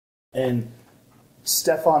And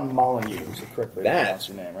Stefan Molyneux is the correct way to pronounce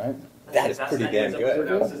your name, right? That is pretty damn good.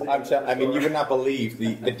 I mean, you would not believe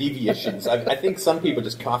the deviations. I think some people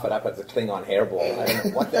just cough it up as a Klingon hairball. I don't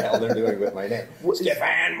know what the hell they're doing with my name.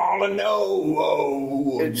 Stefan Molyneux.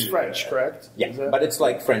 Whoa. It's French, correct? Yeah, but it's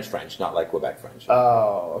like French, not like Quebec French.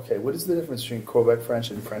 Oh, okay. What is the difference between Quebec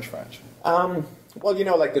French and French French? Well, you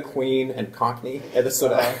know, like the Queen and Cockney. That's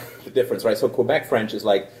sort of the difference, right? So Quebec French is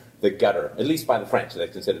like the gutter, at least by the French. They're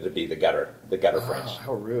considered to be the gutter French.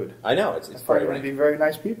 How rude. I know, it's very going to be very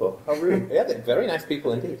nice people. How rude. Yeah, they're very nice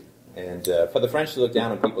people indeed. And for the French to look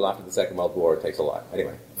down on people after the Second World War, it takes a lot.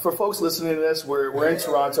 Anyway. For folks listening to this, we're in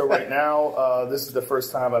Toronto right now. This is the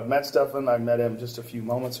first time I've met Stefan. I met him just a few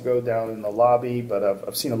moments ago down in the lobby, but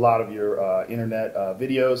I've seen a lot of your internet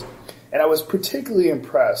videos. And I was particularly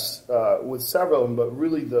impressed with several of them, but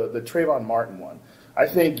really the Trayvon Martin one. I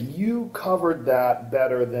think you covered that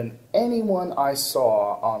better than anyone I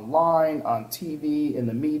saw online, on TV, in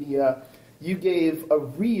the media. You gave a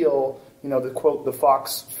real, the quote, the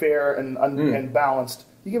Fox, fair and balanced.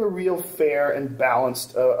 You gave a real fair and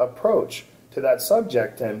balanced approach to that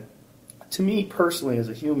subject. And to me personally, as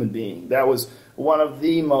a human being, that was one of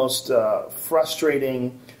the most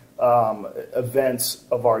frustrating events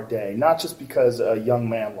of our day. Not just because a young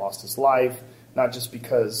man lost his life, not just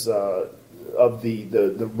because of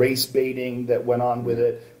the race baiting that went on with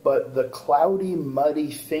it, but the cloudy,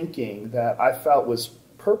 muddy thinking that I felt was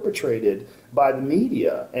perpetrated by the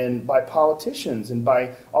media and by politicians and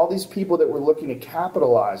by all these people that were looking to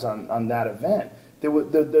capitalize on that event.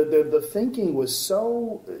 The thinking was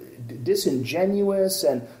so disingenuous,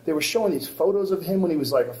 and they were showing these photos of him when he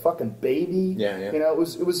was like a fucking baby. Yeah. It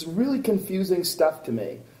was really confusing stuff to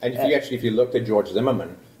me. And if you looked at George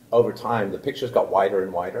Zimmerman, over time, the pictures got wider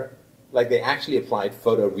and wider. Like, they actually applied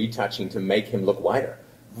photo retouching to make him look wider.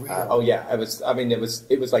 Really?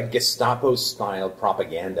 It was like Gestapo-style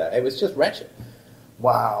propaganda. It was just wretched.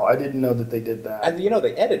 Wow, I didn't know that they did that. And,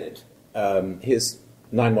 they edited his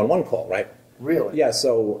 911 call, right? Really? Yeah,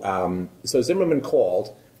 so Zimmerman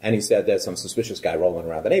called, and he said there's some suspicious guy rolling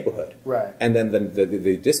around the neighborhood. Right. And then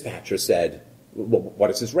the dispatcher said, well, what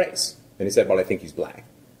is his race? And he said, well, I think he's black.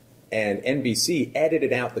 And NBC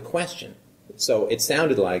edited out the question. So it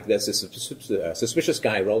sounded like there's this suspicious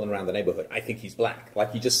guy rolling around the neighborhood. I think he's black.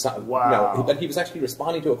 Like he just saw, wow. But he was actually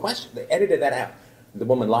responding to a question. They edited that out. The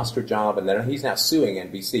woman lost her job, and then he's now suing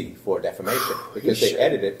NBC for defamation because they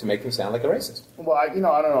edited it to make him sound like a racist. Well, I don't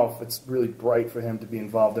know if it's really bright for him to be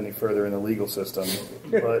involved any further in the legal system,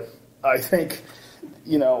 but I think,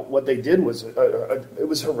 what they did was it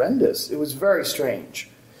was horrendous. It was very strange.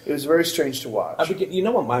 It was very strange to watch. You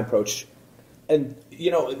know what my approach, and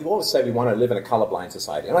we always say we want to live in a colorblind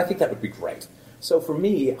society, and I think that would be great. So for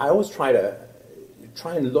me, I always try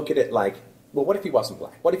and look at it like, well, what if he wasn't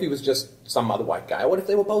black? What if he was just some other white guy? Or what if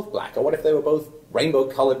they were both black? Or what if they were both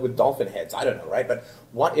rainbow-colored with dolphin heads? I don't know, right? But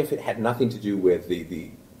what if it had nothing to do with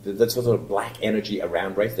the sort of black energy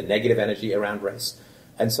around race, the negative energy around race?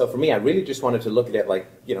 And so for me, I really just wanted to look at it like,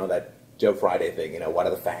 that Joe Friday thing, what are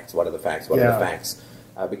the facts? What are the facts? What are the facts?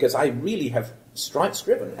 Because I really have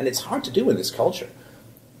striven, and it's hard to do in this culture,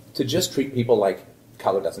 to just treat people like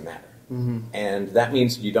color doesn't matter. Mm-hmm. And that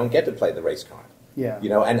means you don't get to play the race card. Yeah.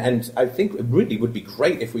 And I think it really would be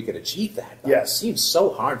great if we could achieve that. Yes. It seems so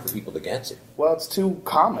hard for people to get to. Well, it's too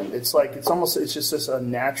common. It's just a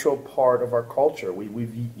natural part of our culture.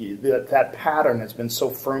 That pattern has been so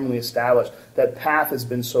firmly established. That path has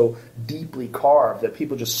been so deeply carved that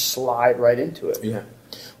people just slide right into it. Yeah.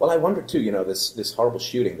 Well, I wonder too. This horrible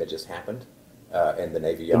shooting that just happened in the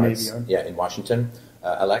Navy Yards. The Navy Yard. Yeah, in Washington,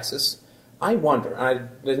 Alexis. I wonder. And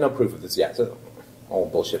there's no proof of this yet. So all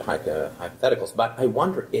bullshit hypotheticals. But I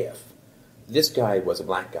wonder if this guy was a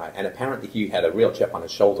black guy, and apparently he had a real chip on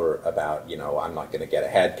his shoulder about, I'm not going to get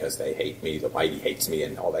ahead because they hate me, the whitey hates me,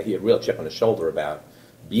 and all that. He had a real chip on his shoulder about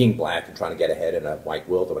being black and trying to get ahead in a white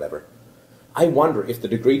world or whatever. I wonder if the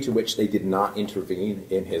degree to which they did not intervene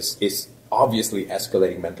in his obviously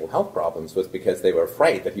escalating mental health problems was because they were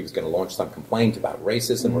afraid that he was going to launch some complaint about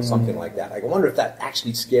racism or something like that. I wonder if that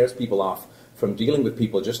actually scares people off from dealing with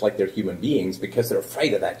people just like they're human beings because they're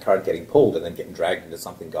afraid of that card getting pulled and then getting dragged into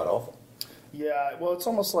something god-awful. Yeah, well, it's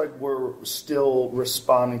almost like we're still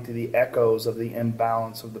responding to the echoes of the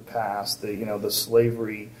imbalance of the past, the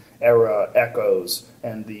slavery era echoes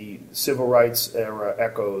and the civil rights era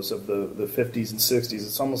echoes of the 50s and 60s.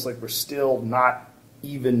 It's almost like we're still not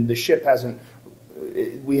even,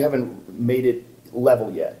 we haven't made it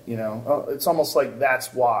level yet, It's almost like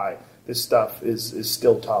that's why this stuff is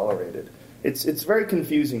still tolerated. It's very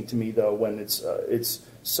confusing to me, though, when it's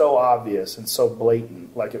so obvious and so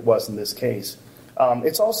blatant, like it was in this case.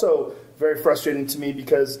 It's also very frustrating to me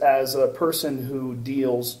because as a person who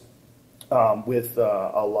deals with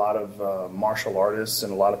a lot of martial artists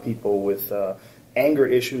and a lot of people with anger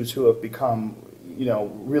issues who have become,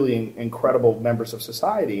 really incredible members of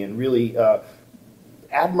society and really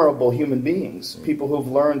admirable human beings, people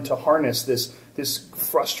who've learned to harness this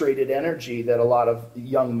frustrated energy that a lot of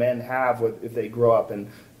young men have if they grow up in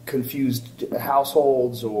confused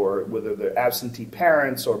households, or whether they're absentee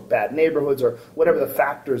parents or bad neighborhoods or whatever the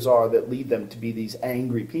factors are that lead them to be these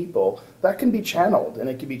angry people. That can be channeled, and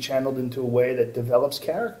it can be channeled into a way that develops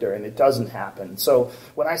character, and it doesn't happen. So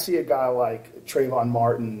when I see a guy like Trayvon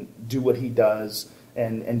Martin do what he does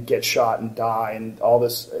and get shot and die and all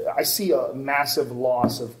this, I see a massive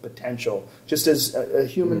loss of potential just as a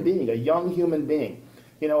human being, a young human being.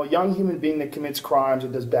 A young human being that commits crimes or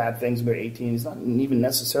does bad things when they're 18 is not even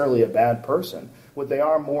necessarily a bad person. What they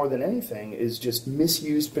are more than anything is just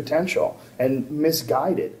misused potential and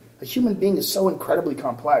misguided. A human being is so incredibly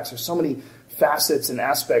complex. There's so many facets and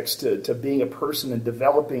aspects to being a person and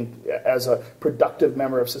developing as a productive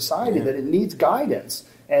member of society that it needs guidance.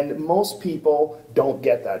 And most people don't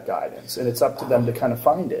get that guidance, and it's up to them to kind of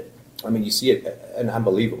find it. I mean, you see an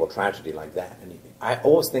unbelievable tragedy like that, and I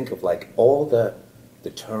always think of like all the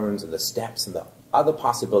turns and the steps and the other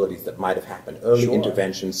possibilities that might have happened, early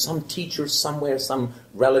intervention, some teacher somewhere, some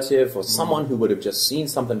relative or someone who would have just seen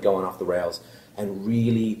something going off the rails and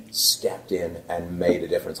really stepped in and made a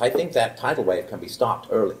difference. I think that tidal wave can be stopped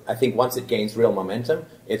early. I think once it gains real momentum,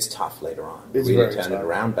 it's tough later on. It's really turn it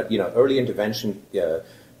around. But, early intervention,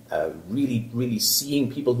 really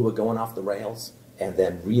seeing people who are going off the rails and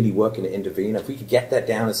then really working to intervene. If we could get that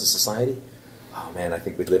down as a society, oh man, I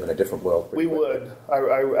think we'd live in a different world. We would.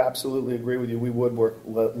 I absolutely agree with you. We would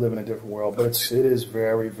live in a different world, but it is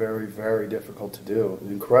very, very, very difficult to do.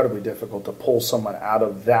 It's incredibly difficult to pull someone out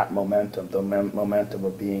of that momentum, the momentum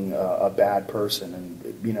of being a bad person,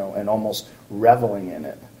 and almost reveling in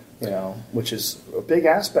it. Which is a big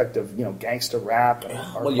aspect of gangster rap. And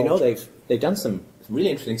our culture. They've done some really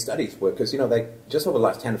interesting studies because they just over the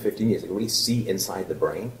last 10 or 15 years they can really see inside the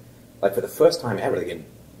brain, like for the first time ever.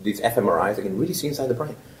 These fMRIs, they can really see inside the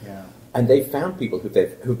brain. Yeah. And they found people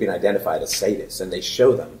who've been identified as sadists, and they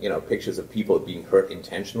show them, pictures of people being hurt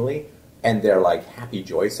intentionally, and their like happy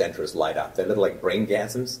joy centers light up. Their little like brain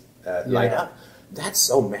gasms light up. That's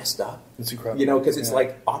so messed up. It's incredible. Because it's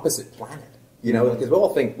like opposite planet. Because we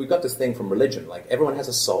all think we've got this thing from religion, like everyone has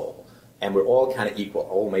a soul, and we're all kind of equal,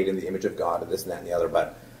 all made in the image of God, and this and that and the other.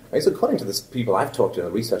 But so according to the people I've talked to and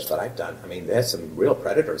the research that I've done, I mean, there's some real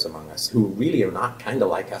predators among us who really are not kind of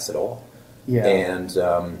like us at all. Yeah.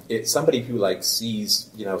 And it's somebody who like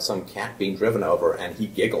sees, some cat being driven over and he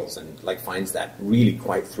giggles and like finds that really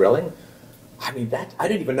quite thrilling. I mean, I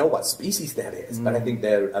don't even know what species that is, but I think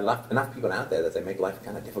there are enough people out there that they make life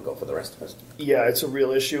kind of difficult for the rest of us. Yeah, it's a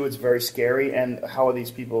real issue. It's very scary. And how are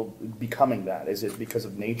these people becoming that? Is it because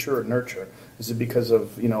of nature or nurture? Is it because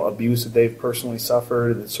of abuse that they've personally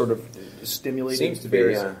suffered that's sort of stimulating? Seems to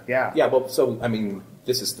be. Yeah. Well, so I mean,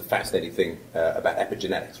 this is the fascinating thing about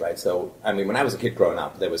epigenetics, right? So I mean, when I was a kid growing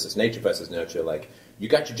up, there was this nature versus nurture. Like you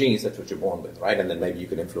got your genes, that's what you're born with, right? And then maybe you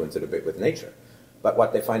can influence it a bit with nature. But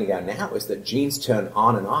what they're finding out now is that genes turn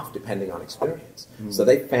on and off depending on experience. So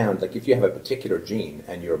they found, like, if you have a particular gene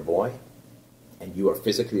and you're a boy and you are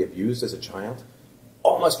physically abused as a child,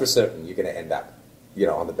 almost for certain you're going to end up,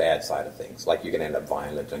 on the bad side of things. Like you're going to end up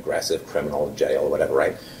violent, aggressive, criminal, in jail, or whatever,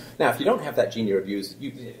 right? Now, if you don't have that gene, you're abused,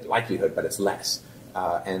 likelihood, but it's less.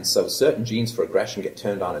 And so certain genes for aggression get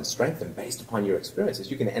turned on and strengthened based upon your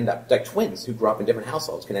experiences. You can end up, like twins who grew up in different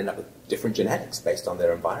households can end up with different genetics based on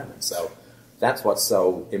their environment. So that's what's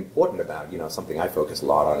so important about, something I focus a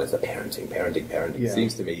lot on is the parenting. Yeah. It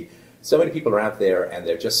seems to me so many people are out there and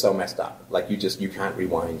they're just so messed up. Like you can't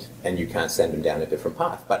rewind and you can't send them down a different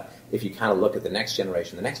path. But if you kind of look at the next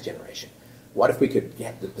generation, what if we could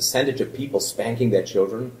get the percentage of people spanking their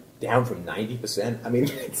children down from 90%? I mean,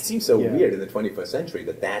 it seems so weird in the 21st century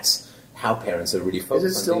that's how parents are really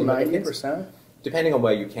focused on. Is it still 90%? Depending on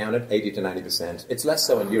where you count it, 80 to 90%. It's less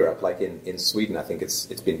so in Europe. Like in Sweden, I think it's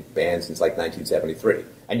been banned since like 1973.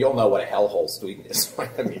 And you all know what a hellhole Sweden is, right?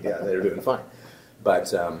 I mean, they're doing fine.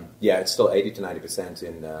 But it's still 80 to 90%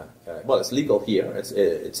 in. It's legal here.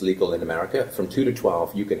 It's legal in America. From 2 to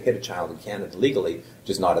 12, you can hit a child in Canada legally,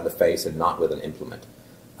 just not in the face and not with an implement.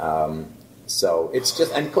 So it's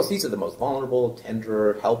just, and of course, these are the most vulnerable,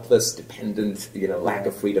 tender, helpless, dependent, lack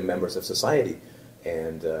of freedom members of society.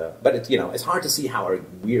 And but it's hard to see how our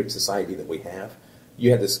weird society that we have.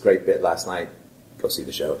 You had this great bit last night go see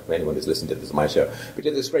the show. Anyone who's listened to this is my show. We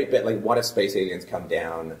did this great bit, like, what if space aliens come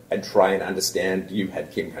down and try and understand? You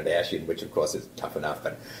had Kim Kardashian, which of course is tough enough,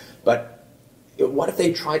 but what if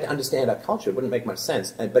they tried to understand our culture? It wouldn't make much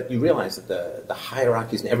sense. But you realize that the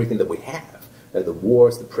hierarchies and everything that we have, the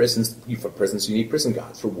wars, the prisons, for prisons you need prison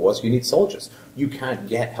guards, for wars you need soldiers. You can't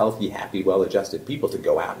get healthy, happy, well-adjusted people to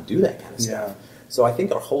go out and do that kind of stuff. So I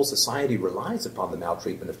think our whole society relies upon the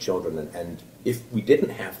maltreatment of children, and if we didn't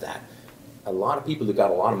have that, a lot of people who got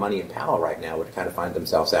a lot of money and power right now would kind of find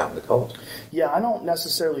themselves out in the cold. Yeah, I don't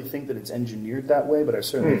necessarily think that it's engineered that way, but I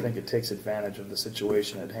certainly think it takes advantage of the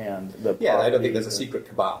situation at hand. I don't think there's a secret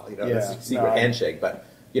cabal, there's a secret handshake, but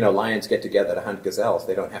lions get together to hunt gazelles.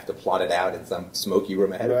 They don't have to plot it out in some smoky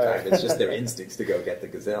room ahead of time. It's just their instincts to go get the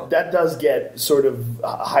gazelle. That does get sort of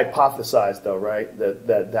hypothesized, though, right?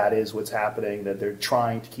 That is what's happening, that they're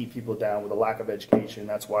trying to keep people down with a lack of education.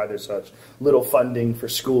 That's why there's such little funding for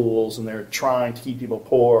schools, and they're trying to keep people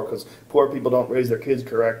poor because poor people don't raise their kids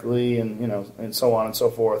correctly, and and so on and so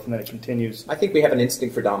forth, and then it continues. I think we have an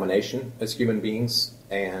instinct for domination as human beings,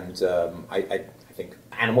 and I think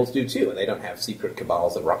animals do too, and they don't have secret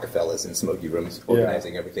cabals of Rockefellers in smoky rooms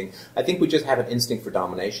organizing everything. I think we just have an instinct for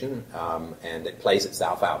domination, and it plays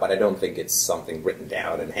itself out, but I don't think it's something written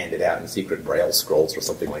down and handed out in secret braille scrolls or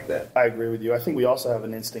something like that. I agree with you. I think we also have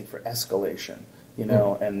an instinct for escalation,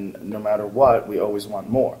 and no matter what, we always want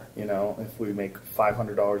more. If we make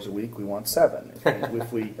 $500 a week, we want $7.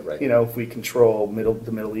 If we right. If we control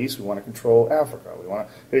the Middle East, we want to control Africa.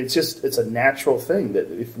 It's a natural thing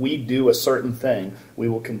that if we do a certain thing, we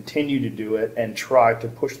will continue to do it and try to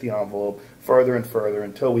push the envelope further and further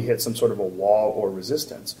until we hit some sort of a wall or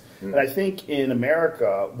resistance. And I think in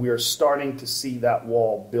America, we are starting to see that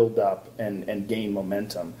wall build up and gain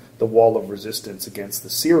momentum. The wall of resistance against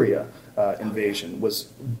the Syria invasion was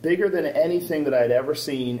bigger than anything that I'd ever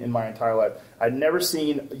seen in my entire life. I'd never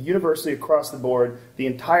seen universally across the board the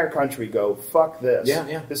entire country go, fuck this.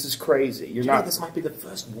 Yeah. This is crazy. This might be the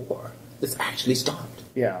first war that's actually stopped.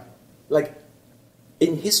 Yeah. Like,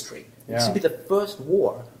 in history. This would be the first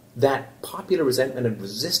war that popular resentment and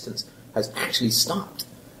resistance has actually stopped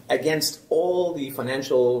against all the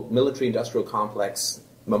financial, military-industrial complex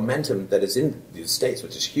momentum that is in the States,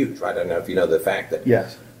 which is huge, right? I don't know if you know the fact that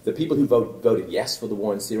the people who voted yes for the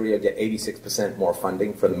war in Syria get 86% more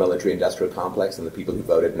funding from the military-industrial complex than the people who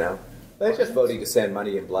voted no. They're just voting to send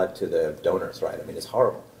money and blood to the donors, right? I mean, it's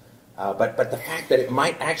horrible. But the fact that it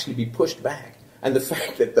might actually be pushed back, and the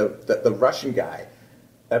fact that the Russian guy,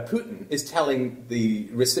 Putin, is telling the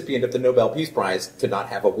recipient of the Nobel Peace Prize to not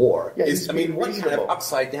have a war. What kind of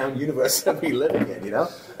upside-down universe are we living in,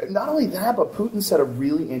 Not only that, but Putin said a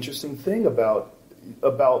really interesting thing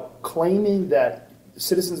about claiming that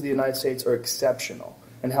citizens of the United States are exceptional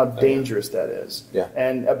and how dangerous that is. Yeah.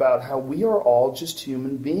 And about how we are all just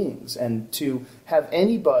human beings. And to have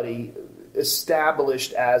anybody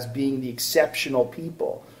established as being the exceptional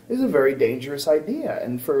people is a very dangerous idea.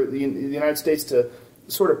 And for the United States to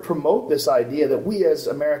sort of promote this idea that we as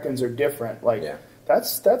Americans are different,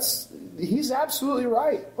 he's absolutely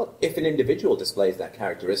right. Well, if an individual displays that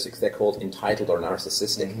characteristics, they're called entitled or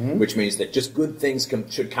narcissistic, which means that just good things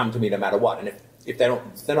should come to me no matter what. And if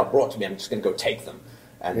they're not brought to me, I'm just going to go take them.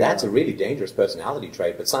 And that's a really dangerous personality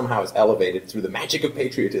trait, but somehow it's elevated through the magic of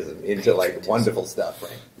patriotism into wonderful stuff,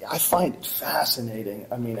 right? Yeah, I find it fascinating.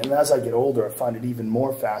 I mean, and as I get older, I find it even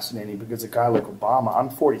more fascinating because a guy like Obama, I'm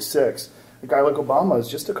 46. A guy like Obama is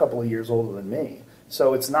just a couple of years older than me.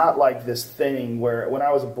 So it's not like this thing where when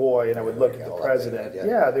I was a boy and I would look at the president,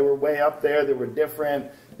 they were way up there, they were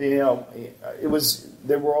different. They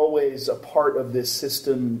were always a part of this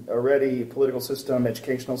system already, political system,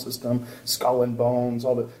 educational system, skull and bones,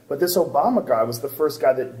 all that. But this Obama guy was the first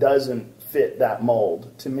guy that doesn't fit that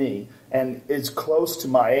mold to me and is close to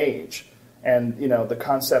my age. And, the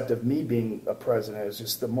concept of me being a president is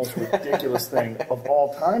just the most ridiculous thing of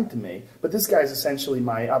all time to me. But this guy's essentially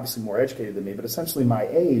obviously more educated than me, but essentially my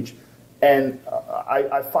age. And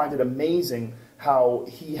I find it amazing how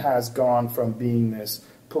he has gone from being this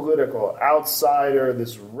political outsider,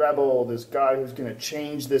 this rebel, this guy who's going to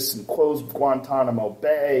change this and close Guantanamo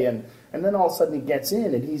Bay, and then all of a sudden he gets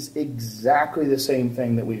in, and he's exactly the same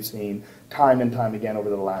thing that we've seen time and time again over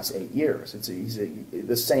the last 8 years. He's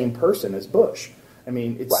the same person as Bush. I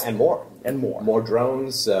mean, it's and more. More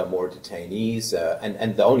drones, more detainees,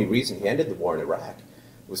 and the only reason he ended the war in Iraq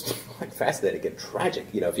was quite fascinating and tragic.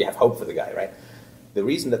 If you have hope for the guy, right? The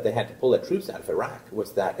reason that they had to pull their troops out of Iraq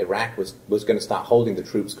was that Iraq was going to start holding the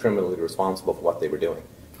troops criminally responsible for what they were doing.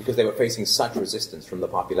 because they were facing such resistance from the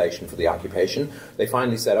population for the occupation. They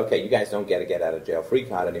finally said, okay, you guys don't get a get-out-of-jail-free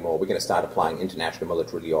card anymore. We're going to start applying international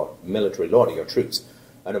military law to your troops.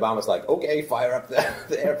 And Obama's like, okay, fire up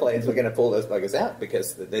the airplanes. We're going to pull those buggers out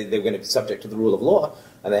because they were going to be subject to the rule of law,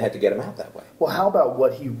 and they had to get them out that way. Well, how about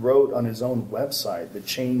what he wrote on his own website, the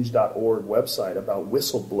change.org website, about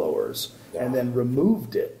whistleblowers, and then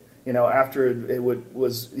removed it? You know, after he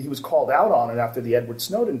was called out on it after the Edward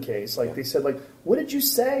Snowden case. Like, they said, like, what did you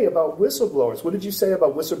say about whistleblowers? What did you say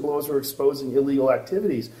about whistleblowers who were exposing illegal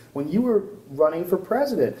activities when you were running for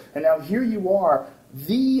president? And now here you are,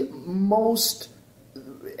 the most...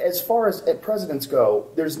 As far as presidents go,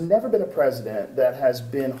 there's never been a president that has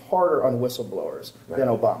been harder on whistleblowers than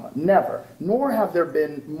Obama. Never. Nor have there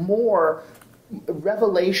been more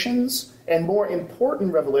revelations and more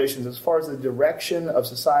important revelations as far as the direction of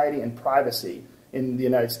society and privacy in the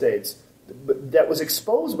United States that was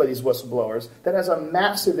exposed by these whistleblowers that has a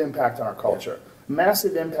massive impact on our culture.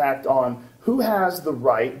 Massive impact on who has the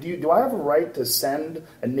right. Do I have a right to send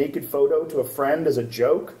a naked photo to a friend as a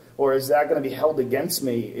joke? Or is that going to be held against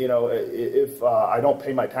me, you know, if I don't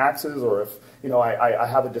pay my taxes, or if, you know, I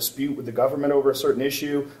have a dispute with the government over a certain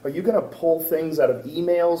issue? Are you going to pull things out of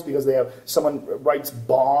emails because someone writes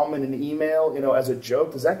bomb in an email, you know, as a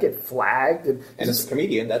joke? Does that get flagged? And as a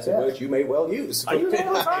comedian, that's a word you may well use. I use it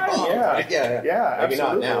all the time. Yeah, maybe absolutely.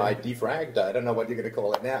 not now. I defragged. I don't know what you're going to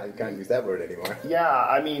call it now. You can't use that word anymore. Yeah,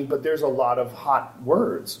 I mean, but there's a lot of hot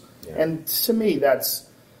words. Yeah. And to me, that's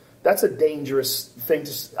a dangerous thing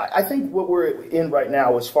I think what we're in right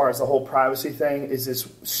now, as far as the whole privacy thing, is this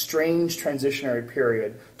strange transitionary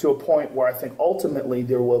period to a point where I think ultimately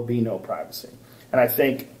there will be no privacy. And I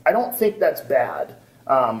don't think that's bad,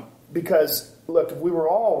 because, look, if we were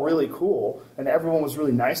all really cool and everyone was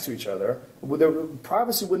really nice to each other,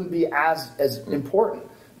 privacy wouldn't be as important.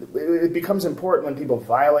 It becomes important when people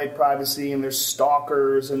violate privacy, and there's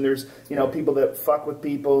stalkers, and there's, you know, people that fuck with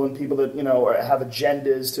people, and people that, you know, have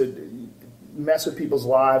agendas to mess with people's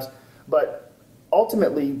lives. But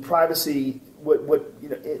ultimately, privacy,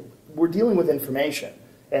 we're dealing with information,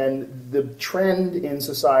 and the trend in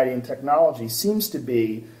society and technology seems to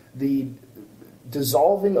be the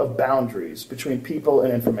dissolving of boundaries between people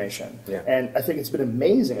and information. Yeah. And I think it's been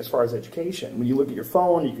amazing as far as education. When you look at your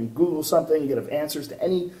phone, you can Google something, you get answers to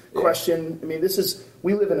any question. I mean,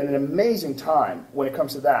 we live in an amazing time when it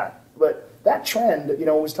comes to that. But that trend, you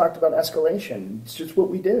know, always talked about escalation. It's just what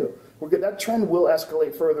we do. That trend will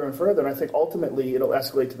escalate further and further, and I think ultimately it'll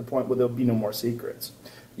escalate to the point where there'll be no more secrets.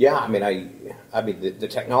 Yeah, I mean, the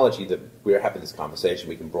technology that we're having this conversation,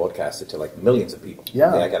 we can broadcast it to like millions of people.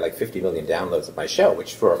 Yeah, I got like 50 million downloads of my show,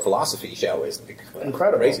 which for a philosophy show is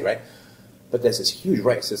incredible, crazy, right? But there's this huge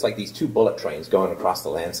race. It's like these two bullet trains going across the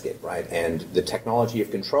landscape, right? And the technology of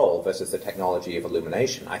control versus the technology of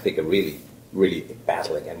illumination, I think, are really, really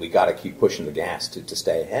battling, and we got to keep pushing the gas to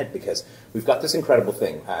stay ahead, because we've got this incredible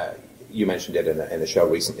thing. You mentioned it in the show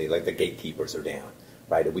recently, like the gatekeepers are down.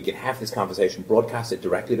 Right? We can have this conversation, broadcast it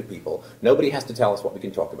directly to people. Nobody has to tell us what we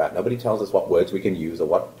can talk about. Nobody tells us what words we can use or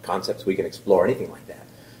what concepts we can explore, anything like that,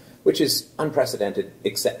 which is unprecedented,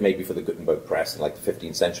 except maybe for the Gutenberg press in like the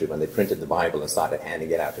 15th century, when they printed the Bible and started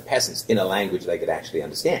handing it out to peasants in a language they could actually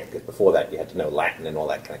understand, because before that you had to know Latin and all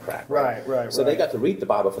that kind of crap. Right. So they got to read the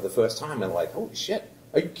Bible for the first time, and they're like, holy shit,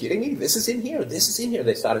 are you kidding me? This is in here. This is in here.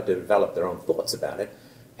 They started to develop their own thoughts about it.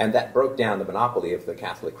 And that broke down the monopoly of the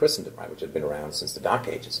Catholic Christendom, right, which had been around since the Dark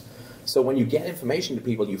Ages. So when you get information to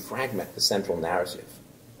people, you fragment the central narrative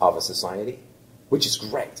of a society, which is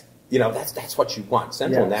great. You know, that's what you want.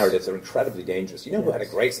 Central narratives are incredibly dangerous. You know who had a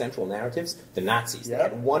great central narratives? The Nazis. They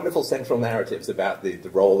had wonderful central narratives about the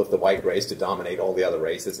role of the white race to dominate all the other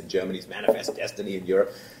races, and Germany's manifest destiny in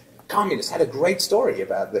Europe. Communists had a great story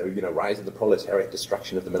about the rise of the proletariat,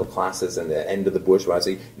 destruction of the middle classes, and the end of the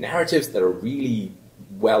bourgeoisie. Narratives that are really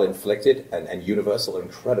well inflicted and universal are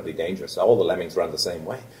incredibly dangerous. All the lemmings run the same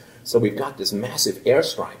way. So we've got this massive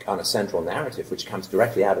airstrike on a central narrative, which comes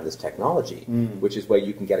directly out of this technology, which is where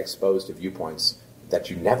you can get exposed to viewpoints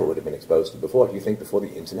that you never would have been exposed to before. Do you think before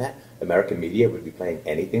the internet, American media would be playing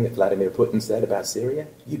anything that Vladimir Putin said about Syria?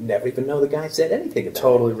 You'd never even know the guy said anything about it.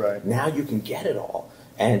 Totally right. Now you can get it all,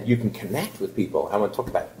 and you can connect with people. I want to talk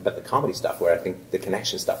about the comedy stuff, where I think the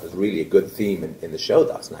connection stuff was really a good theme in the show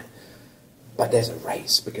last night. But there's a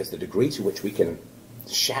race, because the degree to which we can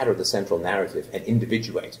shatter the central narrative and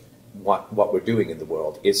individuate what we're doing in the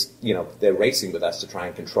world is, they're racing with us to try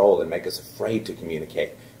and control and make us afraid to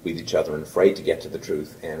communicate with each other and afraid to get to the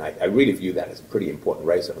truth. And I really view that as a pretty important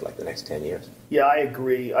race over like the next 10 years. Yeah, I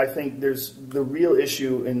agree. I think the real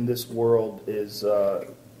issue in this world is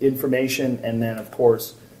information, and then, of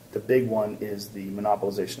course, The big one is the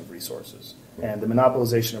monopolization of resources. And the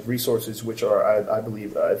monopolization of resources, which are,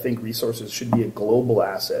 I think resources should be a global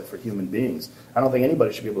asset for human beings. I don't think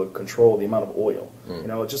anybody should be able to control the amount of oil.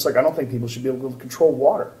 Just like I don't think people should be able to control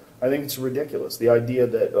water. I think it's ridiculous. The idea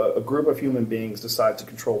that a group of human beings decide to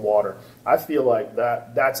control water, I feel like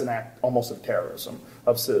that's an act almost of terrorism,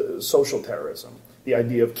 of social terrorism. The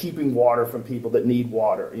idea of keeping water from people that need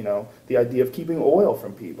water, the idea of keeping oil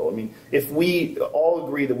from people. I mean, if we all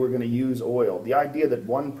agree that we're going to use oil, the idea that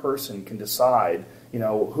one person can decide,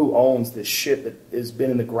 who owns this shit that has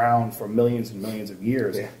been in the ground for millions and millions of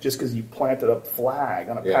years just because you planted a flag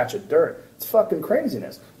on a patch of dirt, it's fucking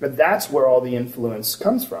craziness. But that's where all the influence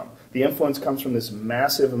comes from. The influence comes from this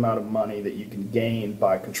massive amount of money that you can gain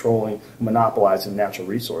by controlling, monopolizing natural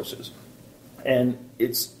resources. And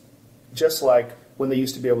it's just like when they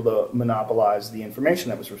used to be able to monopolize the information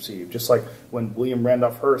that was received, just like when William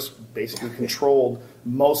Randolph Hearst basically controlled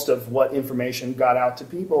most of what information got out to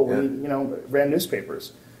people when he, ran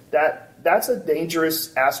newspapers. That's a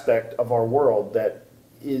dangerous aspect of our world that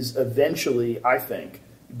is eventually, I think,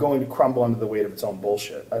 going to crumble under the weight of its own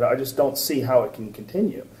bullshit. I just don't see how it can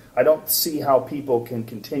continue. I don't see how people can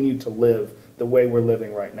continue to live the way we're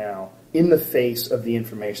living right now in the face of the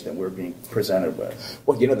information that we're being presented with.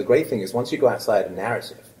 Well, the great thing is once you go outside a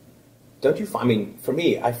narrative, don't you find, for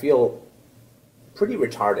me, I feel pretty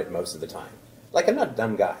retarded most of the time. Like, I'm not a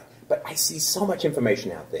dumb guy, but I see so much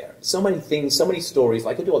information out there. So many things, so many stories.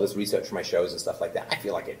 Like, I do all this research for my shows and stuff like that. I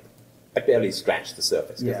feel like I barely scratched the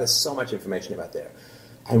surface because there's so much information out there.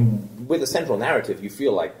 And with a central narrative, you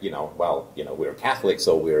feel like, we're Catholics,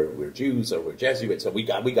 or we're Jews, or we're Jesuits, so we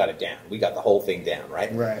got it down. We got the whole thing down,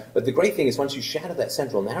 right? Right. But the great thing is once you shatter that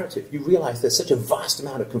central narrative, you realize there's such a vast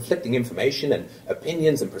amount of conflicting information and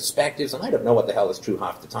opinions and perspectives, and I don't know what the hell is true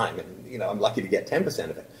half the time, and, I'm lucky to get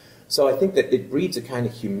 10% of it. So I think that it breeds a kind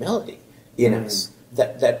of humility in us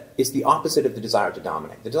that is the opposite of the desire to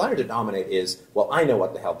dominate. The desire to dominate is, well, I know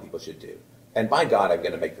what the hell people should do. And by God, I'm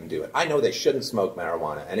going to make them do it. I know they shouldn't smoke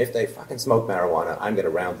marijuana. And if they fucking smoke marijuana, I'm going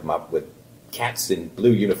to round them up with cats in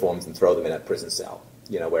blue uniforms and throw them in a prison cell,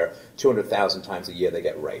 where 200,000 times a year they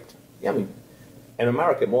get raped. Yeah, in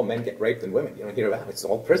America, more men get raped than women. You don't hear about it. It's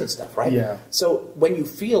all prison stuff, right? Yeah. So when you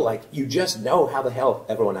feel like you just know how the hell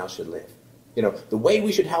everyone else should live, the way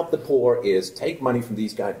we should help the poor is take money from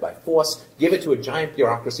these guys by force, give it to a giant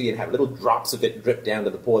bureaucracy, and have little drops of it drip down to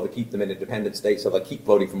the poor to keep them in a dependent state so they'll keep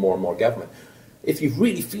voting for more and more government. If you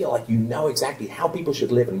really feel like you know exactly how people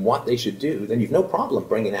should live and what they should do, then you've no problem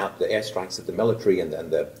bringing out the airstrikes of the military and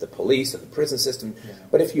the police and the prison system. Yeah.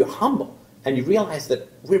 But if you're humble and you realize that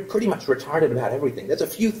we're pretty much retarded about everything, there's a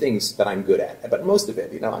few things that I'm good at, but most of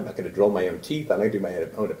it, I'm not going to drill my own teeth, I don't do my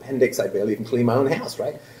own appendix, I barely even clean my own house,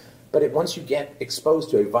 right? But once you get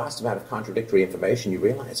exposed to a vast amount of contradictory information, you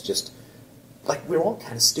realize just, like, we're all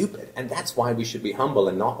kind of stupid. And that's why we should be humble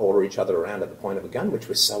and not order each other around at the point of a gun, which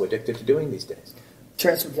we're so addicted to doing these days.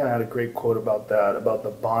 Terence McKenna had a great quote about that, about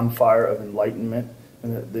the bonfire of enlightenment.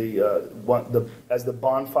 And as the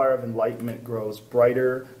bonfire of enlightenment grows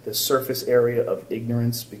brighter, the surface area of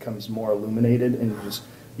ignorance becomes more illuminated. And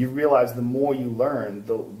you realize the more you learn,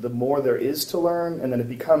 the more there is to learn, and then it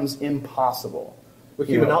becomes impossible. Well,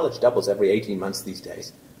 human knowledge doubles every 18 months these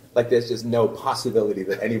days. Like, there's just no possibility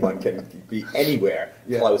that anyone can be anywhere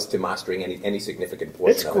close to mastering any significant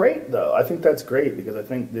portion of it. It's great, though. I think that's great, because I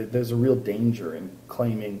think that there's a real danger in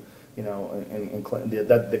claiming,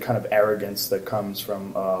 the kind of arrogance that comes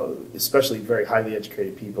from, especially very highly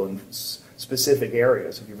educated people in specific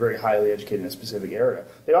areas. If you're very highly educated in a specific area,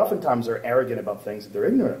 they oftentimes are arrogant about things that they're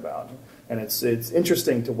ignorant about. And it's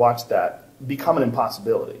interesting to watch that become an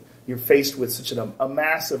impossibility. You're faced with such a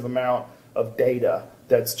massive amount of data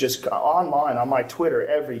that's just online. On my Twitter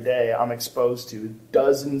every day, I'm exposed to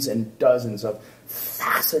dozens and dozens of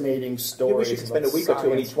fascinating stories. We should spend a week or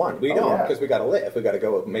two in each one. We don't, because we got to live. We got to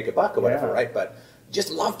go make a buck or whatever, right? But just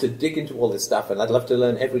love to dig into all this stuff, and I'd love to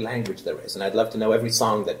learn every language there is, and I'd love to know every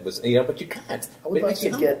song that was, but you can't. I would like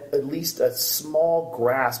to get at least a small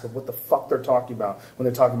grasp of what the fuck they're talking about when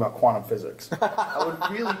they're talking about quantum physics. I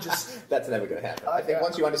would really just... That's never going to happen. I think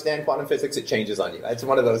once you understand quantum physics, it changes on you. It's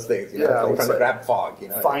one of those things, it's like trying to grab fog.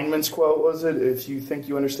 Feynman's quote, was it? If you think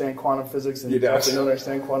you understand quantum physics and you actually don't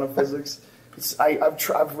understand quantum physics...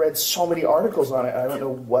 I've read so many articles on it. I don't know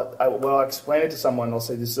what. I'll explain it to someone. They'll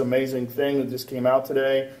say, this is an amazing thing that just came out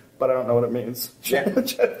today, but I don't know what it means.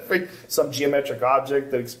 Some geometric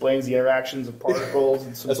object that explains the interactions of particles.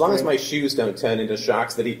 And as long as my shoes don't turn into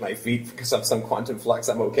sharks that eat my feet because of some quantum flux,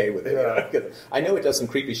 I'm okay with it. Yeah. I know it does some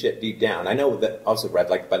creepy shit deep down. I know that, also read,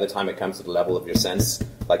 like, by the time it comes to the level of your sense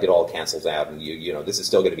like it all cancels out and you know, this is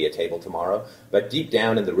still going to be a table tomorrow. But deep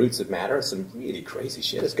down in the roots of matter, some really crazy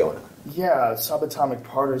shit is going on. Yeah, subatomic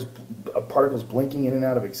particles blinking in and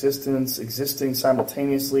out of existence, existing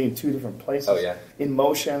simultaneously in two different places. Oh, yeah. In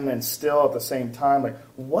motion and still at the same time. Like,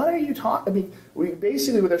 what are you talking? I mean,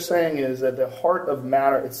 basically what they're saying is that the heart of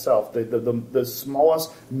matter itself, the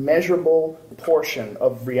smallest measurable portion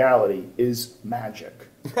of reality, is magic.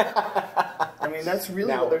 I mean, that's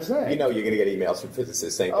really what they're saying. You know you're going to get emails from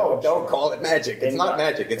physicists saying, don't call it magic. It's And not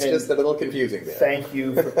magic. It's just a little confusing there. Thank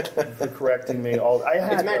you for correcting me.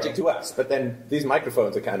 It's magic to us, but then these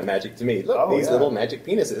microphones are kind of magic to me. Look, these little magic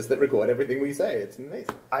penises that record everything we say. It's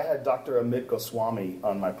amazing. I had Dr. Amit Goswami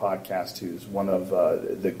on my podcast, who's one of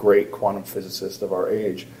the great quantum physicists of our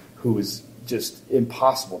age, who is just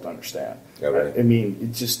impossible to understand. Oh, really? I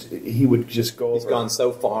mean, he would just go over. He's gone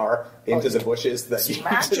so far into the bushes that you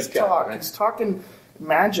magic just talk. Right? He's talking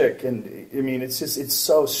magic, and I mean, it's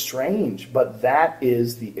so strange. But that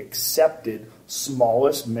is the accepted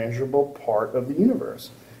smallest measurable part of the universe,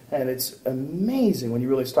 and it's amazing when you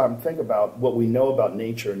really stop and think about what we know about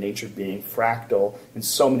nature. Nature being fractal in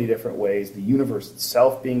so many different ways, the universe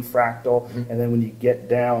itself being fractal, and then when you get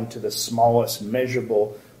down to the smallest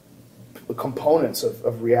measurable components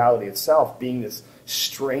of reality itself being this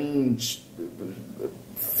strange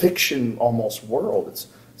fiction almost world. It's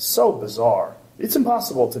so bizarre. It's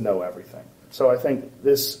impossible to know everything. So I think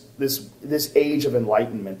this age of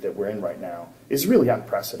enlightenment that we're in right now is really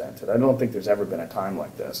unprecedented. I don't think there's ever been a time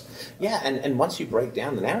like this. Yeah, and once you break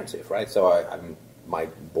down the narrative, right? So my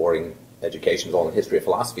boring education is all in history of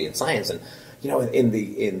philosophy and science, and you know, in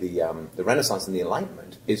the Renaissance and the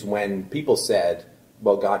Enlightenment is when people said,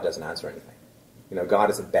 well, God doesn't answer anything. You know, God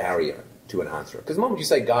is a barrier to an answer. Because the moment you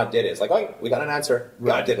say God did it, it's like, oh, we got an answer.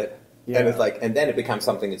 Right. God did it. Yeah. And it's like, and then it becomes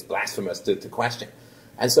something that's blasphemous to question.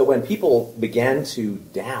 And so when people began to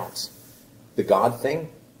doubt the God thing,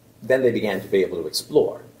 then they began to be able to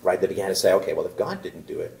explore, right? They began to say, okay, well, if God didn't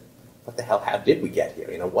do it, what the hell, how did we get here?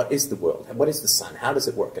 You know, what is the world? What is the sun? How does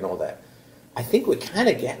it work? And all that. I think we're kind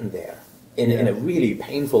of getting there in a really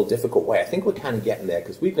painful, difficult way. I think we're kind of getting there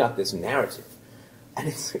because we've got this narrative. And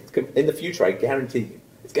it's in the future, I guarantee you,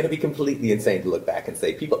 it's going to be completely insane to look back and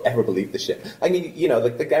say, people ever believe this shit? I mean, you know,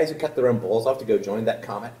 the guys who cut their own balls off to go join that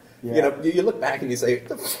comet, you know, you look back and you say,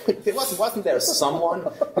 wasn't there someone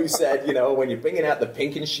who said, you know, when you're bringing out the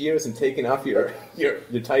pink and shears and taking off your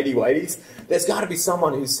tidy whities, there's got to be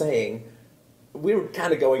someone who's saying, we're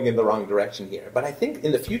kind of going in the wrong direction here. But I think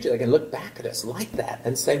in the future they can look back at us like that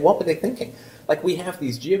and say, what were they thinking? Like we have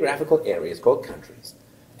these geographical areas called countries,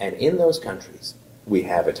 and in those countries, we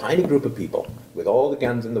have a tiny group of people with all the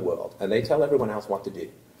guns in the world, and they tell everyone else what to do.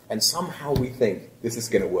 And somehow we think this is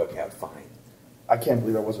going to work out fine. I can't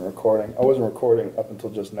believe I wasn't recording. I wasn't recording up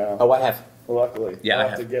until just now. Oh, I have. Luckily. Yeah, I I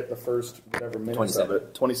have to have. get the first whatever minutes 27. of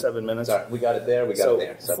it. 27 minutes. Sorry, we got it there, we got it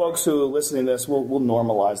there. So folks who are listening to this, we'll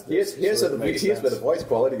normalize this. here's where the voice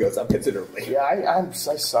quality goes up considerably. Yeah, I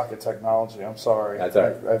suck at technology. I'm sorry. That's all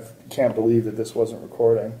right. I can't believe that this wasn't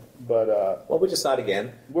recording. But well, we'll just start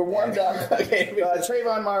again. We're warmed up. Okay.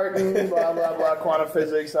 Trayvon Martin, blah blah blah, quantum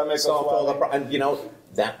physics. Solved all the and you know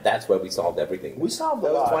that's where we solved everything. We solved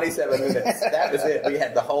those a lot. 27 minutes. That was it. We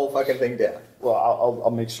had the whole fucking thing down. Well,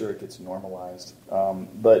 I'll make sure it gets normalized.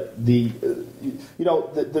 But the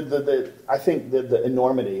I think the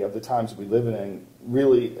enormity of the times we live in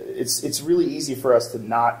really it's really easy for us to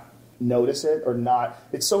not notice it or not.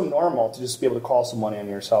 It's so normal to just be able to call someone on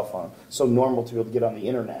your cell phone. So normal to be able to get on the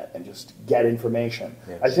internet and just get information.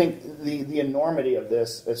 Yeah. I think the enormity of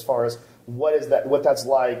this, as far as what that's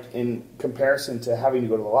like in comparison to having to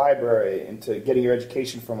go to the library and to getting your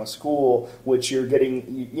education from a school, which you're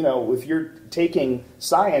getting, you know, if you're taking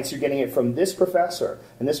science, you're getting it from this professor,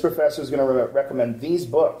 and this professor is going to recommend these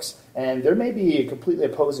books, and there may be a completely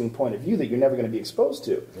opposing point of view that you're never going to be exposed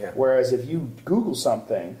to. Yeah. Whereas if you Google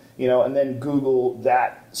something, you know, and then Google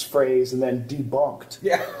that phrase and then debunked,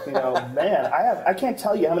 yeah. You know, man, I can't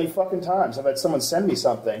tell you how many fucking times I've had someone send me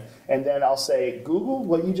something, and then I'll say, Google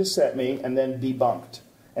what you just sent me, and then debunked.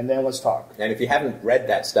 And then let's talk. And if you haven't read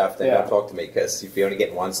that stuff, then don't talk to me, because if you're only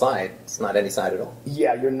getting one side, it's not any side at all.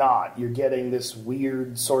 Yeah, you're not. You're getting this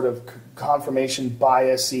weird sort of confirmation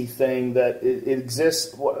bias-y thing that it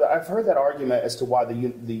exists. I've heard that argument as to why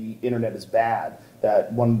the internet is bad.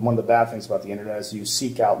 That one of the bad things about the internet is you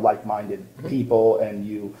seek out like-minded people and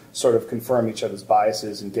you sort of confirm each other's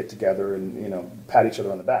biases and get together and, you know, pat each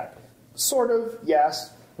other on the back. Sort of,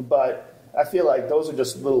 yes, but I feel like those are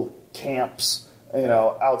just little camps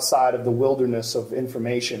outside of the wilderness of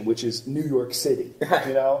information, which is New York City.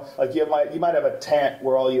 Like you might have a tent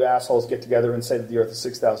where all you assholes get together and say that the Earth is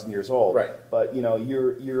 6,000 years old. Right. But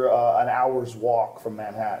you're an hour's walk from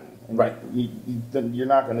Manhattan. And right. You're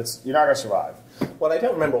not going to survive. Well, I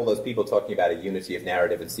don't remember all those people talking about a unity of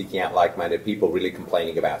narrative and seeking out like-minded people really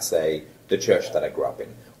complaining about, say, the church that I grew up in,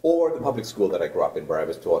 or the public school that I grew up in, where I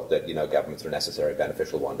was taught that, governments are necessary,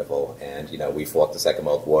 beneficial, wonderful, and, we fought the Second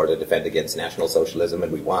World War to defend against National Socialism,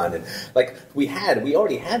 and we won, and, we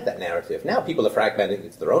already had that narrative. Now people are fragmenting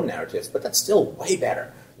into their own narratives, but that's still way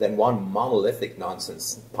better than one monolithic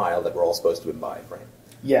nonsense pile that we're all supposed to imbibe, right?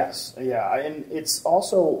 Yes, yeah, and it's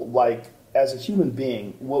also like, as a human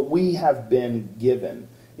being, what we have been given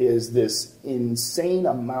is this insane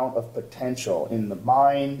amount of potential in the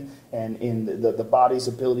mind and in the body's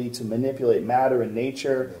ability to manipulate matter and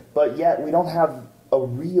nature, but yet we don't have a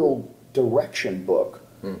real direction book.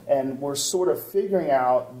 And we're sort of figuring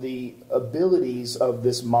out the abilities of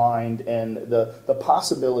this mind and the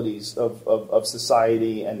possibilities of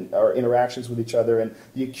society and our interactions with each other and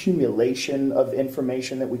the accumulation of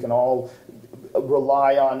information that we can all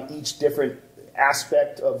rely on each different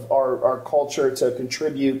aspect of our culture to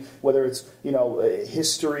contribute, whether it's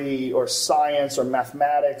history or science or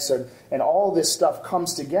mathematics, and all this stuff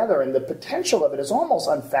comes together, and the potential of it is almost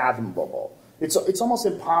unfathomable. It's almost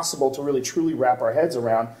impossible to really truly wrap our heads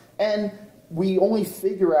around, and we only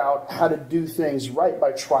figure out how to do things right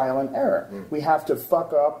by trial and error. We have to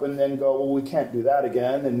fuck up and then go, well, we can't do that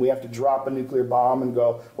again, and we have to drop a nuclear bomb and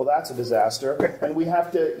go, well, that's a disaster, and we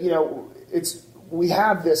have to, we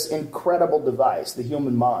have this incredible device, the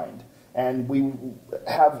human mind, and we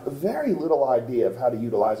have very little idea of how to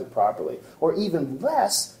utilize it properly, or even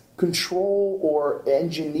less control or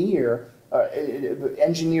engineered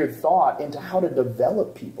thought into how to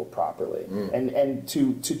develop people properly, and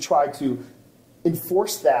to try to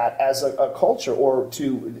enforce that as a culture, or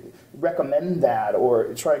to recommend that,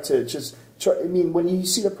 or try to just... I mean, when you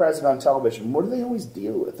see the president on television, what do they always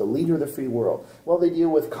deal with? The leader of the free world. Well, they deal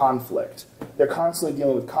with conflict. They're constantly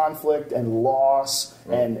dealing with conflict and loss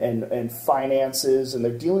and finances, and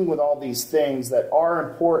they're dealing with all these things that are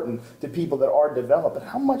important to people that are developed. But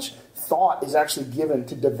how much thought is actually given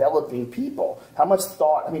to developing people? How much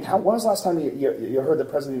thought? I mean, when was the last time you heard the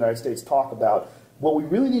president of the United States talk about what we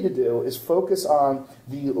really need to do is focus on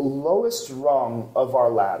the lowest rung of our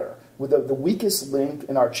ladder, with the weakest link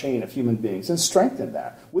in our chain of human beings, and strengthen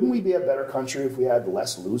that? Wouldn't we be a better country if we had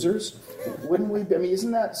less losers? Wouldn't we? I mean,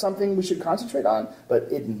 isn't that something we should concentrate on? But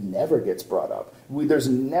it never gets brought up. There's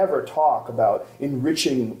never talk about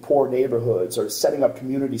enriching poor neighborhoods or setting up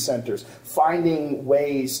community centers, finding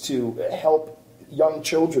ways to help young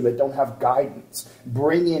children that don't have guidance,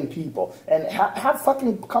 bring in people, and have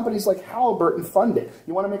fucking companies like Halliburton fund it.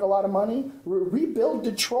 You want to make a lot of money? Rebuild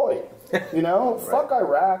Detroit. Right. Fuck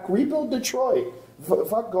Iraq, rebuild Detroit.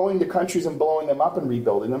 Fuck going to countries and blowing them up and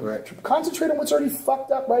rebuilding them. Right. Concentrate on what's already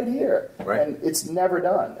fucked up right here. Right. And it's never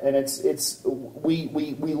done. And we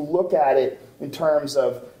look at it in terms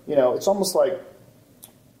of, it's almost like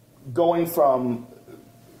going from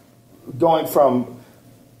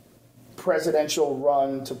presidential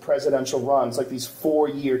run to presidential run. It's like these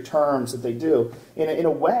 4-year terms that they do. In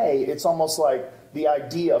a way, it's almost like the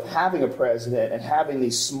idea of having a president and having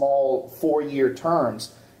these small 4-year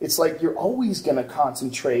terms. It's like you're always going to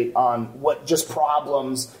concentrate on what just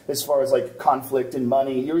problems as far as like conflict and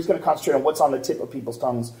money. You're always going to concentrate on what's on the tip of people's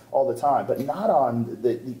tongues all the time, but not on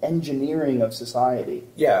the engineering of society.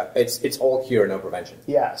 Yeah, it's all cure, no prevention.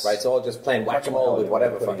 Yes. Right? It's all just playing whack-a-mole with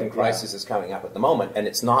whatever fucking crisis is coming up at the moment, and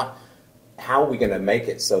it's not... How are we going to make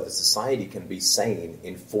it so that society can be sane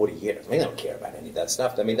in 40 years? We don't care about any of that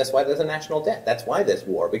stuff. I mean, that's why there's a national debt. That's why there's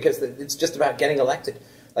war, because it's just about getting elected.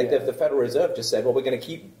 Like the Federal Reserve just said, well, we're going to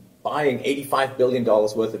keep buying $85 billion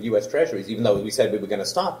worth of U.S. Treasuries, even though we said we were going to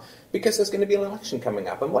stop, because there's going to be an election coming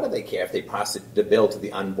up. And what do they care if they pass the bill to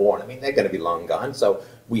the unborn? I mean, they're going to be long gone. So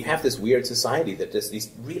we have this weird society that does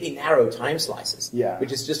these really narrow time slices,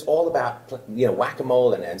 which is just all about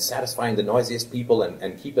whack-a-mole and satisfying the noisiest people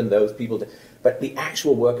and keeping those people. But the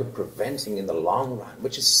actual work of preventing in the long run,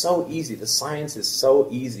 which is so easy, the science is so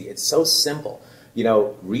easy, it's so simple.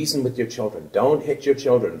 Reason with your children. Don't hit your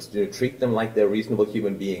children. Treat them like they're reasonable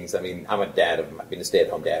human beings. I mean, I'm a dad. I've been a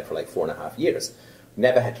stay-at-home dad for like 4.5 years.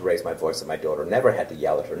 Never had to raise my voice at my daughter. Never had to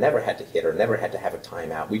yell at her. Never had to hit her. Never had to have a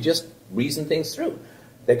timeout. We just reason things through.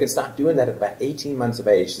 They can start doing that at about 18 months of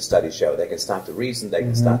age, the studies show. They can start to reason. They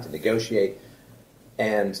can start to negotiate.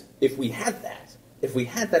 And if we had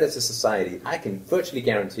that as a society, I can virtually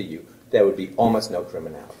guarantee you, there would be almost no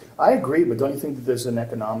criminality. I agree, but don't you think that there's an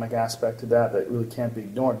economic aspect to that that really can't be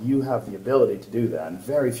ignored? You have the ability to do that, and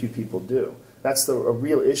very few people do. That's a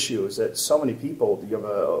real issue, is that so many people, you have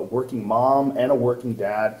a working mom and a working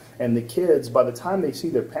dad, and the kids, by the time they see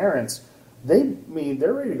their parents, they're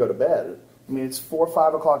ready to go to bed. I mean, it's 4 or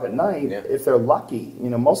 5 o'clock at night, if they're lucky.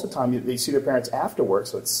 Most of the time they see their parents after work,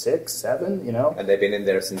 so it's 6, 7, And they've been in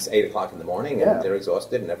there since 8 o'clock in the morning, and they're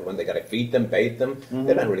exhausted, and everyone, they got to feed them, bathe them. Mm-hmm.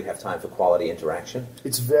 They don't really have time for quality interaction.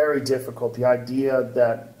 It's very difficult. The idea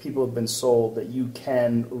that people have been sold that you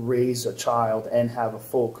can raise a child and have a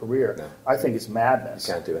full career, I think is madness.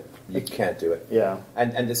 You can't do it. You can't do it. Yeah.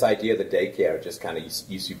 And this idea that daycare, just kind of,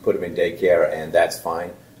 you put them in daycare, and that's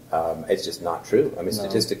fine. It's just not true. I mean,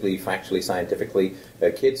 statistically, factually, scientifically,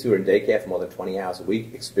 kids who are in daycare for more than 20 hours a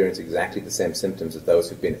week experience exactly the same symptoms as those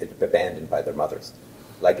who've been abandoned by their mothers.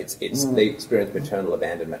 Like they experience maternal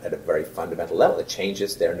abandonment at a very fundamental level. It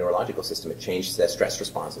changes their neurological system. It changes their stress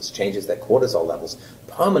responses. Changes their cortisol levels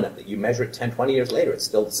permanently. You measure it 10, 20 years later, it's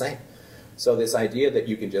still the same. So this idea that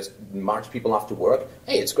you can just march people off to work,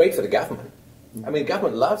 hey, it's great for the government. I mean,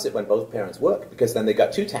 government loves it when both parents work, because then they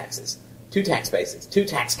got 2 taxes. 2 tax bases, 2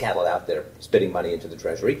 tax cattle out there spitting money into the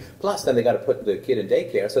treasury, plus then they got to put the kid in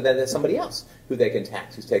daycare, so then there's somebody else who they can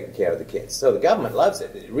tax who's taking care of the kids. So the government loves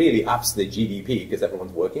it. It really ups the GDP because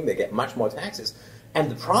everyone's working. They get much more taxes. And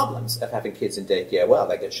the problems of having kids in daycare, well,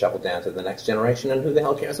 they get shoveled down to the next generation, and who the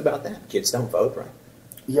hell cares about that? Kids don't vote, right?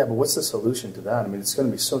 Yeah, but what's the solution to that? I mean, it's going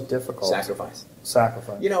to be so difficult. Sacrifice.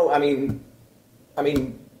 Sacrifice. I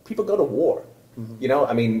mean, people go to war.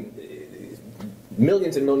 Mm-hmm.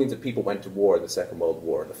 Millions and millions of people went to war in the Second World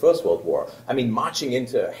War, the First World War. I mean, marching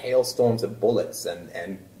into hailstorms of bullets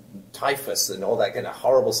and typhus and all that kind of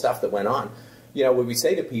horrible stuff that went on. When I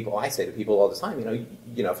say to people all the time,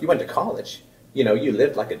 if you went to college, you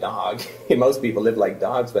lived like a dog. Most people live like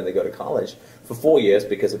dogs when they go to college for 4 years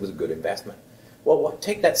because it was a good investment. Well,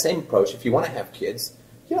 take that same approach if you want to have kids.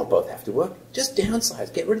 You don't both have to work. Just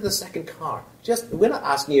downsize. Get rid of the second car. We're not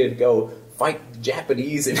asking you to go fight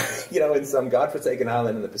Japanese in some godforsaken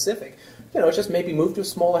island in the Pacific. Just maybe move to a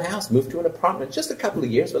smaller house, move to an apartment. Just a couple of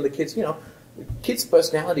years when the kids, kids'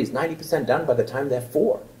 personality is 90% done by the time they're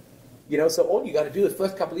 4. So all you got to do is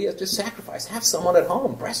first couple of years, just sacrifice. Have someone at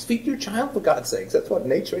home. Breastfeed your child, for God's sakes. That's what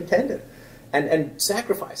nature intended. And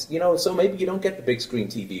sacrifice. So maybe you don't get the big screen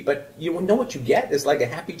TV, but you know what you get is like a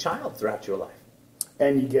happy child throughout your life.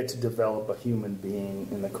 And you get to develop a human being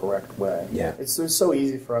in the correct way. Yeah. It's so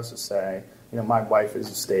easy for us to say, my wife is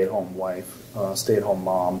a stay-at-home wife, stay-at-home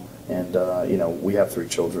mom, and, we have 3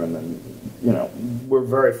 children, and, we're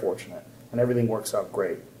very fortunate, and everything works out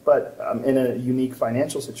great. But in a unique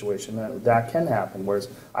financial situation, that can happen, whereas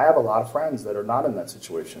I have a lot of friends that are not in that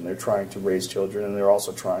situation. They're trying to raise children, and they're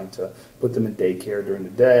also trying to put them in daycare during the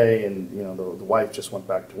day, and, the wife just went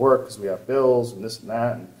back to work because we have bills and this and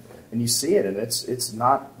that, and you see it, and it's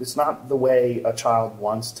not the way a child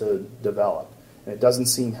wants to develop, and it doesn't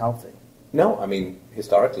seem healthy. No, I mean,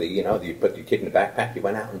 historically, you put your kid in a backpack, you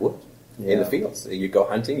went out and worked in the fields. You go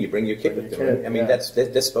hunting, you bring your kid with you. I mean, that's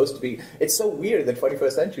supposed to be. It's so weird in the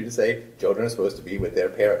 21st century to say children are supposed to be with their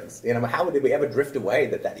parents. How did we ever drift away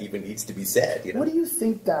that even needs to be said? What do you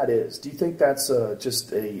think that is? Do you think that's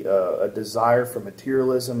just a desire for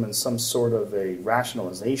materialism and some sort of a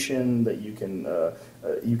rationalization that you can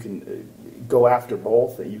go after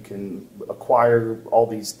both, that you can acquire all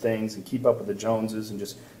these things and keep up with the Joneses and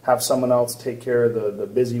just have someone else take care of the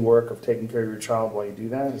busy work of taking care of your child while you do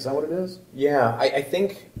that? Is that what it is? Yeah, I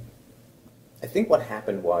think what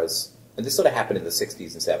happened was, and this sort of happened in the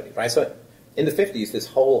 60s and 70s, right? So in the 50s, this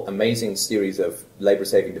whole amazing series of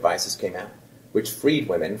labor-saving devices came out, which freed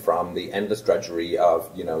women from the endless drudgery of,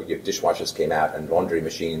 your dishwashers came out and laundry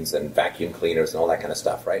machines and vacuum cleaners and all that kind of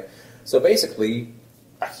stuff, right? So basically,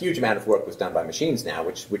 a huge amount of work was done by machines now,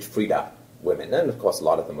 which freed up women. And of course, a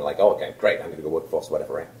lot of them were like, oh, okay, great, I'm going to go workforce,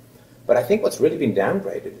 whatever, right? But I think what's really been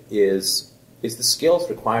downgraded is the skills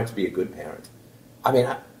required to be a good parent. I mean,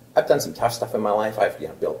 I've done some tough stuff in my life. I've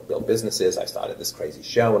built businesses. I started this crazy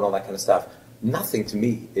show and all that kind of stuff. Nothing to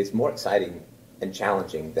me is more exciting and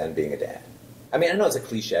challenging than being a dad. I mean, I know it's a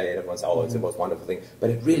cliche and everyone's, oh, it's the most wonderful thing, but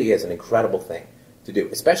it really is an incredible thing to do,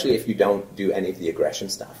 especially if you don't do any of the aggression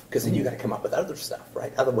stuff, because then you got to come up with other stuff,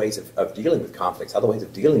 right? Other ways of dealing with conflicts, other ways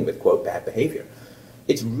of dealing with, quote, bad behavior.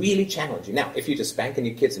 It's really challenging. Now, if you're just spanking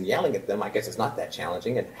your kids and yelling at them, I guess it's not that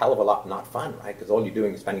challenging and a hell of a lot not fun, right? Because all you're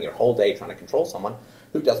doing is spending your whole day trying to control someone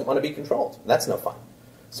who doesn't want to be controlled. That's no fun.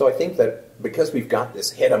 So I think that because we've got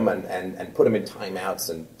this hit them and put them in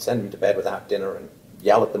timeouts and send them to bed without dinner and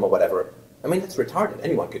yell at them or whatever, I mean, that's retarded.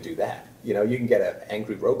 Anyone could do that. You can get an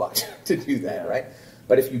angry robot to do that, right?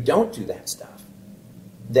 But if you don't do that stuff,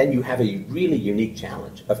 then you have a really unique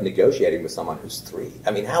challenge of negotiating with someone who's 3.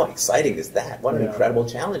 I mean, how exciting is that? What an incredible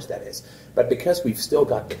challenge that is. But because we've still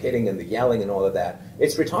got the hitting and the yelling and all of that,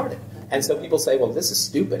 it's retarded. And so people say, well, this is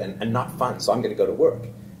stupid and not fun, so I'm going to go to work.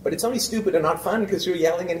 But it's only stupid and not fun because you're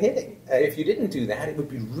yelling and hitting. If you didn't do that, it would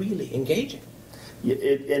be really engaging.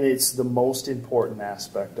 And it's the most important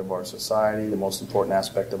aspect of our society, the most important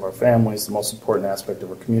aspect of our families, the most important aspect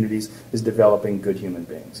of our communities is developing good human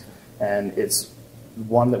beings. And it's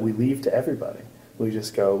one that we leave to everybody. We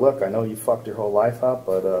just go, look, I know you fucked your whole life up,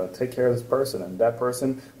 but take care of this person. And that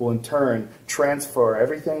person will in turn transfer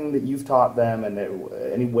everything that you've taught them and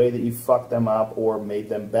any way that you fucked them up or made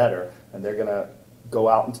them better. And they're going to go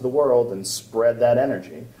out into the world and spread that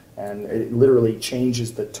energy. And it literally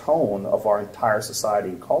changes the tone of our entire society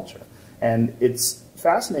and culture. And it's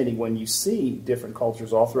fascinating when you see different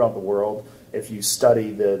cultures all throughout the world, if you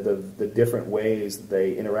study the different ways that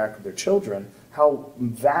they interact with their children, how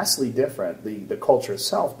vastly different the culture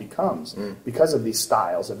itself becomes because of these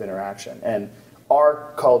styles of interaction. And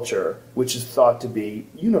our culture, which is thought to be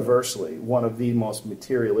universally one of the most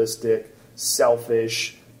materialistic,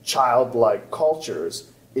 selfish, childlike cultures,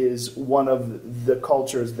 is one of the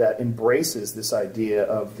cultures that embraces this idea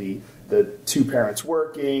of the 2 parents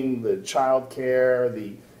working, the child care,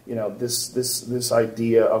 this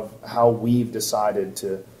idea of how we've decided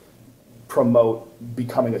to promote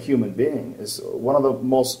becoming a human being is one of the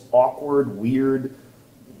most awkward, weird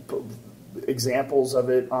examples of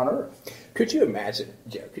it on Earth. Could you imagine,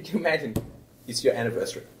 Joe, it's your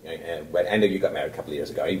anniversary. I know you got married a couple of years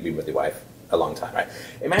ago. You've been with your wife a long time, right?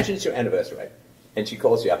 Imagine it's your anniversary, right? And she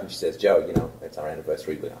calls you up and she says, Joe, it's our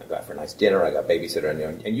anniversary. We're going to go out for a nice dinner. I got a babysitter.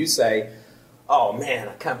 And you say, oh, man,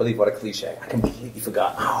 I can't believe what a cliche. I completely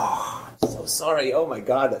forgot. Oh, I'm so sorry. Oh, my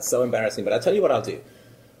God, that's so embarrassing. But I'll tell you what I'll do.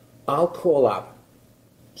 I'll call up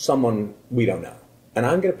someone we don't know, and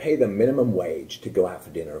I'm going to pay them minimum wage to go out for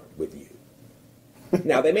dinner with you.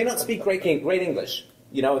 Now, they may not speak great English.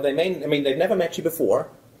 They've never met you before,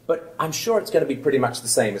 but I'm sure it's going to be pretty much the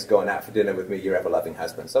same as going out for dinner with me, your ever-loving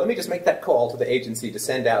husband. So let me just make that call to the agency to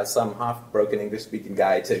send out some half-broken English-speaking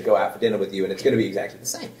guy to go out for dinner with you, and it's going to be exactly the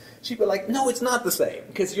same. She'd be like, no, it's not the same,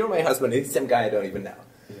 because you're my husband, and he's some guy I don't even know.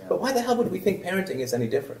 Yeah. But why the hell would we think parenting is any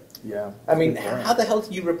different? Yeah. I mean, how the hell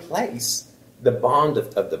do you replace the bond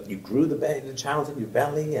of you grew the child in your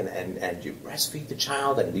belly, and you breastfeed the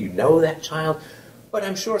child, and you know that child? But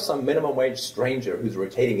I'm sure some minimum wage stranger who's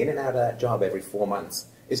rotating in and out of that job every 4 months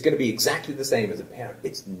is going to be exactly the same as a parent.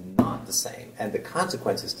 It's not the same, and the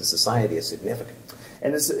consequences to society are significant.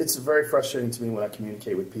 And it's very frustrating to me when I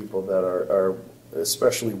communicate with people that are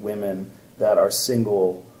especially women that are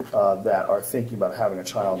single, that are thinking about having a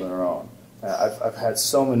child of their own. I've had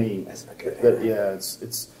so many. That's not good.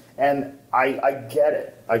 And I get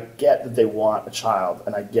it. I get that they want a child,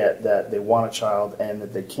 and I get that they want a child and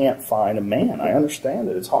that they can't find a man. I understand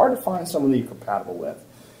it. It's hard to find someone that you're compatible with.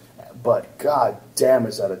 But god damn,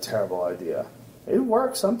 is that a terrible idea. It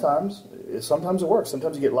works sometimes. Sometimes it works.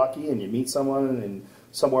 Sometimes you get lucky and you meet someone and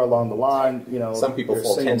somewhere along the line, some people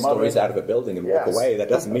fall 10 stories out of a building and walk away. That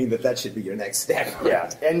doesn't mean that should be your next step. Yeah,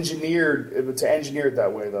 to engineer it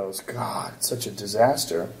that way, though, is, God, it's such a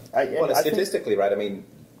disaster. Statistically, right? I mean,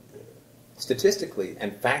 statistically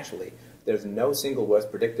and factually, there's no single worse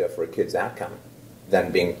predictor for a kid's outcome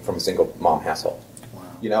than being from a single mom household.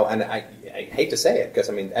 Wow. And I hate to say it because,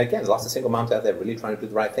 I mean, again, there's lots of single moms out there really trying to do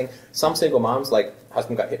the right thing. Some single moms, like,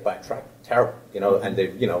 husband got hit by a truck, terrible, and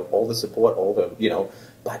they, all the support,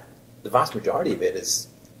 but the vast majority of it is,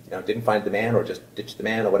 didn't find the man or just ditched the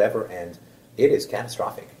man or whatever, and it is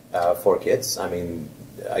catastrophic for kids. I mean,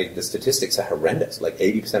 the statistics are horrendous. Like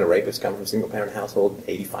 80% of rapists come from single-parent household,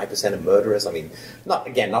 85% of murderers. I mean, not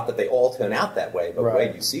that they all turn out that way, but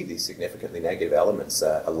when you see these significantly negative elements,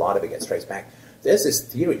 a lot of it gets traced back. There's this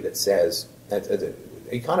theory that says,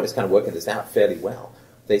 economists kind of working this out fairly well.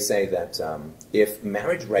 They say that if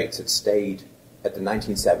marriage rates had stayed at the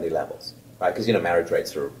 1970 levels, right? Because, marriage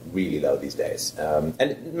rates are really low these days.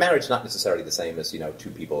 And marriage not necessarily the same as, 2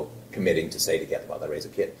 people committing to stay together while they raise a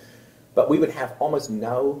kid. But we would have almost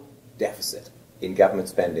no deficit in government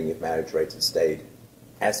spending if marriage rates had stayed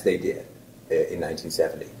as they did in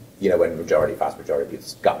 1970. When vast majority of people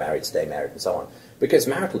got married, stay married, and so on. Because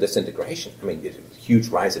marital disintegration, I mean, huge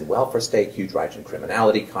rise in welfare state, huge rise in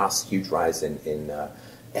criminality costs, huge rise in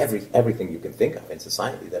everything you can think of in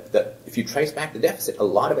society. That if you trace back the deficit, a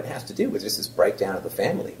lot of it has to do with just this breakdown of the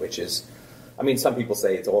family, which is, I mean, some people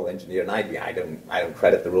say it's all engineered, and I don't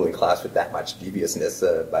credit the ruling class with that much deviousness,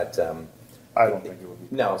 but I don't think it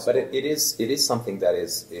would be. No, but it is something that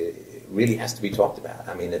is really has to be talked about.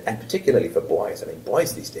 I mean, and particularly for boys. I mean,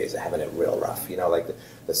 boys these days are having it real rough. You know, like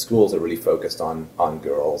the schools are really focused on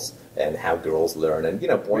girls and how girls learn. And, you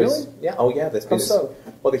know, boys... Really? Yeah, oh yeah. There's been so?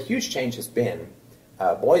 Well, the huge change has been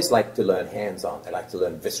boys like to learn hands-on. They like to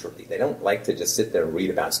learn viscerally. They don't like to just sit there and read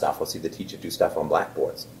about stuff or see the teacher do stuff on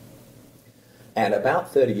blackboards. And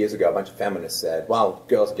about 30 years ago, a bunch of feminists said, well,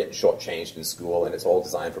 girls are getting shortchanged in school and it's all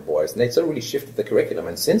designed for boys. And they sort of really shifted the curriculum.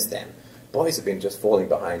 And since then, boys have been just falling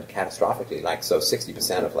behind catastrophically. Like, so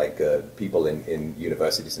 60% of, like, people in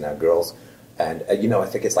universities are now girls. And, you know, I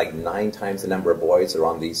think it's like 9 times the number of boys are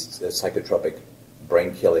on these psychotropic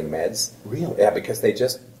brain-killing meds. Really? Yeah, because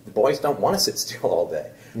the boys don't want to sit still all day.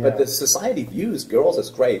 Yeah. But the society views girls as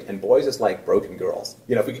great and boys as like broken girls.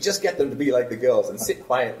 You know, if we could just get them to be like the girls and sit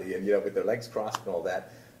quietly and, you know, with their legs crossed and all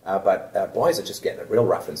that. But boys are just getting it real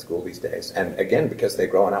rough in school these days. And again, because they're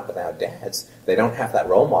growing up without dads, they don't have that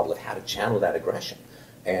role model of how to channel that aggression.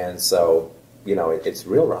 And so, you know, it's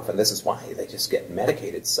real rough. And this is why they just get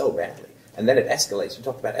medicated so badly. And then it escalates. You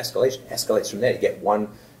talked about escalation. It escalates from there. You get one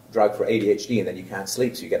drug for ADHD, and then you can't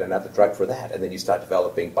sleep, so you get another drug for that. And then you start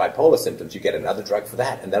developing bipolar symptoms. You get another drug for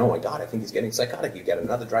that. And then, oh my God, I think he's getting psychotic. You get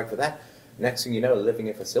another drug for that. Next thing you know, living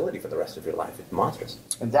in a facility for the rest of your life. It's monstrous.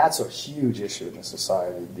 And that's a huge issue in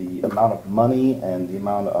society, the amount of money and the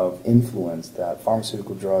amount of influence that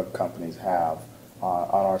pharmaceutical drug companies have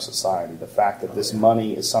on our society. The fact that this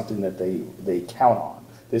money is something that they count on.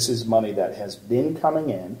 This is money that has been coming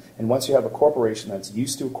in, and once you have a corporation that's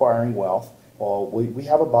used to acquiring wealth, well, we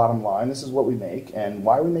have a bottom line, this is what we make, and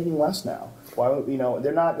why are we making less now? Why, you know,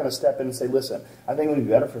 they're not going to step in and say, listen, I think it would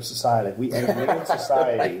be better for society if we engineer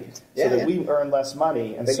society right. So that we earn less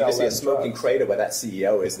money and then sell less drugs. You just see a smoking crater where that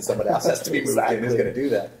CEO is and someone else has to be moved in who's going to do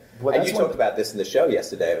that. Well, and you talked about this in the show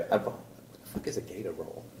yesterday. What the fuck is a gator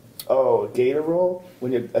roll? Oh, a gator roll?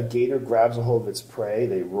 When a gator grabs a hold of its prey,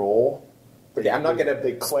 they roll. Yeah, I'm not going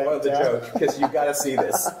to spoil the joke because you've got to see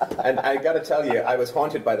this. And I got to tell you, I was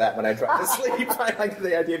haunted by that when I tried to sleep. I like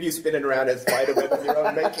the idea of you spinning around as spider web of your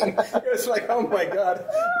own making. It was like, oh my God,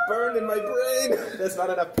 burned in my brain. There's not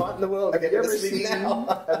enough pot in the world to get me to sleep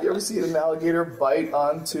now. Have you ever seen an alligator bite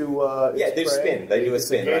onto yeah, they spin. They do a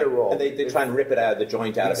spin. Gator roll. And they try and rip it out of the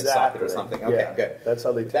joint out of its socket or something. Okay, yeah, good. That's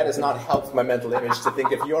how they That has not helped my mental image to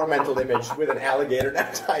think of your mental image with an alligator.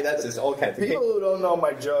 That's just all kinds of people who don't know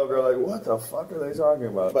my joke are like, what the fuck are they talking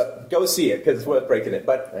about? But go see it because it's worth breaking it.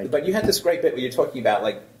 But you had this great bit where you're talking about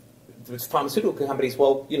like pharmaceutical companies.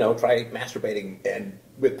 Well, you know, try masturbating and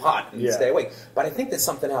with pot and stay awake. But I think there's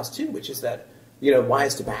something else too, which is that you know why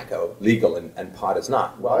is tobacco legal and pot is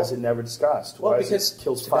not? Well, why is it never discussed? Well, why because it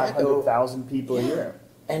kills 500,000 people a year.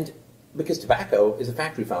 And because tobacco is a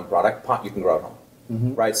factory farm product, pot you can grow at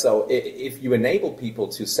home, right? So if you enable people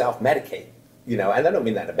to self-medicate. You know, and I don't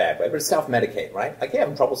mean that in a bad way, but self-medicate, right? Like, you're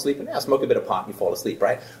having trouble sleeping now, smoke a bit of pot and you fall asleep,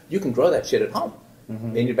 right? You can grow that shit at home,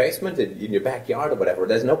 in your basement, in your backyard or whatever.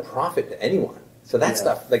 There's no profit to anyone. So that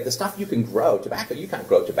stuff, like the stuff you can grow, tobacco, you can't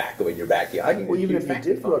grow tobacco in your backyard. Well, even if you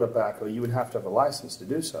did grow tobacco, you would have to have a license to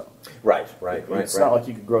do so. Right. It's not like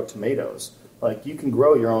you could grow tomatoes. Like, you can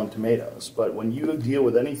grow your own tomatoes, but when you deal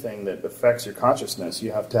with anything that affects your consciousness,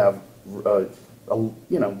 you have to have,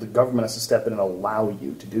 you know, the government has to step in and allow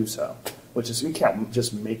you to do so. Which is, you can't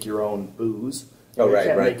just make your own booze. You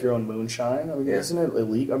can't make your own moonshine. I mean, isn't it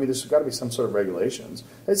illegal? I mean, there's got to be some sort of regulations.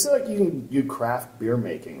 It's like you craft beer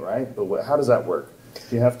making, right? But how does that work?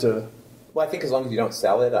 Do you have to... Well, I think as long as you don't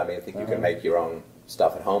sell it, I mean, I think you can make your own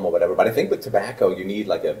stuff at home or whatever. But I think with tobacco, you need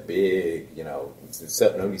like a big, you know,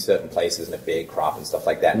 only certain places and a big crop and stuff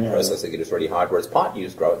like that. And processing it is really hard. Whereas pot, you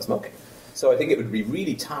just grow it and smoke it. So I think it would be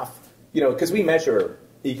really tough, you know, because we measure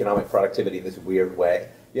economic productivity in this weird way.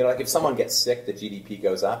 You know, like if someone gets sick, the GDP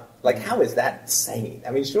goes up. Like, how is that sane?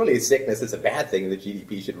 I mean, surely sickness is a bad thing and the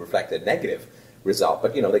GDP should reflect a negative result.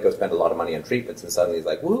 But, you know, they go spend a lot of money on treatments and suddenly it's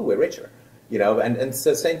like, woo, we're richer. You know, and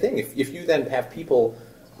so same thing. If you then have people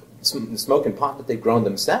smoking pot that they've grown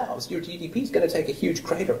themselves, your GDP is going to take a huge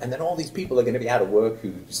crater. And then all these people are going to be out of work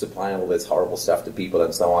who supply all this horrible stuff to people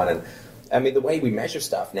and so on. And I mean, the way we measure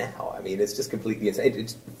stuff now, I mean, it's just completely insane.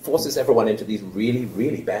 It forces everyone into these really,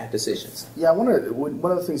 really bad decisions. Yeah, one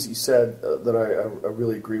of the things you said that I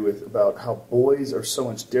really agree with about how boys are so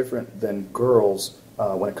much different than girls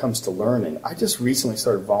when it comes to learning. I just recently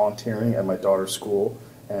started volunteering at my daughter's school,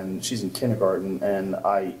 and she's in kindergarten, and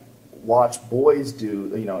I watch boys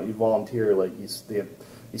do, you know, you volunteer, like they have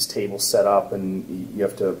these tables set up, and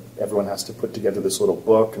everyone has to put together this little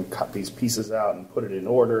book and cut these pieces out and put it in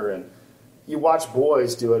order, and you watch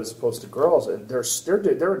boys do it as opposed to girls, and they're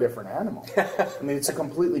a different animal. I mean, it's a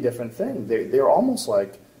completely different thing. They're almost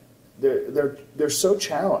like they're so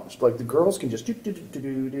challenged. Like the girls can just do,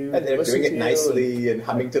 and they're doing it nicely and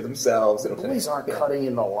humming to themselves. The boys aren't cutting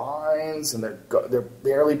in the lines, and they're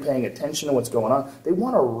barely paying attention to what's going on. They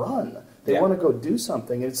want to run. They want to go do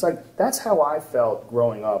something. And it's like that's how I felt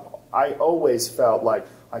growing up. I always felt like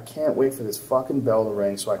I can't wait for this fucking bell to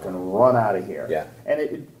ring so I can run out of here. Yeah.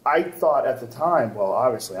 And I thought at the time, well,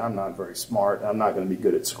 obviously I'm not very smart and I'm not going to be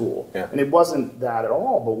good at school. Yeah. And it wasn't that at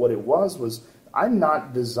all. But what it was I'm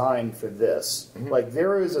not designed for this. Mm-hmm. Like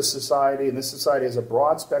there is a society, and this society has a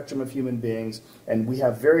broad spectrum of human beings, and we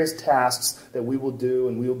have various tasks that we will do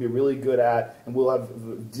and we will be really good at, and we'll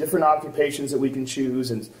have different occupations that we can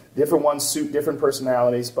choose, and different ones suit different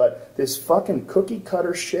personalities. But this fucking cookie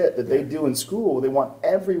cutter shit that they do in school, they want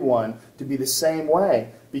everyone to be the same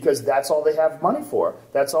way because that's all they have money for.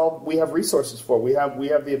 That's all we have resources for. We have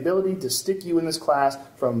the ability to stick you in this class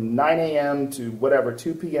from 9 a.m. to whatever,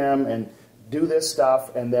 2 p.m. and do this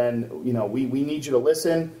stuff, and then, we need you to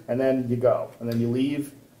listen, and then you go. And then you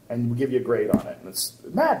leave, and we give you a grade on it. And it's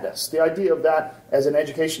madness. The idea of that as an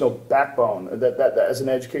educational backbone, that as an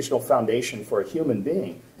educational foundation for a human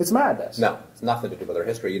being, it's madness. No, it's nothing to do with our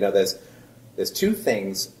history. There's two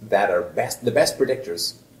things that are the best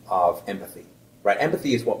predictors of empathy. Right,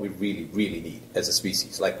 empathy is what we really, really need as a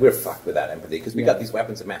species. Like, we're fucked without empathy because we got these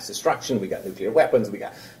weapons of mass destruction, we got nuclear weapons,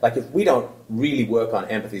 if we don't really work on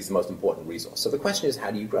empathy, it's the most important resource. So the question is, how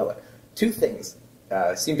do you grow it? Two things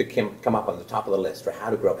seem to come up on the top of the list for how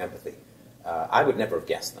to grow empathy. I would never have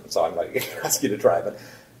guessed them, so I'm going to ask you to try. But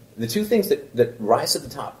the two things that rise at the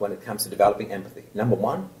top when it comes to developing empathy. Number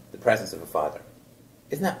one, the presence of a father.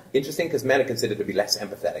 Isn't that interesting? Because men are considered to be less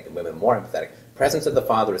empathetic and women more empathetic. Presence of the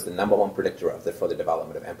father is the number one predictor for the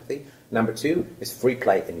development of empathy. Number two is free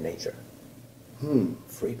play in nature.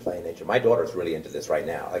 Free play in nature. My daughter's really into this right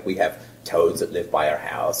now. Like, we have toads that live by our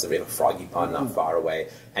house, and we have a froggy pond not far away,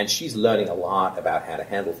 and she's learning a lot about how to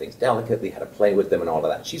handle things delicately, how to play with them and all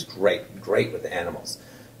of that. She's great with the animals.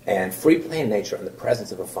 And free play in nature and the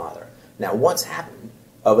presence of a father. Now, what's happened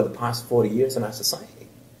over the past 40 years in our society?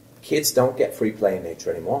 Kids don't get free play in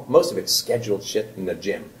nature anymore. Most of it's scheduled shit in the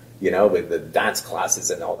gym, with the dance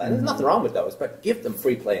classes and all that. There's nothing wrong with those, but give them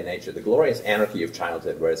free play in nature, the glorious anarchy of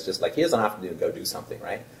childhood where it's just like, here's an afternoon, go do something,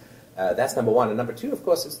 right? That's number one. And number two, of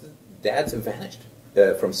course, is the dads have vanished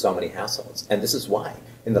from so many households. And this is why.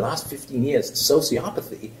 In the last 15 years,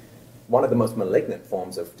 sociopathy, one of the most malignant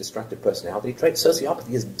forms of destructive personality trait,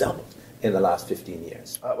 sociopathy has doubled in the last 15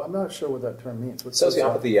 years. I'm not sure what that term means. What's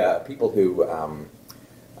sociopathy? People who...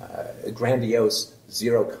 grandiose,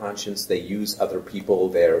 zero conscience. They use other people.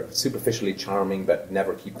 They're superficially charming, but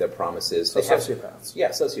never keep their promises. Sociopaths. Yeah,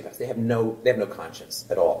 sociopaths. They have no conscience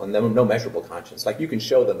at all, and no measurable conscience. Like, you can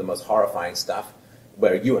show them the most horrifying stuff,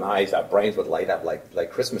 where you and I, our brains would light up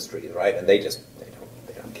like Christmas trees, right? And they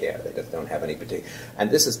don't care. They just don't have any particular. And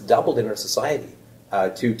this has doubled in our society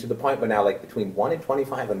to the point where now, like, between 1 in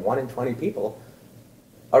 25 and 1 in 20 people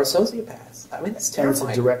are sociopaths. I mean, that's terrifying. And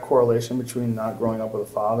it's a direct correlation between not growing up with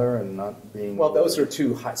a father and not being... Well, those are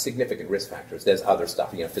two significant risk factors. There's other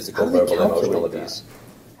stuff, physical, verbal, emotional abuse.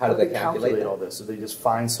 How do they calculate all this? Do they just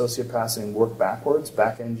find sociopaths and work backwards,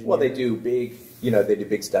 back engineering? Well, they do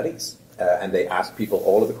big studies, and they ask people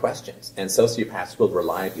all of the questions. And sociopaths will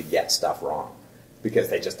reliably get stuff wrong because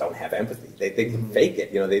they just don't have empathy. They can fake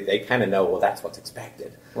it. They kind of know, well, that's what's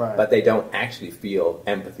expected. Right. But they don't actually feel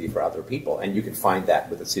empathy for other people. And you can find that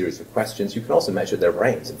with a series of questions. You can also measure their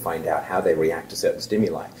brains and find out how they react to certain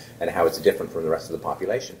stimuli and how it's different from the rest of the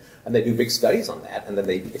population. And they do big studies on that, and then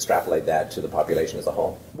they extrapolate that to the population as a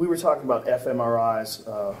whole. We were talking about fMRIs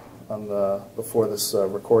before this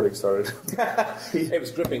recording started. It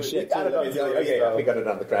was dripping shit. We got it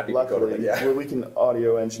on the crappy recorder. Luckily, we can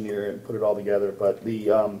audio engineer and put it all together. But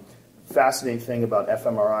the fascinating thing about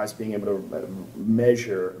fMRIs being able to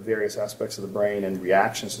measure various aspects of the brain and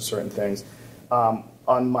reactions to certain things.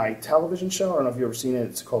 On my television show, I don't know if you've ever seen it,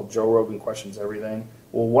 it's called Joe Rogan Questions Everything.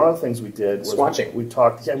 Well, one of the things we did was Swatching. We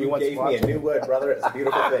talked. Yeah, you went gave swatching. me a new word, brother. It's a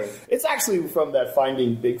beautiful thing. It's actually from that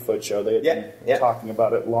Finding Bigfoot show. They had been talking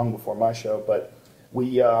about it long before my show. But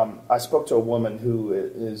I spoke to a woman who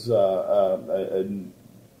is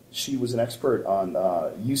she was an expert on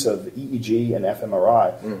use of EEG and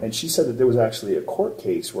fMRI, and she said that there was actually a court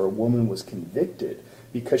case where a woman was convicted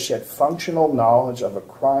because she had functional knowledge of a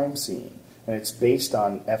crime scene. And it's based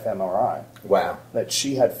on fMRI. Wow. That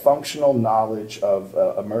she had functional knowledge of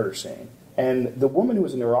a murder scene. And the woman who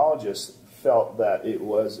was a neurologist felt that it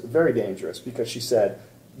was very dangerous because she said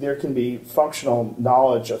there can be functional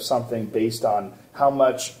knowledge of something based on how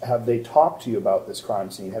much have they talked to you about this crime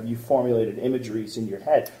scene? Have you formulated imageries in your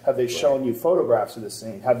head? Have they shown you photographs of the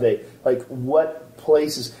scene? Have they, what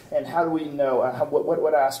places, and how do we know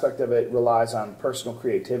what aspect of it relies on personal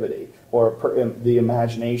creativity or the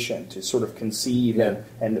imagination to sort of conceive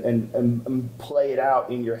and play it out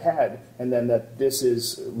in your head, and then that this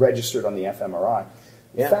is registered on the fMRI.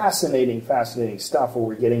 Yeah. Fascinating stuff where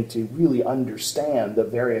we're getting to really understand the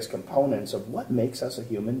various components of what makes us a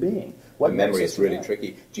human being. What memory is really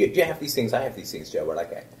tricky. Do you have these things? I have these things, Joe, where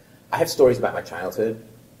I have stories about my childhood,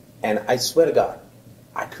 and I swear to God,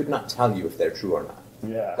 I could not tell you if they're true or not.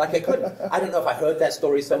 Yeah. Like I couldn't. I don't know if I heard that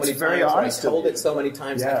story so many times, or I told it so many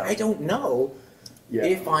times. Yeah. I don't know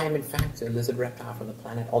if I am in fact a lizard reptile from the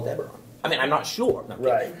planet Aldebaran. I mean, I'm not sure.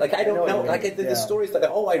 Right. Like, I don't know. Like, the stories that,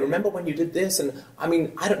 I remember when you did this, and, I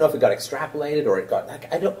mean, I don't know if it got extrapolated or it got,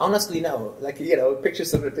 I don't honestly know. Like,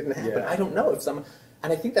 pictures of it didn't happen. Yeah. I don't know if someone,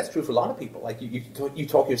 and I think that's true for a lot of people. Like, you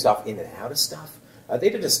talk yourself in and out of stuff.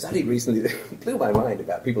 They did a study recently that blew my mind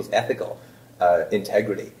about people's ethical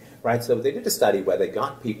integrity, right? So they did a study where they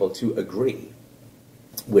got people to agree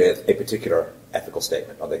with a particular ethical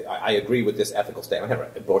statement. Or I agree with this ethical statement.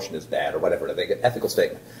 Abortion is bad or whatever. They get ethical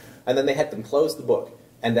statement. And then they had them close the book,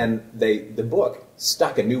 and then the book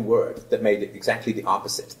stuck a new word that made it exactly the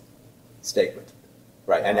opposite statement,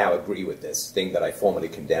 right? I now agree with this thing that I formerly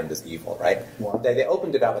condemned as evil, right? Wow. They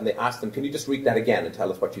opened it up and they asked them, can you just read that again and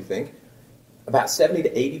tell us what you think? About 70 to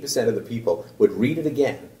 80% of the people would read it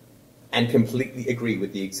again and completely agree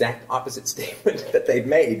with the exact opposite statement that they'd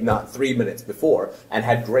made not 3 minutes before, and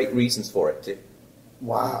had great reasons for it too.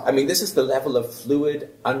 Wow. I mean, this is the level of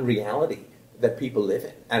fluid unreality that people live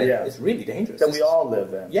in, and it's really dangerous. That we all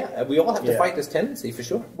live in. Yeah, we all have to fight this tendency, for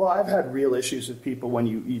sure. Well, I've had real issues with people when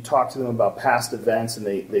you talk to them about past events, and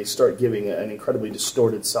they start giving an incredibly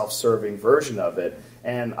distorted, self-serving version of it,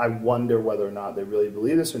 and I wonder whether or not they really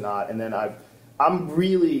believe this or not. And then I'm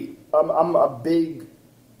a big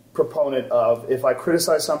proponent of, if I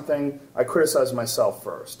criticize something, I criticize myself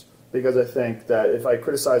first. Because I think that if I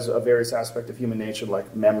criticize a various aspect of human nature,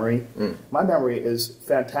 like memory, my memory is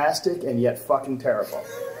fantastic and yet fucking terrible.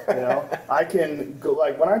 I can go,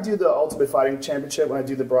 like, when I do the Ultimate Fighting Championship, when I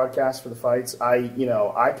do the broadcast for the fights, I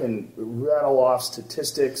can rattle off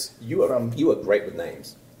statistics. You are great with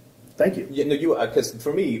names. Thank you. You are, because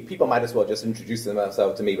for me, people might as well just introduce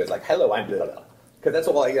themselves to me with like, "Hello, I'm blah blah." Because that's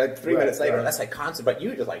all, like 3 minutes later, that's like constant. But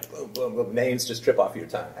you just like, boom, boom, boom, names just trip off your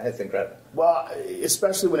tongue. That's incredible. Well,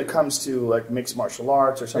 especially when it comes to like mixed martial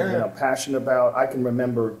arts or something I'm passionate about, I can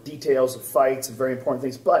remember details of fights and very important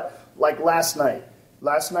things. But like last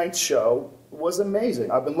night's show was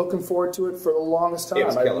amazing. I've been looking forward to it for the longest time. It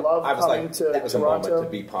was killer. I love coming to Toronto. That was a moment to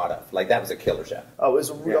be part of. Like, that was a killer show. Oh, it was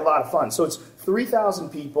a lot of fun. So it's 3,000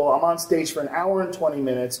 people. I'm on stage for an hour and 20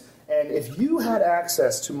 minutes. And if you had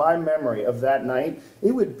access to my memory of that night,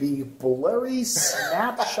 it would be blurry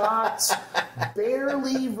snapshots,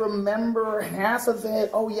 barely remember half of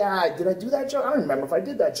it. Oh, yeah, did I do that joke? I don't remember if I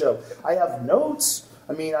did that joke. I have notes.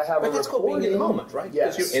 I mean, I have but that's called being in the moment, right?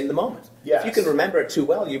 Yes. Because you're in the moment. Yes. If you can remember it too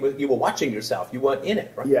well, you were watching yourself. You weren't in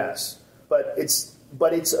it, right? Yes. But it's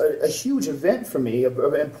a huge event for me,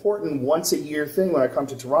 an important once-a-year thing when I come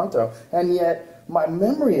to Toronto, and yet my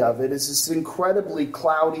memory of it is this incredibly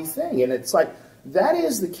cloudy thing. And it's like, that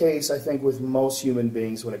is the case, I think, with most human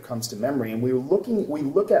beings when it comes to memory. And we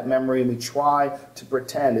look at memory and we try to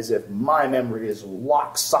pretend as if my memory is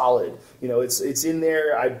rock solid. It's in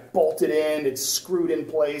there, I bolt it in, it's screwed in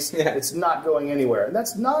place, it's not going anywhere. And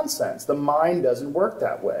that's nonsense. The mind doesn't work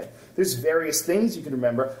that way. There's various things you can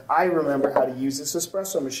remember. I remember how to use this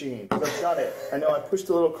espresso machine. I've done it. I know I pushed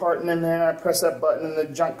a little carton in there, I press that button, and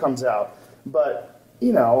the junk comes out. But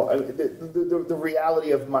the reality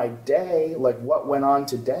of my day, like what went on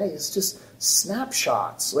today, is just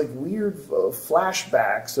snapshots, like weird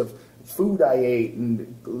flashbacks of food I ate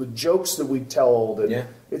and the jokes that we told. And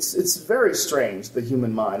it's very strange, the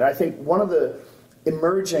human mind. I think one of the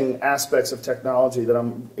emerging aspects of technology that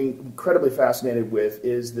I'm incredibly fascinated with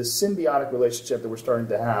is the symbiotic relationship that we're starting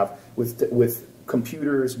to have with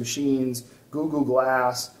computers, machines, Google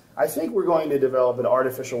Glass. I think we're going to develop an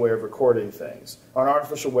artificial way of recording things, or an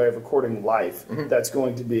artificial way of recording life that's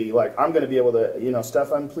going to be like, I'm going to be able to,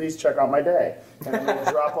 Stefan, please check out my day. And I'm going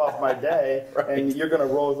to drop off my day, and you're going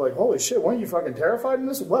to roll with like, holy shit, weren't you fucking terrified in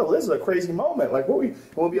this? Well, this is a crazy moment. Like, we'll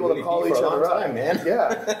be able to call each other up. Man.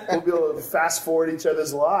 Yeah. We'll be able to fast forward each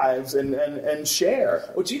other's lives and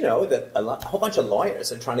share. Well, do you know that a whole bunch of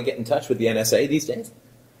lawyers are trying to get in touch with the NSA these days?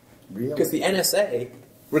 Really? Because the NSA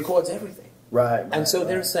records everything. Right. And so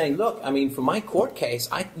they're saying, look, I mean, for my court case,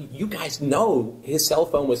 you guys know his cell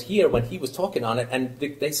phone was here when he was talking on it, and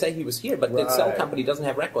they say he was here, but the cell company doesn't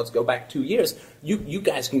have records go back 2 years. You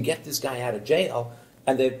guys can get this guy out of jail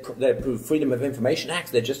And they approve Freedom of Information Acts.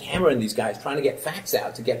 They're just hammering these guys, trying to get facts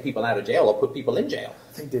out to get people out of jail or put people in jail.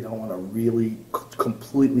 I think they don't want to really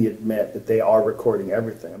completely admit that they are recording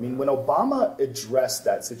everything. I mean, when Obama addressed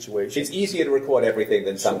that situation... It's easier to record everything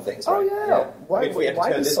than some things, right? Oh, yeah. Why, I mean, if we had to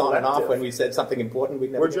turn this on and off when we said something important,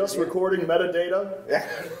 we'd never... We're just recording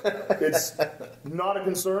metadata. It's not a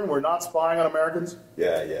concern. We're not spying on Americans.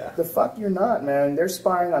 Yeah. The fuck you're not, man. They're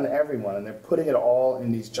spying on everyone, and they're putting it all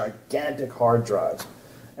in these gigantic hard drives.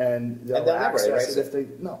 And they'll access it if they...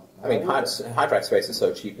 No. I mean, hard drive space is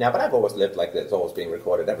so cheap now, but I've always lived like it's always being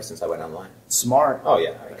recorded ever since I went online. Smart. Oh,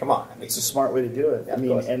 yeah. I mean, come on. I mean, it's a smart way to do it. Yeah, I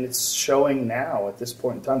mean, and it's showing now at this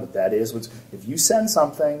point in time that is what's... If you send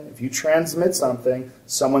something, if you transmit something,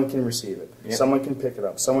 someone can receive it. Yeah. Someone can pick it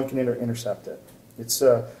up. Someone can intercept it. It's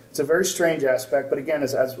a very strange aspect, but again,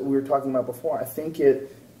 as we were talking about before, I think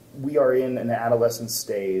we are in an adolescent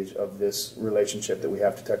stage of this relationship that we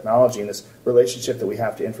have to technology and this relationship that we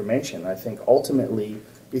have to information. I think ultimately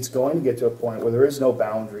it's going to get to a point where there is no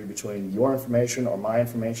boundary between your information or my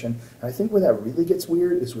information. And I think where that really gets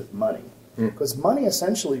weird is with money. Because money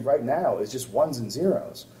essentially right now is just ones and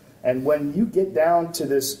zeros. And when you get down to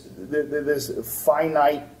this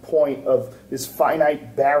finite point of this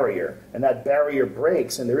finite barrier, and that barrier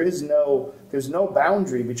breaks, and there's no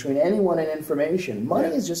boundary between anyone and information.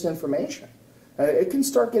 Money is just information. It can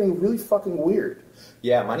start getting really fucking weird.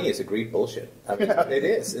 Yeah, money is agreed bullshit. I mean, it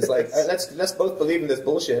is. It's like, let's both believe in this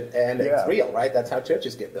bullshit, and it's real, right? That's how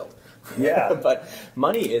churches get built. Yeah. But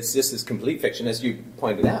money is just this complete fiction, as you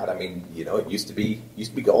pointed out. I mean, it used to be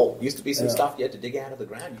gold. It used to be some stuff you had to dig out of the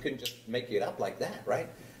ground. You couldn't just make it up like that, right?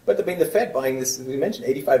 But I mean, the Fed buying this, we mentioned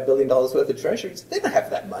 $85 billion worth of treasuries, they don't have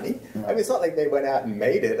that money. I mean, it's not like they went out and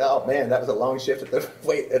made it. Oh, man, that was a long shift at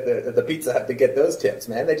the Pizza Hut to get those tips,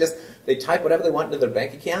 man. They type whatever they want into their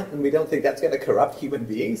bank account, and we don't think that's going to corrupt human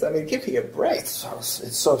beings. I mean, give me a break. It's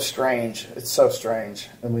so strange. It's so strange.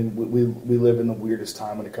 I mean, we live in the weirdest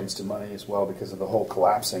time when it comes to money as well because of the whole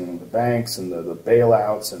collapsing of the banks and the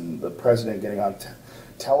bailouts and the president getting on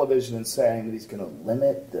television and saying that he's going to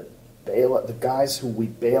limit the guys who we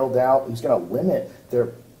bailed out, he's going to limit their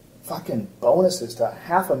fucking bonuses to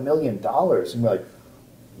 $500,000. And we're like,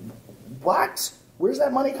 what? Where's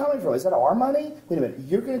that money coming from? Is that our money? Wait a minute,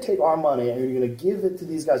 you're going to take our money and you're going to give it to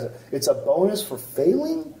these guys. It's a bonus for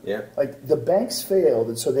failing? Yeah. Like, the banks failed,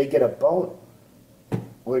 and so they get a bonus.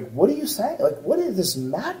 Like, what are you saying? Like, what is this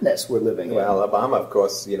madness we're living in? Well, Obama, of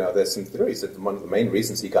course, there's some theories that one of the main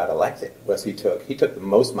reasons he got elected was he took the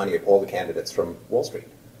most money of all the candidates from Wall Street,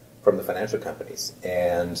 from the financial companies.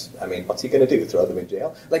 And, I mean, what's he going to do? Throw them in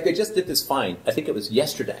jail? Like, they just did this fine. I think it was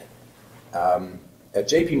yesterday.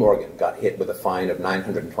 J.P. Morgan got hit with a fine of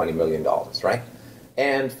 $920 million, right?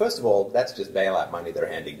 And first of all, that's just bailout money they're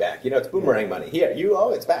handing back. It's boomerang money. Here,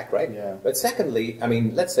 it's back, right? Yeah. But secondly, I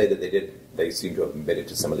mean, let's say that they seem to have admitted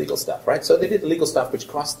to some illegal stuff, right? So they did illegal stuff which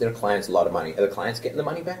cost their clients a lot of money. Are the clients getting the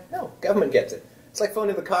money back? No, government gets it. It's like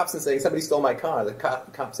phoning the cops and saying, somebody stole my car. The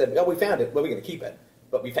cop said, we found it. Well, we're going to keep it.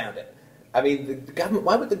 But we found it. I mean, the government.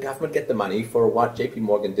 Why would the government get the money for what J.P.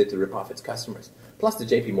 Morgan did to rip off its customers? Plus, the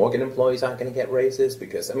J.P. Morgan employees aren't going to get raises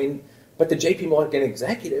because, I mean, but the J.P. Morgan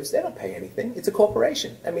executives, they don't pay anything. It's a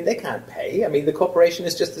corporation. I mean, they can't pay. I mean, the corporation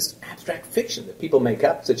is just this abstract fiction that people make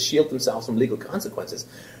up to shield themselves from legal consequences.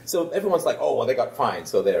 So everyone's like, oh, well, they got fined,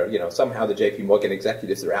 so they're, somehow the J.P. Morgan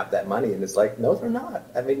executives are out that money, and it's like, no, they're not.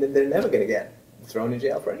 I mean, they're never going to get thrown in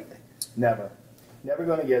jail for anything. Never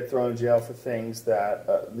going to get thrown in jail for things that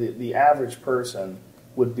the average person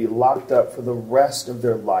would be locked up for the rest of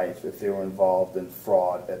their life if they were involved in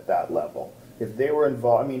fraud at that level. If they were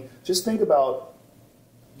involved, I mean, just think about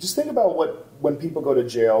when people go to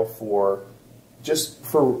jail for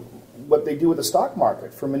what they do with the stock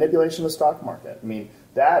market, for manipulation of the stock market. I mean,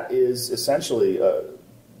 that is essentially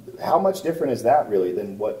how much different is that really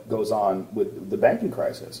than what goes on with the banking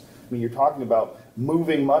crisis? I mean, you're talking about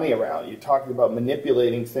moving money around. You're talking about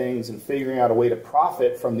manipulating things and figuring out a way to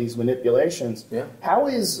profit from these manipulations. Yeah. How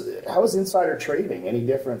is insider trading any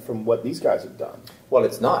different from what these guys have done? Well,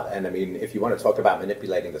 it's not. And I mean, if you want to talk about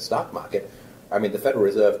manipulating the stock market, I mean, the Federal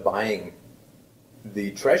Reserve buying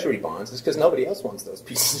the Treasury bonds is because nobody else wants those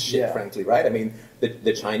pieces of shit, frankly, right? I mean,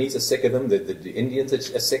 the Chinese are sick of them, the Indians are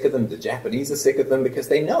sick of them, the Japanese are sick of them because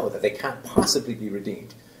they know that they can't possibly be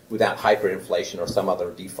redeemed without hyperinflation or some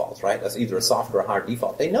other default, right? That's either a soft or a hard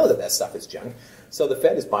default. They know that stuff is junk. So the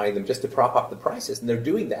Fed is buying them just to prop up the prices, and they're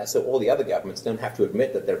doing that so all the other governments don't have to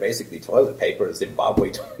admit that they're basically toilet paper,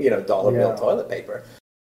 Zimbabwe, dollar bill toilet paper.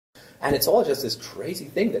 And it's all just this crazy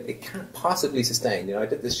thing that it can't possibly sustain. I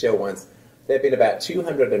did this show once. There have been about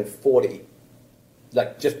 240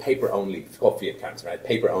 like just paper only. It's called fiat currency, right?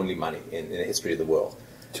 Paper only money in the history of the world.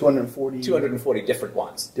 240 different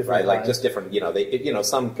ones, different right? Like just different.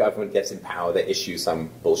 Some government gets in power, they issue some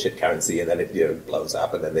bullshit currency, and then it blows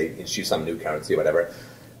up, and then they issue some new currency or whatever.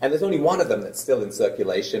 And there's only one of them that's still in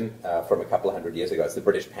circulation from a couple of hundred years ago. It's the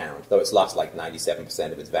British pound, though it's lost like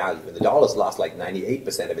 97% of its value. And the dollar's lost like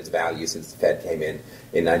 98% of its value since the Fed came in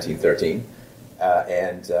 1913.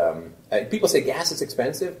 And people say gas is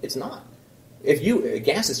expensive. It's not.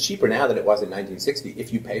 Gas is cheaper now than it was in 1960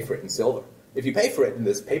 if you pay for it in silver. If you pay for it in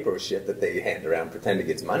this paper shit that they hand around pretending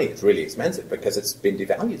it's money, it's really expensive because it's been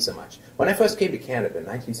devalued so much. When I first came to Canada in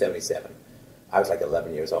 1977, I was like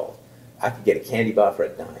 11 years old. I could get a candy bar for a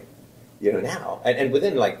dime. Now, and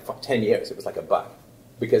within like 10 years, it was like $1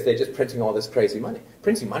 because they're just printing all this crazy money.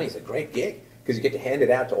 Printing money is a great gig because you get to hand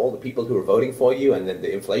it out to all the people who are voting for you, and then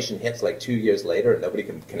the inflation hits like 2 years later and nobody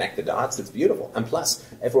can connect the dots. It's beautiful. And plus,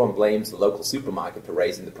 everyone blames the local supermarket for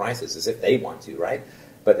raising the prices as if they want to, right?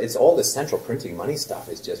 But it's all this central printing money stuff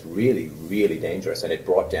is just really, really dangerous. And it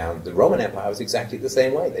brought down, the Roman Empire was exactly the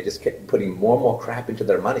same way. They just kept putting more and more crap into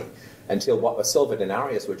their money until what was silver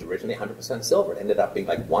denarius, which originally 100% silver, it ended up being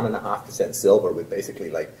like 1.5% silver with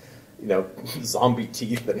basically like, zombie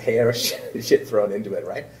teeth and hair shit thrown into it,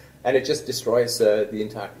 right? And it just destroys the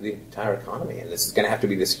entire economy. And this is going to have to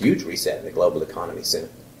be this huge reset in the global economy soon.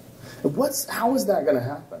 How is that going to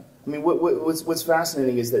happen? I mean, what's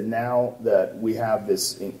fascinating is that now that we have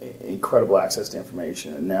this incredible access to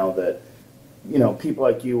information, and now that people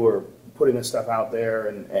like you are putting this stuff out there,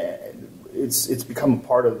 and it's become a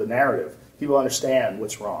part of the narrative. People understand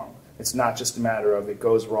what's wrong. It's not just a matter of it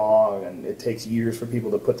goes wrong, and it takes years for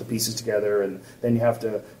people to put the pieces together, and then you have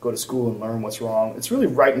to go to school and learn what's wrong. It's really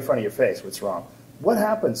right in front of your face what's wrong. What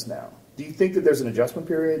happens now? Do you think that there's an adjustment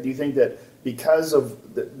period? Do you think that because of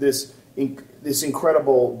this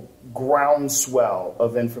incredible groundswell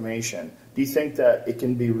of information, do you think that it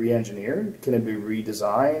can be re-engineered? Can it be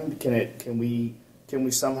redesigned? Can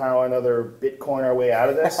we somehow or another Bitcoin our way out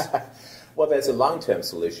of this? Well, there's a long-term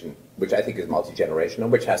solution, which I think is multi-generational,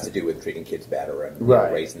 which has to do with treating kids better and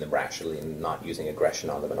raising them rationally and not using aggression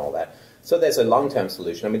on them and all that. So there's a long-term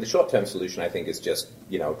solution. I mean, the short-term solution, I think, is just,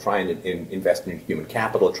 try and invest in human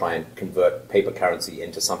capital, try and convert paper currency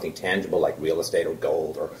into something tangible like real estate or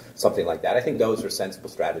gold or something like that. I think those are sensible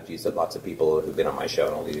strategies that lots of people who've been on my show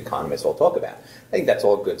and all these economists all talk about. I think that's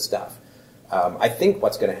all good stuff. I think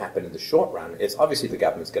what's going to happen in the short run is obviously the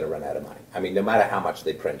government's going to run out of money. I mean, no matter how much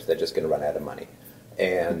they print, they're just going to run out of money.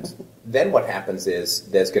 And then what happens is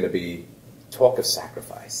there's going to be talk of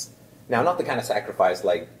sacrifice. Now, not the kind of sacrifice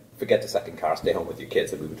like forget the second car, stay home with your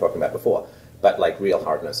kids that we were talking about before, but like real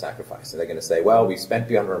hard-nosed sacrifice. And they're going to say, well, we've spent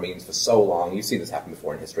beyond our means for so long. You've seen this happen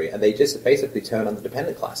before in history. And they just basically turn on the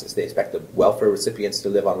dependent classes. They expect the welfare recipients to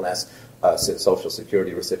live on less, social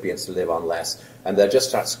security recipients to live on less, and they'll just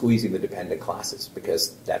start squeezing the dependent classes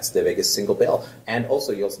because that's their biggest single bill. And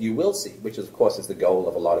also you will see, which of course is the goal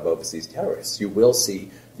of a lot of overseas terrorists, you will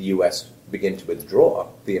see the U.S. begin to withdraw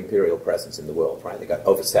the imperial presence in the world, right? They got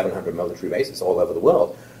over 700 military bases all over the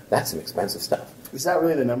world. That's some expensive stuff. Is that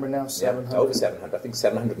really the number now, 700? Yeah, over 700. I think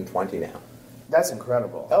 720 now. That's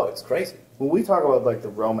incredible. Oh, it's crazy. When we talk about like the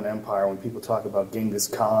Roman Empire, when people talk about Genghis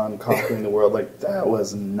Khan conquering the world, like that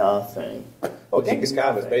was nothing. Well, Genghis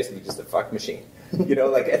Khan was basically just a fuck machine.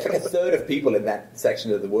 Like a third of people in that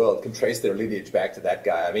section of the world can trace their lineage back to that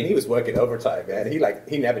guy. I mean, he was working overtime, man.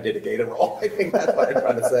 He never did a gator roll. I think that's what I'm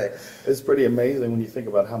trying to say. It's pretty amazing when you think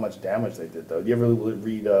about how much damage they did, though. Do you ever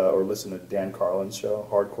read or listen to Dan Carlin's show,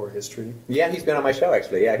 Hardcore History? Yeah, he's been on my show,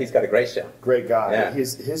 actually. Yeah, he's got a great show. Great guy. Yeah.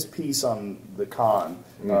 His piece on the Khan,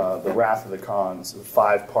 The Wrath of the Khans, a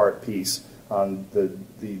 5-part piece on the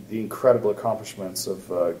incredible accomplishments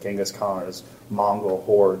of Genghis Khan and his Mongol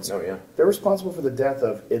hordes. Oh, yeah. They're responsible for the death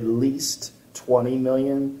of at least 20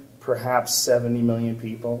 million, perhaps 70 million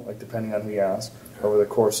people, like depending on who you ask, over the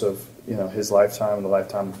course of his lifetime and the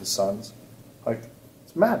lifetime of his sons. Like,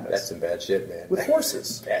 it's madness. That's some bad shit, man. With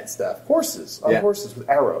horses. Bad stuff. Horses. On horses with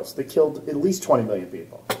arrows. They killed at least 20 million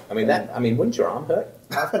people. I mean, wouldn't your arm hurt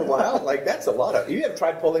after a while? Like, that's a lot of... You ever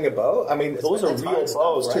tried pulling a bow? I mean... Those are real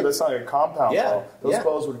bows, right? too. That's not like a compound bow. Those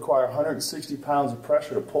bows would require 160 pounds of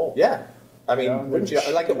pressure to pull. Yeah. I mean, wouldn't you...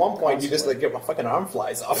 Like, at one point, you just, like, your fucking arm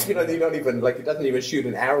flies off. You don't even... Like, it doesn't even shoot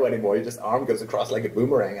an arrow anymore. Your just arm goes across like a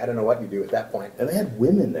boomerang. I don't know what you do at that point. And they had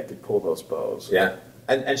women that could pull those bows. Yeah.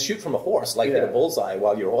 And shoot from a horse, like hit a bullseye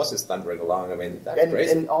while your horse is thundering along. I mean, that's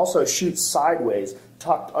crazy. And also shoot sideways,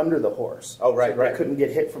 tucked under the horse. Oh, right, so they couldn't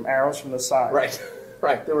get hit from arrows from the side.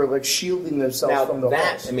 Right. They were like shielding themselves from the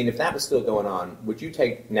horse. I mean, if that was still going on, would you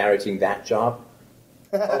take narrating that job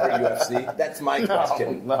over UFC? That's my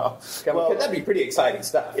question. No. Well, that'd be pretty exciting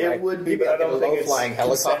stuff. It right? would be, you but I don't think it's flying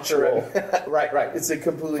helicopter. right. It's a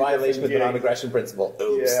completely violation of the different non-aggression principle.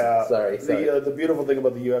 Oops. Yeah. Sorry. The beautiful thing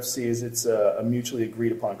about the UFC is it's a mutually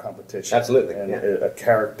agreed upon competition. Absolutely. And a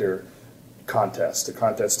character contest, a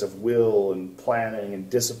contest of will and planning and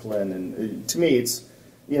discipline. And to me, it's,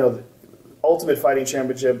 the Ultimate Fighting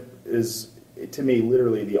Championship is, to me,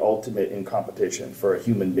 literally the ultimate in competition for a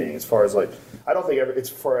human being. As far as I don't think it's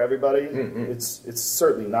for everybody. Mm-hmm. It's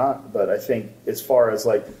certainly not. But I think as far as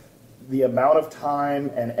the amount of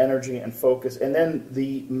time and energy and focus, and then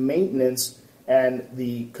the maintenance and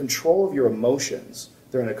the control of your emotions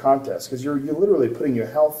during a contest, because you're literally putting your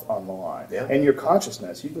health on the line and your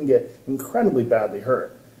consciousness. You can get incredibly badly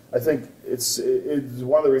hurt. I think it's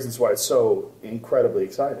one of the reasons why it's so incredibly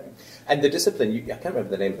exciting. And the discipline, I can't remember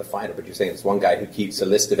the name of the fighter, but you're saying it's one guy who keeps a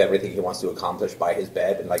list of everything he wants to accomplish by his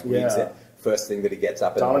bed and reads it first thing that he gets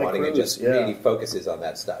up in the morning and just really focuses on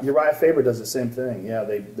that stuff. Uriah Faber does the same thing. Yeah,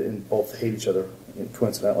 they both hate each other,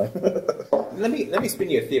 coincidentally. Let me spin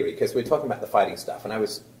you a theory, because we're talking about the fighting stuff, and I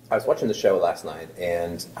was watching the show last night,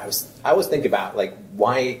 and I always think about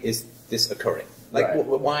why is this occurring?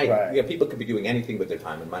 Why people could be doing anything with their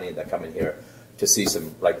time and money, and they're coming here to see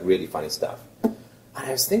some really funny stuff. And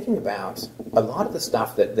I was thinking about a lot of the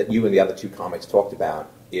stuff that you and the other two comics talked about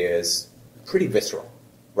is pretty visceral,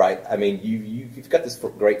 right? I mean, you've got this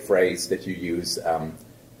great phrase that you use,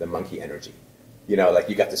 the monkey energy. You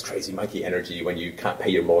got this crazy monkey energy when you can't pay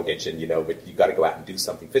your mortgage, and but you got to go out and do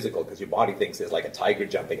something physical because your body thinks there's like a tiger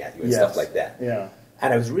jumping at you and stuff like that. Yeah.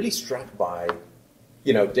 And I was really struck by,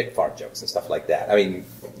 dick fart jokes and stuff like that. I mean,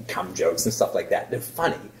 cum jokes and stuff like that. They're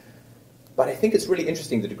funny. But I think it's really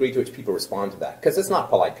interesting the degree to which people respond to that, because it's not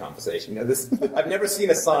polite conversation. I've never seen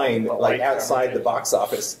a sign outside the box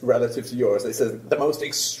office relative to yours that says the most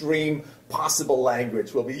extreme possible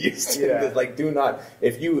language will be used. Do not.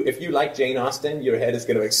 If you like Jane Austen, your head is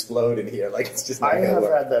going to explode in here. It's just not going to work.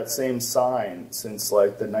 I have had that same sign since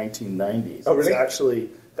the 1990s. Oh, really? It's actually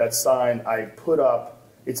that sign I put up.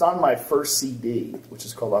 It's on my first CD, which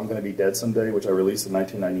is called "I'm Going to Be Dead Someday," which I released in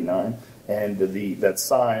 1999. And that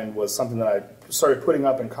sign was something that I started putting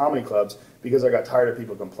up in comedy clubs because I got tired of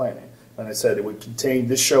people complaining. And I said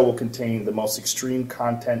this show will contain the most extreme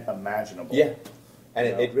content imaginable. Yeah, and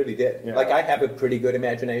it really did. Yeah. I have a pretty good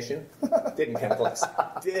imagination. Didn't come close.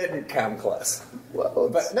 Didn't come close. Well,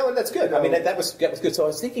 but no, and that's good. I mean, that was good. So I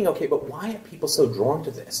was thinking, okay, but why are people so drawn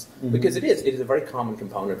to this? Mm-hmm. Because it is a very common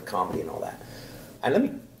component of comedy and all that. And let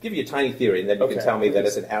me give you a tiny theory, and then you can tell me that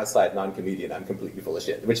as an outside non-comedian, I'm completely full of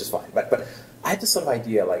shit, which is fine. But I had this sort of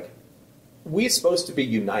idea, we're supposed to be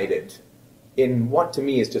united in what to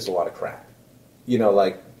me is just a lot of crap.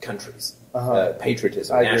 Countries,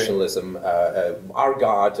 patriotism, nationalism, our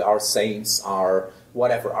God, our saints, our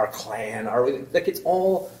whatever, our clan, it's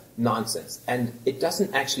all nonsense. And it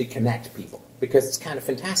doesn't actually connect people, because it's kind of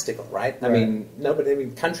fantastical, right? I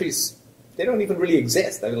mean, countries... They don't even really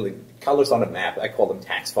exist. They're really colors on a map. I call them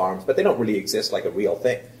tax farms, but they don't really exist like a real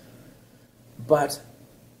thing. But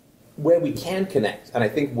where we can connect, and I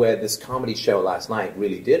think where this comedy show last night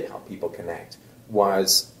really did help people connect,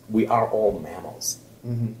 was we are all mammals.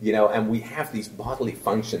 Mm-hmm. And we have these bodily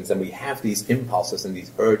functions, and we have these impulses and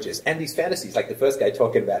these urges and these fantasies. Like the first guy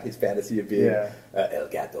talking about his fantasy of being El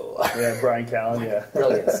Gato. Yeah, Brian Callen, yeah.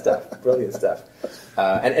 Brilliant stuff.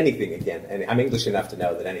 And anything, again, and I'm English enough to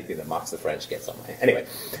know that anything that mocks the French gets on my... Anyway,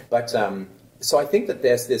 but so I think that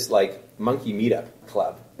there's this monkey meetup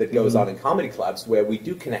club that goes on in comedy clubs where we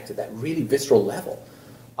do connect to that really visceral level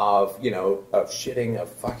of shitting, of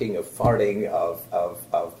fucking, of farting,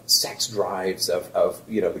 of sex drives, of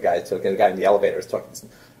the guy in the elevator is talking.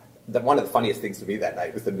 One of the funniest things to me that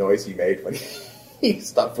night was the noise he made when he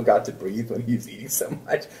forgot to breathe when he was eating so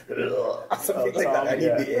much. Something like that. I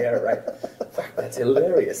need the air, right? Fuck, that's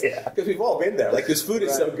hilarious. Because we've all been there. This food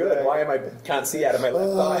is so good. Why am I can't see out of my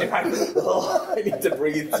left eye? I need to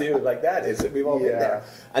breathe too. That is it. We've all been there.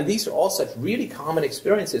 And these are all such really common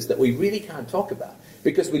experiences that we really can't talk about,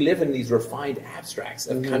 because we live in these refined abstracts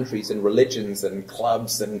of countries and religions and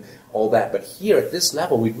clubs and all that. But here at this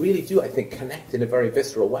level, we really do, I think, connect in a very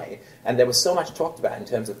visceral way. And there was so much talked about in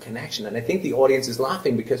terms of connection. And I think the audience is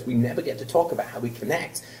laughing because we never get to talk about how we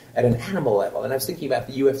connect at an animal level. And I was thinking about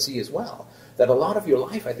the UFC as well, that a lot of your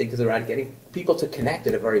life, I think, is around getting people to connect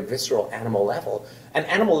at a very visceral animal level. And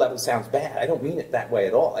animal level sounds bad. I don't mean it that way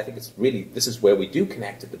at all. I think it's really, this is where we do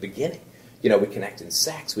connect at the beginning. we connect in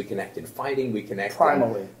sex, we connect in fighting, we connect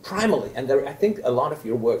primally. And I think a lot of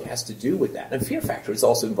your work has to do with that. And Fear Factor is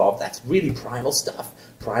also involved. That's really primal stuff.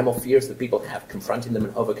 Primal fears that people have, confronting them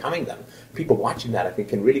and overcoming them. People watching that, I think,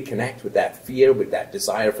 can really connect with that fear, with that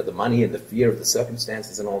desire for the money and the fear of the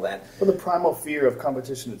circumstances and all that. Well, the primal fear of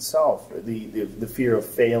competition itself, the fear of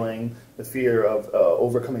failing, the fear of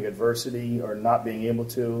overcoming adversity or not being able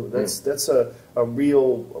to, that's a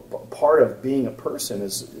real part of being a person,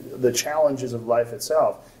 is the challenges of life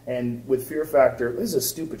itself. And with Fear Factor, this is a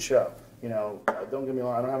stupid show. Don't get me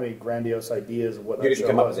wrong, I don't have any grandiose ideas of what that show was. You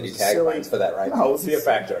didn't come up with any taglines for that, right? No, Fear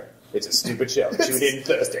Factor. It's a stupid show. Tune in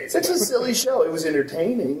Thursdays. It's a silly show. It was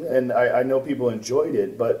entertaining, and I know people enjoyed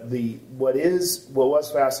it. But what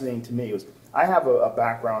was fascinating to me was I have a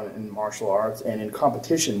background in martial arts and in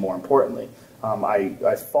competition. More importantly,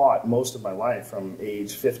 I fought most of my life from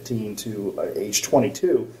age 15 to age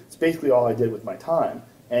 22. It's basically all I did with my time.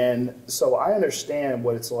 And so I understand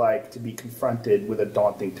what it's like to be confronted with a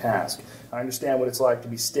daunting task. I understand what it's like to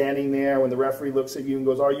be standing there when the referee looks at you and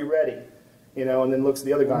goes, "Are you ready?" And then looks at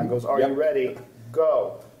the other guy and goes, "Are you ready?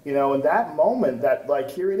 Go." In that moment,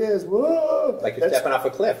 that here it is, whoa! Like you're stepping off a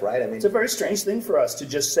cliff, right? I mean, it's a very strange thing for us to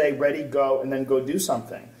just say, "Ready, go," and then go do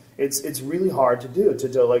something. It's really hard to do,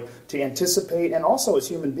 to anticipate, and also as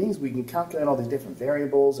human beings we can calculate all these different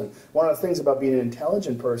variables. And one of the things about being an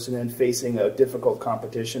intelligent person and facing a difficult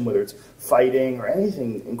competition, whether it's fighting or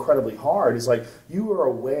anything incredibly hard, is you are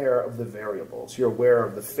aware of the variables. You're aware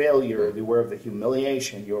of the failure, you're aware of the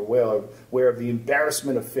humiliation, you're aware of the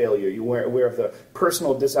embarrassment of failure, you're aware of the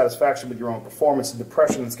personal dissatisfaction with your own performance, the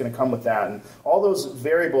depression that's going to come with that, and all those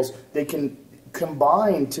variables, they can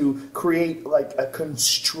combine to create a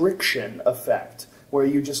constriction effect where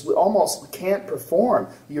you just almost can't perform.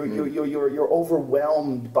 You're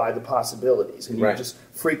overwhelmed by the possibilities, and you just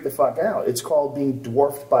freak the fuck out. It's called being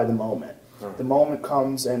dwarfed by the moment. The moment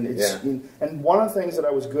comes, and and one of the things that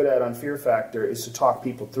I was good at on Fear Factor is to talk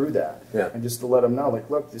people through that, and just to let them know,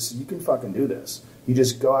 look, you can fucking do this. You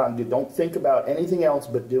just go out and don't think about anything else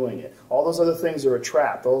but doing it. All those other things are a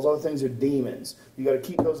trap. Those other things are demons. You got to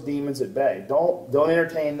keep those demons at bay. Don't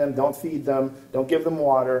entertain them. Don't feed them. Don't give them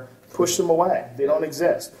water. Push them away. They don't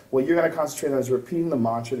exist. What you're going to concentrate on is repeating the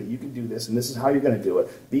mantra that you can do this, and this is how you're going to do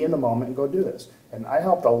it. Be in the moment and go do this. And I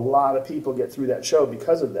helped a lot of people get through that show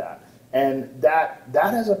because of that. And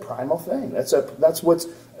that is a primal thing. That's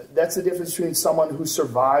the difference between someone who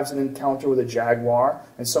survives an encounter with a jaguar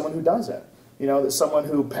and someone who doesn't. Someone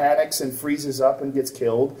who panics and freezes up and gets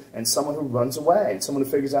killed, and someone who runs away, and someone who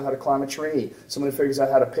figures out how to climb a tree, someone who figures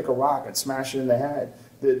out how to pick a rock and smash it in the head.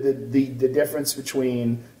 The difference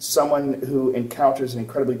between someone who encounters an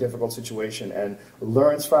incredibly difficult situation and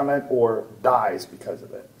learns from it or dies because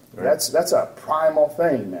of it. Right. That's a primal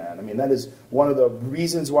thing, man. I mean, that is one of the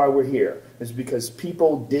reasons why we're here, is because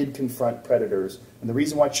people did confront predators. And the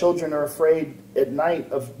reason why children are afraid at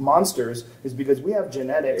night of monsters is because we have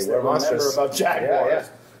genetics that remember about jaguars.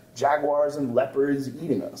 Jaguars and leopards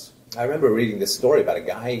eating us. I remember reading this story about a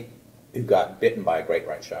guy who got bitten by a great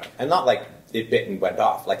white shark. And not like it bit and went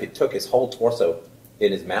off. Like it took his whole torso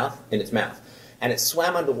in its mouth. And it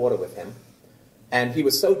swam underwater with him. And he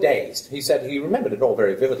was so dazed. He said he remembered it all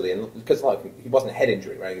very vividly, and because he wasn't a head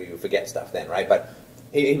injury, right? You forget stuff then, right? But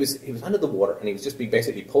he was under the water, and he was just being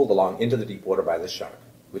basically pulled along into the deep water by this shark,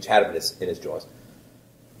 which had him in his jaws.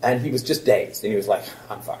 And he was just dazed, and he was like,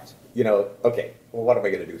 "I'm fucked. Okay, well, what am I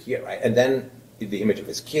going to do here, right?" And then the image of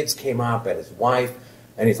his kids came up and his wife,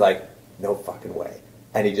 and he's like, "No fucking way!"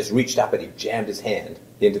 And he just reached up and he jammed his hand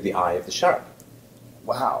into the eye of the shark.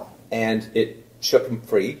 Wow! And it shook him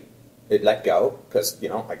free. It let go, because,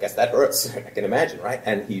 I guess that hurts. I can imagine, right?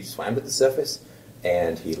 And he swam to the surface,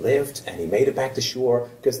 and he lived, and he made it back to shore,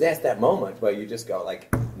 because there's that moment where you just go,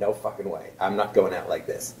 no fucking way. I'm not going out like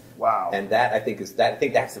this. Wow. And that, I think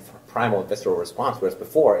that's the primal and visceral response, whereas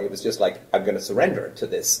before, it was just I'm going to surrender to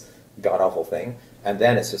this god-awful thing, and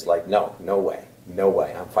then it's just no way. No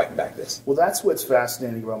way, I'm fighting back this. Well, that's what's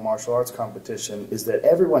fascinating about martial arts competition, is that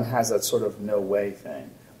everyone has that sort of no way thing.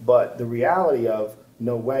 But the reality of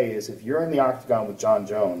no way is, if you're in the octagon with John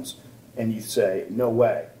Jones and you say, "No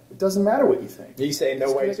way," it doesn't matter what you think. You say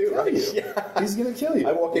no way too, right? Yeah. He's going to kill you.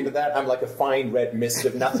 I walk into that, I'm like a fine red mist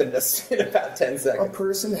of nothingness in about 10 seconds. A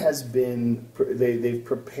person has they've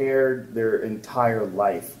prepared their entire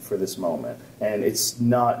life for this moment. And it's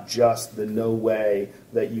not just the no way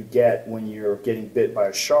that you get when you're getting bit by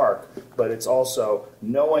a shark, but it's also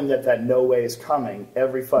knowing that no way is coming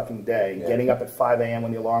every fucking day, getting up at 5 a.m.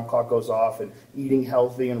 when the alarm clock goes off, and eating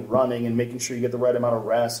healthy and running and making sure you get the right amount of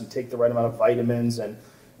rest and take the right amount of vitamins, and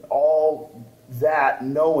all that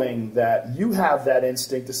knowing that you have that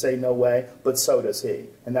instinct to say no way, but so does he,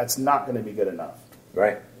 and that's not going to be good enough.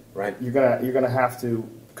 Right. You're gonna have to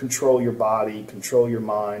control your body, control your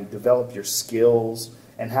mind, develop your skills,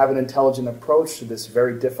 and have an intelligent approach to this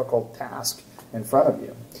very difficult task in front of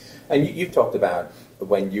you. And you've talked about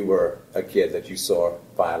when you were a kid that you saw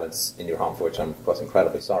violence in your home, for which I'm, of course,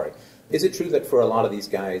 incredibly sorry. Is it true that for a lot of these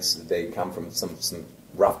guys, they come from some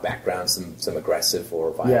rough backgrounds, some aggressive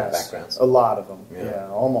or violent backgrounds? A lot of them. Yeah,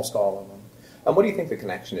 almost all of them. And what do you think the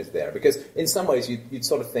connection is there? Because in some ways, you'd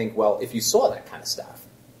sort of think, well, if you saw that kind of stuff,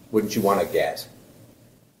 wouldn't you want to get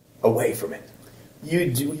away from it?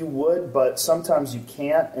 You would, but sometimes you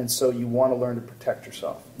can't, and so you want to learn to protect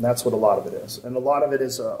yourself. And that's what a lot of it is. And a lot of it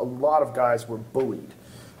is a lot of guys were bullied.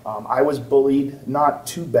 I was bullied, not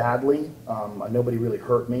too badly. Nobody really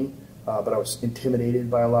hurt me, but I was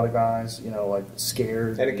intimidated by a lot of guys, like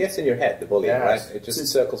scared. And it gets in your head, the bullying, right? It just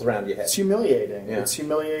circles around your head. It's humiliating. Yeah. It's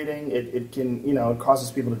humiliating. It can, it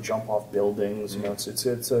causes people to jump off buildings.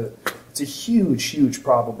 It's a huge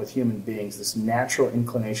problem with human beings, this natural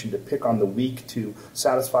inclination to pick on the weak to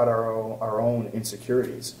satisfy our own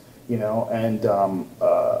insecurities, and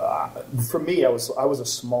for me, I was a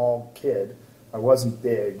small kid. I wasn't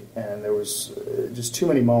big, and there was just too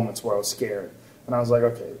many moments where I was scared. And I was like,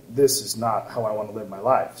 okay, this is not how I want to live my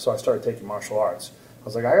life. So I started taking martial arts. I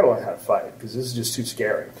was like, I got to learn how to fight because this is just too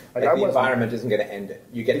scary. Like the environment isn't going to end it.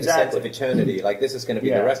 You get the sense of eternity. Like this is going to be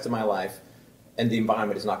the rest of my life. And the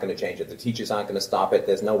environment is not going to change it. The teachers aren't going to stop it.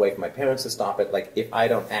 There's no way for my parents to stop it. Like, if I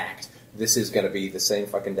don't act, this is going to be the same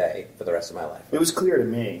fucking day for the rest of my life. It was clear to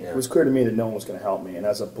me. Yeah. It was clear to me that no one was going to help me. And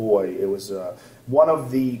as a boy, it was one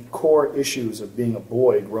of the core issues of being a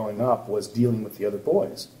boy growing up was dealing with the other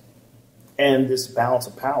boys. And this balance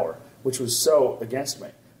of power, which was so against me.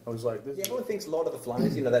 I was like, everyone thinks Lord of the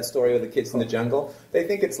Flies, that story of the kids in the jungle? They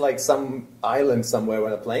think it's like some island somewhere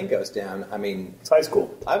where a plane goes down. I mean, it's high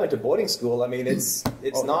school. I went to boarding school. I mean, it's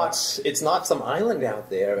not some island out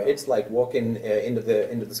there. It's like walking into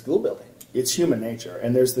the school building. It's human nature,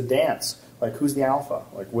 and there's the dance. Like, who's the alpha?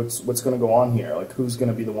 Like, what's going to go on here? Like, who's going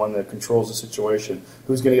to be the one that controls the situation?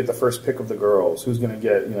 Who's going to get the first pick of the girls? Who's going to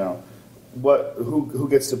get who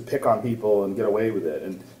gets to pick on people and get away with it?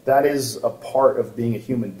 And that is a part of being a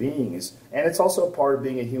human being, and it's also a part of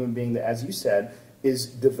being a human being that, as you said, is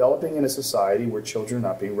developing in a society where children are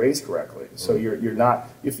not being raised correctly. So you're not,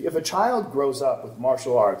 if a child grows up with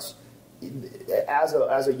martial arts as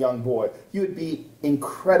a young boy, you would be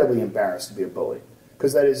incredibly embarrassed to be a bully,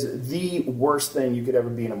 because that is the worst thing you could ever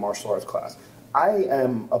be in a martial arts class. I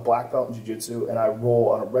am a black belt in jiu-jitsu, and I roll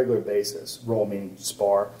on a regular basis, roll meaning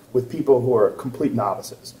spar, with people who are complete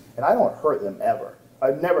novices. And I don't hurt them ever.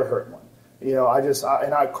 I've never hurt one.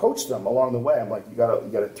 I coach them along the way. I'm like, you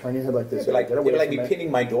gotta turn your head like this. You're like me pinning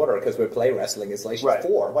my daughter because we're play wrestling. It's like she's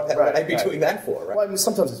 4. What would I be doing that for? Right? Well, I mean,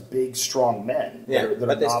 sometimes it's big, strong men. Yeah,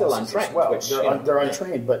 but they're still untrained. Well, they're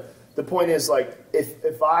untrained. But the point is, like,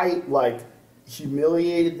 if I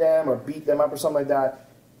humiliated them or beat them up or something like that,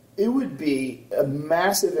 it would be a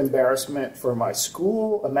massive embarrassment for my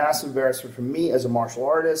school, a massive embarrassment for me as a martial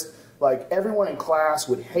artist. Like, everyone in class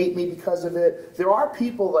would hate me because of it. There are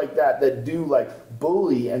people like that do,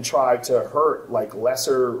 bully and try to hurt,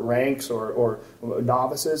 lesser ranks or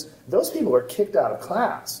novices. Those people are kicked out of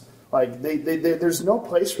class. Like, there's no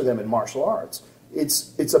place for them in martial arts.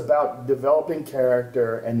 It's about developing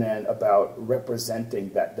character and then about representing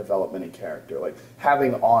that development in character, like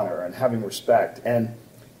having honor and having respect. And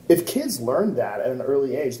if kids learned that at an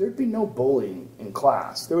early age, there'd be no bullying in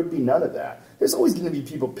class. There would be none of that. There's always going to be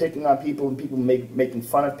people picking on people and people making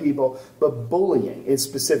fun of people, but bullying is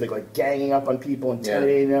specific, like ganging up on people,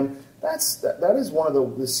 intimidating them. That is one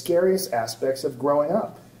of the scariest aspects of growing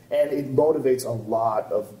up, and it motivates a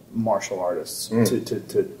lot of martial artists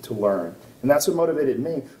to learn, and that's what motivated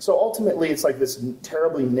me. So ultimately, it's like this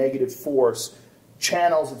terribly negative force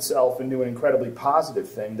channels itself into an incredibly positive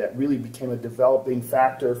thing that really became a developing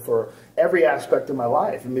factor for every aspect of my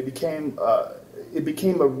life, and it became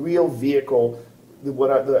a real vehicle. I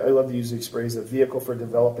love to use the phrase, a vehicle for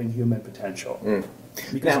developing human potential. Go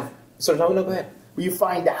ahead. You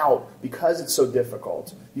find out, because it's so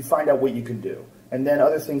difficult, you find out what you can do, and then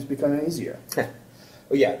other things become easier. Well,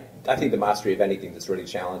 yeah, I think the mastery of anything that's really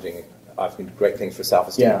challenging often great things for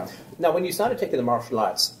self-esteem. Yeah. Now, when you started taking the martial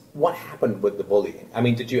arts, what happened with the bullying? I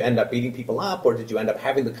mean, did you end up beating people up, or did you end up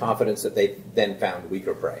having the confidence that they then found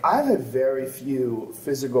weaker prey? I've had very few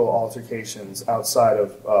physical altercations outside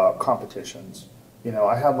of competitions.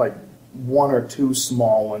 I had one or two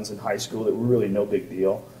small ones in high school that were really no big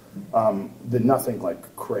deal. Nothing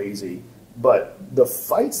crazy. But the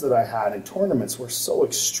fights that I had in tournaments were so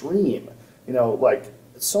extreme. like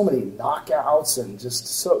so many knockouts and just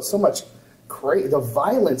so much the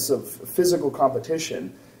violence of physical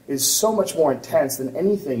competition is so much more intense than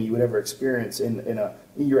anything you would ever experience in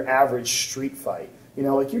your average street fight.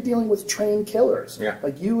 Like you're dealing with trained killers. Yeah.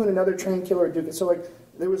 Like you and another trained killer do it. So like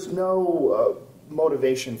there was no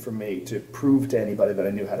motivation for me to prove to anybody that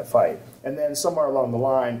I knew how to fight. And then somewhere along the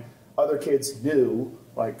line, other kids knew,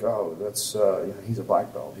 like, oh, that's he's a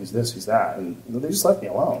black belt, he's this, he's that, and they just left me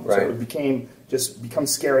alone. Right. So it become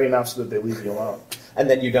scary enough so that they leave me alone. And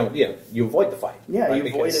then you avoid the fight. Yeah, right? you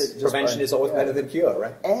avoid because it. Prevention is always better than cure,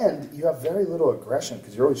 right? And you have very little aggression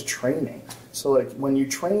because you're always training. So like when you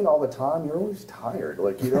train all the time, you're always tired.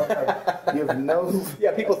 Like you have no.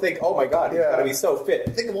 Yeah, people think, oh my God, you've got to be so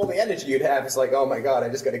fit. Think of all the energy you'd have. It's like, oh my God, I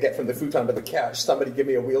just got to get from the futon to the couch. Somebody give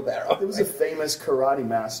me a wheelbarrow. There was a famous karate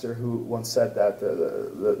master who once said that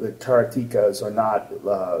the karatekas are not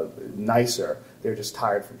nicer. They're just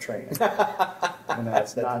tired from training. And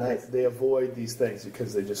that's not nice. They avoid these things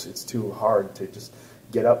because it's too hard to just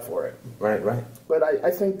get up for it. Right. But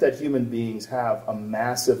I think that human beings have a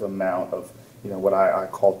massive amount of what I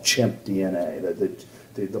call chimp DNA,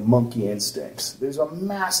 the monkey instincts. There's a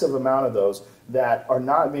massive amount of those that are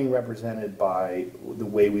not being represented by the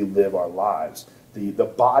way we live our lives. The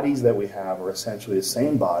bodies that we have are essentially the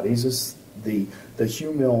same bodies as the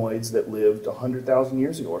humanoids that lived 100,000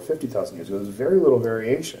 years ago or 50,000 years ago. There's very little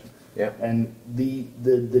variation. Yeah. And the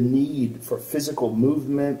need for physical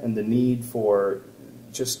movement and the need for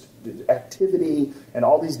just activity and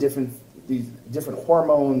all these different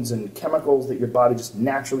hormones and chemicals that your body just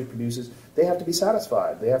naturally produces, they have to be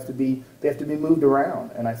satisfied. They have to be moved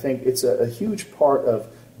around. And I think it's a huge part of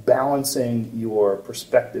balancing your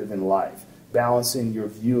perspective in life, balancing your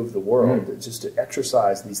view of the world, just to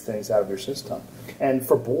exercise these things out of your system. And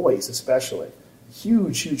for boys especially,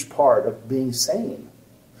 huge part of being sane.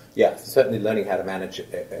 Yeah, certainly learning how to manage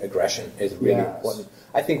aggression is really important.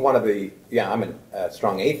 I think I'm a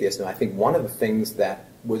strong atheist, and I think one of the things that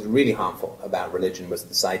was really harmful about religion was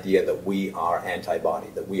this idea that we are antibody,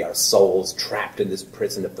 that we are souls trapped in this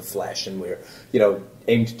prison of the flesh, and we're,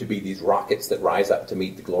 aimed to be these rockets that rise up to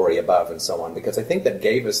meet the glory above and so on, because I think that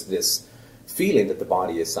gave us this feeling that the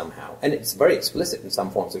body is somehow, and it's very explicit in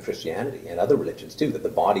some forms of Christianity and other religions too, that the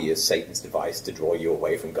body is Satan's device to draw you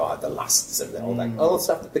away from God, the lusts and all the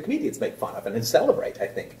stuff that the comedians make fun of and celebrate, I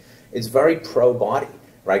think. It's very pro-body,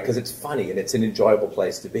 right? Because it's funny and it's an enjoyable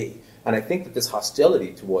place to be. And I think that this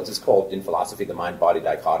hostility towards, it's called in philosophy the mind-body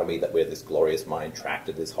dichotomy, that we're this glorious mind trapped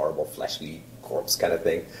in this horrible fleshly corpse kind of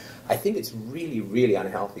thing. I think it's really, really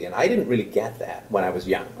unhealthy. And I didn't really get that when I was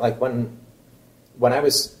young. Like when I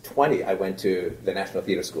was 20, I went to the National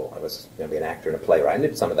Theatre School. I was going to be an actor and a playwright. I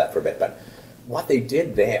did some of that for a bit. But what they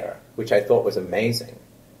did there, which I thought was amazing,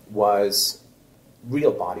 was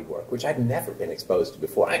real body work, which I'd never been exposed to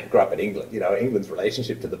before. I grew up in England. England's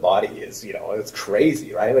relationship to the body is, it's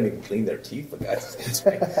crazy, right? I don't even clean their teeth, for God's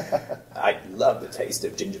sake. I love the taste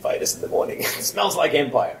of gingivitis in the morning. It smells like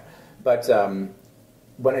empire. But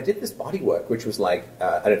when I did this body work, which was like,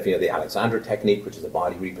 I don't know if you know the Alexandra technique, which is a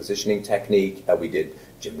body repositioning technique. We did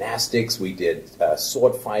gymnastics, we did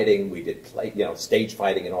sword fighting, we did stage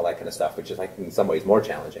fighting and all that kind of stuff, which is like in some ways more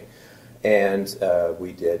challenging. And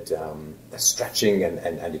we did stretching,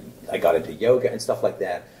 and I got into yoga and stuff like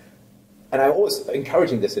that. And I'm always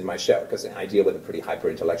encouraging this in my show because I deal with a pretty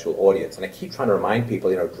hyper-intellectual audience. And I keep trying to remind people,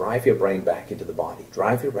 drive your brain back into the body.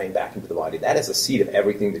 Drive your brain back into the body. That is the seat of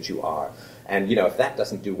everything that you are. And, if that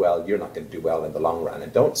doesn't do well, you're not going to do well in the long run.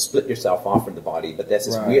 And don't split yourself off from the body. But there's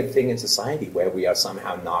this weird thing in society where we are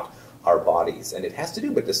somehow not our bodies. And it has to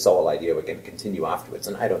do with the soul idea. We're going to continue afterwards.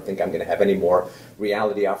 And I don't think I'm going to have any more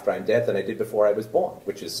reality after I'm dead than I did before I was born,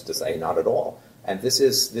 which is to say not at all. And this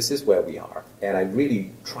is where we are. And I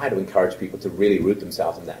really try to encourage people to really root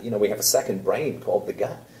themselves in that. We have a second brain called the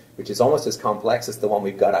gut, which is almost as complex as the one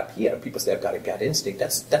we've got up here. People say, I've got a gut instinct.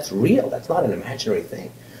 That's real. That's not an imaginary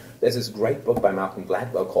thing. There's this great book by Malcolm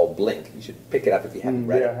Gladwell called Blink. You should pick it up if you haven't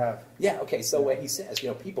read it. I have. Yeah, okay, so where he says,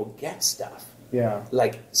 people get stuff. Yeah.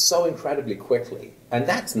 Like so incredibly quickly. And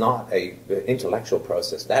that's not an intellectual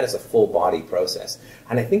process. That is a full body process.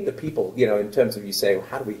 And I think the people, in terms of you say, well,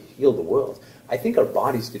 how do we heal the world? I think our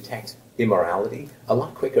bodies detect immorality a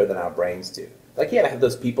lot quicker than our brains do. Like, you have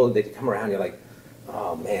those people that come around, you're like,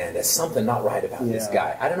 oh man, there's something not right about this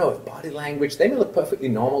guy. I don't know if body language, they may look perfectly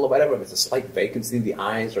normal or whatever, if it's a slight vacancy in the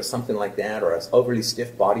eyes or something like that, or an overly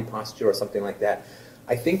stiff body posture or something like that.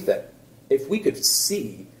 I think that if we could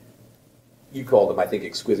see, you call them, I think,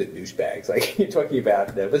 exquisite douchebags. Like you're talking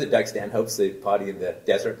about, was it Doug Stanhope's the party in the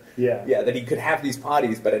desert? Yeah. Yeah, that he could have these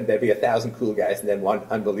parties, but there'd be 1,000 cool guys and then one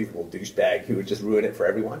unbelievable douchebag who would just ruin it for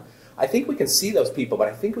everyone. I think we can see those people, but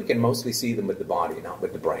I think we can mostly see them with the body, not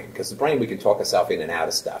with the brain. Because the brain, we can talk ourselves in and out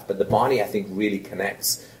of stuff. But the body, I think, really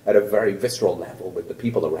connects at a very visceral level with the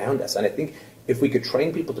people around us. And I think if we could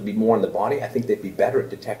train people to be more in the body, I think they'd be better at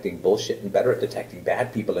detecting bullshit and better at detecting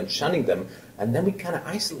bad people and shunning them. And then we kind of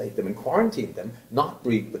isolate them and quarantine them, not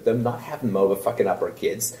breed with them, not have them over fucking up our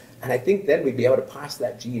kids. And I think then we'd be able to pass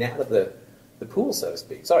that gene out of the pool, so to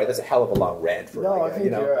speak. Sorry, that's a hell of a long rant for I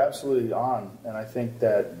think you're absolutely on, and I think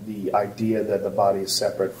that the idea that the body is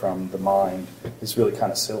separate from the mind is really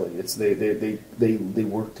kind of silly. It's they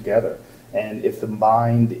work together, and if the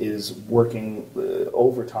mind is working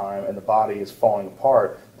overtime and the body is falling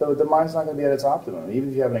apart, the mind's not going to be at its optimum. Even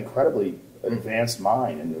if you have an incredibly advanced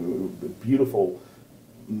mind and beautiful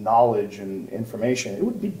knowledge and information, it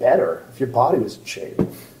would be better if your body was in shape.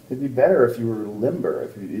 It'd be better if you were limber.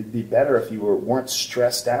 It'd be better if you weren't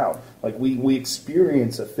stressed out. Like we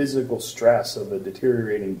experience a physical stress of a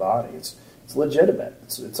deteriorating body. It's legitimate.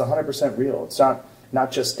 It's 100% real. It's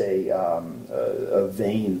not just a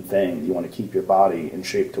vain thing. You want to keep your body in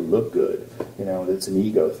shape to look good. It's an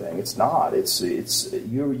ego thing. It's not. It's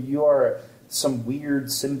you are some weird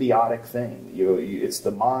symbiotic thing. It's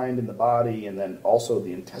the mind and the body, and then also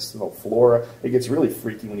the intestinal flora. It gets really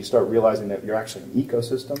freaky when you start realizing that you're actually an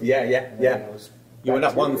ecosystem. Yeah. You are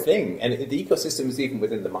not one thing. And the ecosystem is even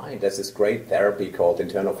within the mind. There's this great therapy called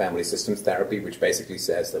internal family systems therapy, which basically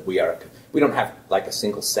says that we don't have like a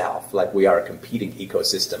single self, like we are a competing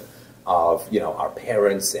ecosystem of our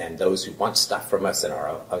parents and those who want stuff from us, and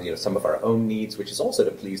our some of our own needs, which is also to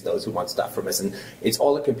please those who want stuff from us, and it's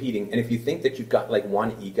all a competing. And if you think that you've got like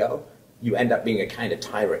one ego, you end up being a kind of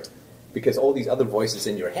tyrant, because all these other voices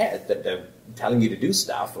in your head that are telling you to do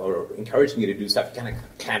stuff or encouraging you to do stuff, you kind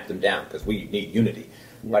of clamp them down because we need unity.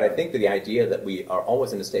 Yeah. But I think that the idea that we are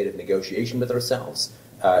always in a state of negotiation with ourselves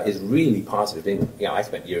is really positive. I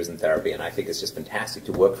spent years in therapy, and I think it's just fantastic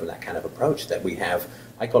to work from that kind of approach that we have.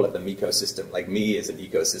 I call it the ecosystem. Like me is an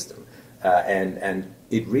ecosystem, and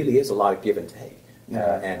it really is a lot of give and take,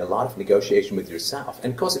 and a lot of negotiation with yourself.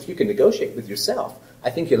 And of course, if you can negotiate with yourself,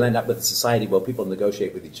 I think you'll end up with a society where people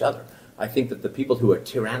negotiate with each other. I think that the people who are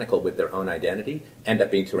tyrannical with their own identity end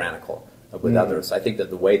up being tyrannical with others. I think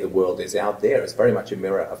that the way the world is out there is very much a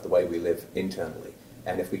mirror of the way we live internally.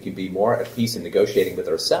 And if we can be more at peace in negotiating with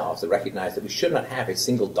ourselves and recognize that we should not have a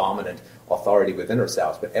single dominant authority within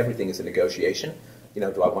ourselves, but everything is a negotiation.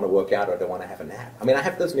 Do I want to work out or do I want to have a nap? I mean, I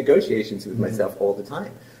have those negotiations with myself all the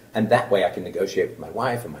time. And that way I can negotiate with my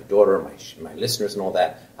wife and my daughter and my listeners and all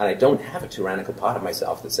that. And I don't have a tyrannical part of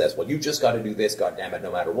myself that says, well, you just got to do this, goddammit,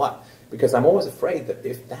 no matter what. Because I'm always afraid that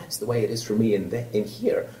if that's the way it is for me in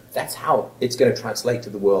here, that's how it's going to translate to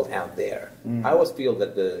the world out there. I always feel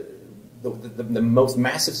that the most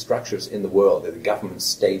massive structures in the world, the governments,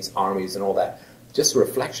 states, armies, and all that, just a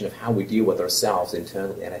reflection of how we deal with ourselves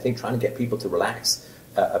internally. And I think trying to get people to relax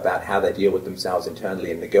about how they deal with themselves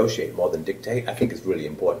internally and negotiate more than dictate, I think is really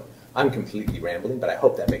important. I'm completely rambling, but I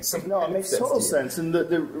hope that makes some sense. No, it makes total sense. And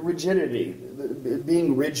the rigidity,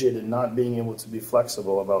 being rigid and not being able to be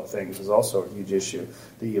flexible about things is also a huge issue.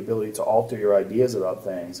 The ability to alter your ideas about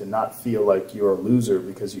things and not feel like you're a loser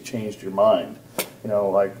because you changed your mind.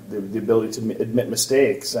 Like the ability to admit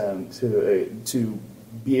mistakes and to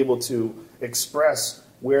be able to express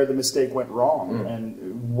where the mistake went wrong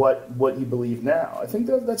and what you believe now. I think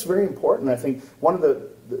that's very important. I think one of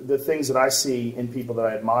the things that I see in people that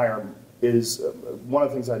I admire is one of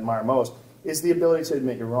the things I admire most is the ability to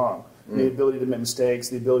admit you're wrong, the ability to admit mistakes,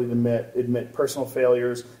 the ability to admit personal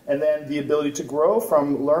failures, and then the ability to grow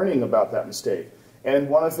from learning about that mistake. And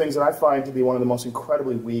one of the things that I find to be one of the most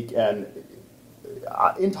incredibly weak and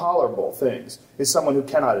intolerable things is someone who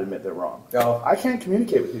cannot admit they're wrong. Oh. I can't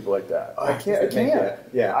communicate with people like that. I can't.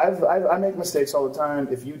 Yeah. I make mistakes all the time.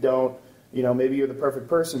 If you don't, maybe you're the perfect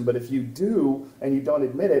person, but if you do and you don't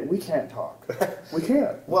admit it, we can't talk. We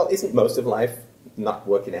can't. Well, isn't most of life not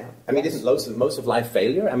working out? I mean, isn't most of life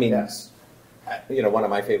failure? I mean, yes. One of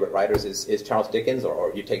my favorite writers is Charles Dickens,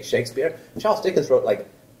 or you take Shakespeare. Charles Dickens wrote like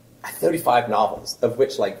 35 novels, of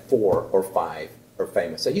which like 4 or 5 are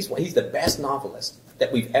famous. So he's the best novelist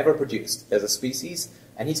that we've ever produced as a species,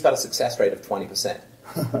 and he's got a success rate of 20%.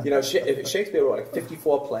 Shakespeare wrote like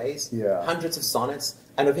 54 plays, hundreds of sonnets,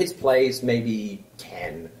 and of his plays, maybe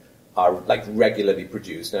 10 are like regularly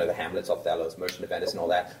produced. The Hamlets, Othello's, Merchant of Venice, and all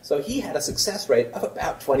that. So he had a success rate of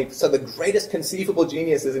about 20%. So the greatest conceivable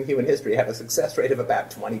geniuses in human history have a success rate of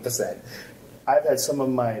about 20%. I've had some of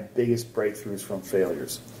my biggest breakthroughs from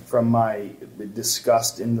failures, from my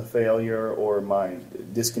disgust in the failure or my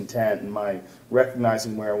discontent and my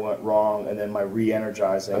recognizing where I went wrong and then my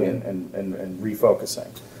re-energizing and refocusing.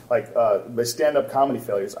 my stand-up comedy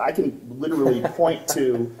failures, I can literally point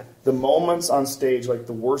to the moments on stage, like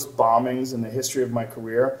the worst bombings in the history of my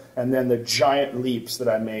career, and then the giant leaps that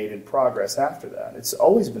I made in progress after that. It's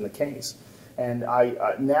always been the case. And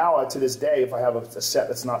I now, to this day, if I have a set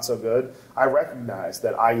that's not so good, I recognize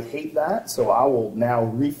that I hate that, so I will now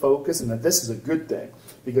refocus, and that this is a good thing.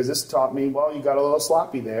 Because this taught me, well, you got a little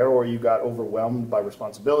sloppy there, or you got overwhelmed by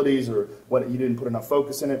responsibilities, or what you didn't put enough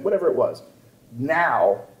focus in it, whatever it was.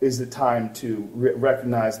 Now is the time to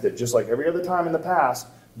recognize that just like every other time in the past,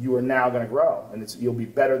 you are now going to grow, and you'll be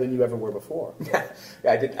better than you ever were before. Yeah,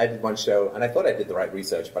 I did one show, and I thought I did the right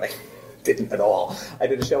research, but I didn't at all. I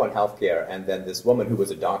did a show on healthcare, and then this woman who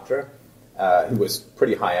was a doctor, who was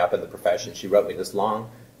pretty high up in the profession, she wrote me this long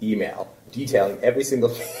email detailing every single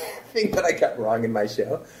thing that I got wrong in my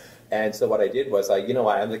show. And so what I did was,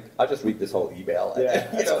 I'll just read this whole email. Yeah,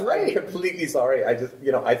 that's great. I'm completely sorry.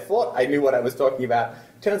 I thought I knew what I was talking about.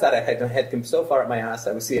 Turns out I had come so far up my ass,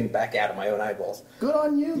 I was seeing back out of my own eyeballs. Good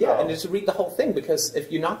on you, Yeah, though. and just read the whole thing, because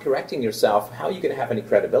if you're not correcting yourself, how are you going to have any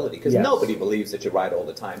credibility? Because nobody believes that you're right all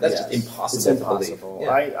the time. That's just impossible. It's impossible. To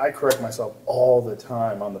believe. Yeah. I correct myself all the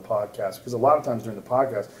time on the podcast, because a lot of times during the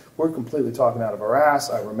podcast, we're completely talking out of our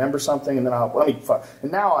ass. I remember something, and then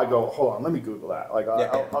and now I go, hold on, let me Google that. Like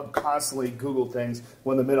I'll constantly Google things.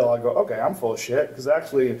 When in the middle, I go, okay, I'm full of shit, because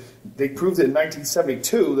actually they proved it in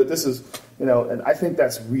 1972 that this is, and I think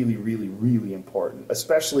that's really, really, really important,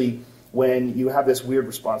 especially when you have this weird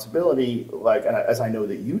responsibility, and as I know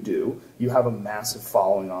that you do, you have a massive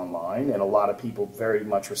following online, and a lot of people very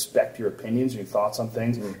much respect your opinions and your thoughts on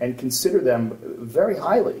things and consider them very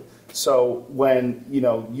highly. So when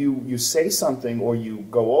you say something or you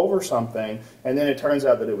go over something, and then it turns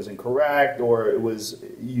out that it was incorrect, or it was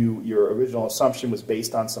your original assumption was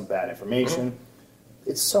based on some bad information,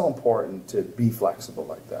 it's so important to be flexible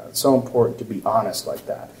like that. It's so important to be honest like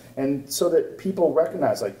that, and so that people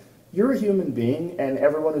recognize, like, you're a human being, and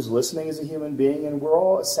everyone who's listening is a human being, and we're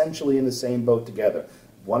all essentially in the same boat together.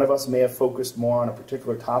 One of us may have focused more on a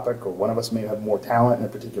particular topic, or one of us may have more talent in a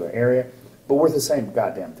particular area, but we're the same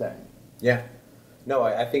goddamn thing. Yeah. No,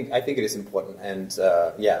 I think it is important, and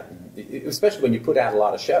especially when you put out a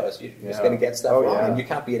lot of shows, you're just going to get stuff wrong, and you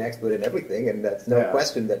can't be an expert in everything, and that's no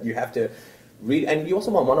question that you have to read, and you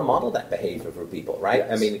also want to model that behavior for people, right?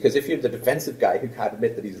 Yes. I mean, because if you're the defensive guy who can't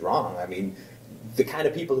admit that he's wrong, I mean, the kind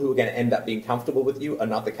of people who are going to end up being comfortable with you are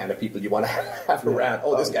not the kind of people you want to have around.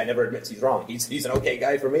 Oh, this guy never admits he's wrong. He's an okay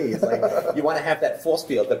guy for me. It's like you want to have that force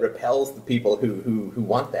field that repels the people who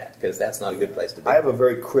want that, because that's not a good place to be. I have a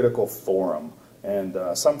very critical forum, and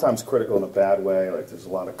sometimes critical in a bad way. Like, there's a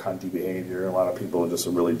lot of cunty behavior. A lot of people are just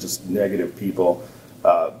really just negative people.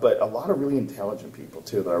 But a lot of really intelligent people,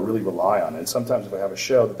 too, that I really rely on. And sometimes if I have a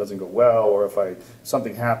show that doesn't go well, or if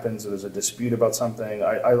something happens or there's a dispute about something,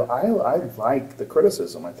 I like the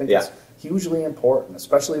criticism. I think it's hugely important,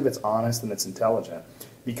 especially if it's honest and it's intelligent,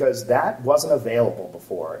 because that wasn't available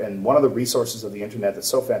before. And one of the resources of the internet that's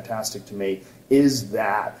so fantastic to me is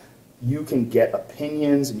that you can get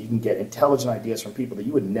opinions and you can get intelligent ideas from people that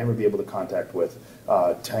you would never be able to contact with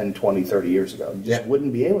 10, 20, 30 years ago. You just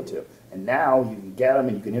wouldn't be able to. And now you can get them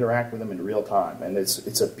and you can interact with them in real time. And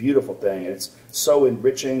it's a beautiful thing. And it's so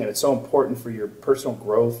enriching, and it's so important for your personal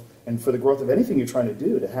growth and for the growth of anything you're trying to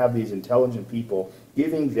do, to have these intelligent people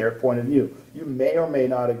giving their point of view. You may or may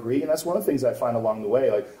not agree, and that's one of the things I find along the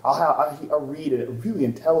way. Like, I'll read a really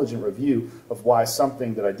intelligent review of why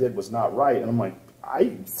something that I did was not right, and I'm like,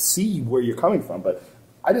 I see where you're coming from, but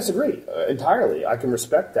I disagree entirely. I can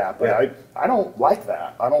respect that, but I don't like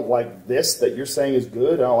that. I don't like this that you're saying is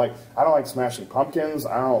good. I don't like Smashing Pumpkins.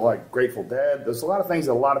 I don't like Grateful Dead. There's a lot of things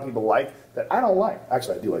that a lot of people like that I don't like.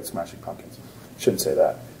 Actually, I do like Smashing Pumpkins. Shouldn't say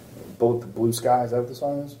that. Bullet the Blue Sky, is that what the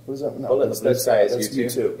song is? What is that? No, Bullet the Blue Sky is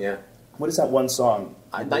U2. Yeah. What is that one song?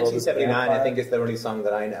 1979, I think, is the only song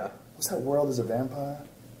that I know. What's that? World is a Vampire?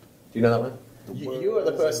 Do you know that one? You are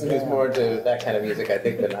the person who's more into that kind of music, I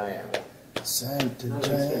think, than I am. Santa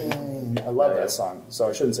Jane. I love that song, so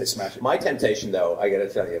I shouldn't say smash it. My temptation, though, I got to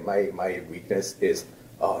tell you, my weakness is,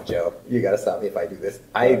 oh, Joe, you got to stop me if I do this.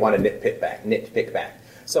 I want to nitpick back.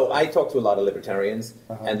 So I talk to a lot of libertarians,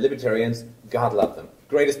 and libertarians, God love them,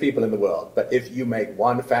 greatest people in the world. But if you make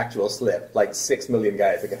one factual slip, like 6 million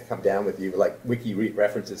guys are going to come down with you, like wiki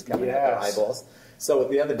references coming out their eyeballs. So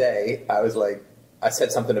the other day, I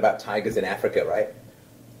said something about tigers in Africa, right?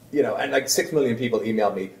 And like 6 million people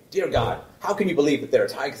emailed me, dear God, how can you believe that there are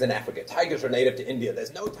tigers in Africa? Tigers are native to India.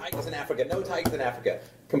 There's no tigers in Africa, no tigers in Africa.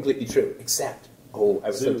 Completely true, except Oh, I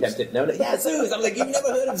was so Zoos. tempted. No, yeah, zoos. I'm like, you've never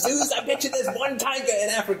heard of zoos? I bet you there's one tiger in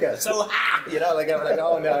Africa. So, I'm like,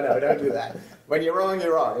 oh, no, don't do that. When you're wrong,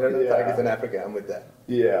 you're wrong. There are no tigers in Africa. I'm with that.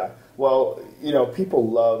 Yeah. Well, people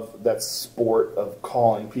love that sport of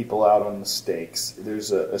calling people out on mistakes.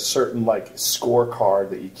 There's a certain, scorecard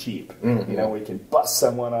that you keep. Mm-hmm. Where you can bust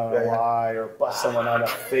someone on a lie or bust someone on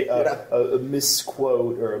a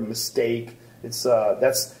misquote or a mistake. It's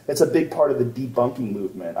a big part of the debunking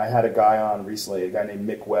movement. I had a guy on recently, a guy named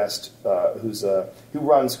Mick West, who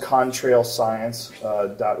runs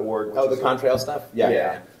contrailscience.org. Oh, the contrail stuff?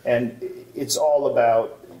 Yeah. And it's all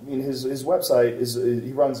about, his website is,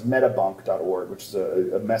 he runs metabunk.org, which is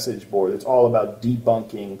a message board. It's all about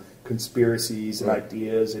debunking conspiracies and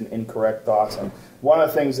ideas and incorrect thoughts. And one of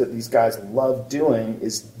the things that these guys love doing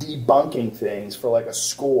is debunking things for a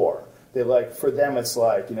score. For them it's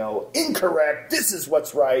incorrect, this is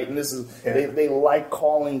what's right, and this is, they like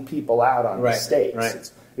calling people out on mistakes.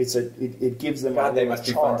 Right. It gives them God, they must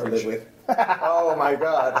be fun to live with. Oh my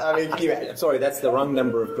God! I mean, I'm sorry, that's the wrong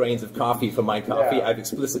number of grains of coffee for my coffee. Yeah. I've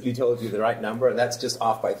explicitly told you the right number, and that's just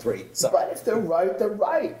off by 3. So. But if they're right, they're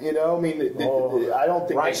right. I don't think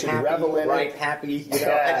right, they should happy, revel in right, it. happy,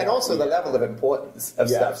 and also the level of importance of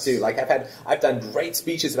stuff too. Like I've done great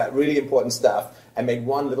speeches about really important stuff, and made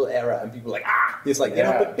one little error, and people are like, it's like,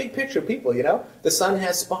 but big picture people, the sun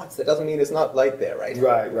has spots. That doesn't mean it's not light there, right?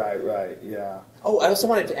 Right, yeah. Oh, I also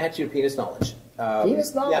wanted to add to your penis knowledge.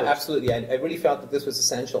 Penis knowledge? Yeah, absolutely. I really felt that this was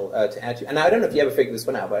essential to add to. And I don't know if you ever figured this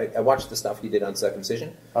one out, but I watched the stuff you did on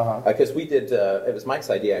circumcision. Because we did, it was Mike's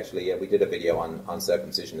idea actually, we did a video on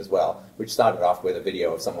circumcision as well, which started off with a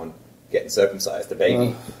video of someone getting circumcised, a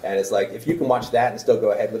baby. And it's like, if you can watch that and still go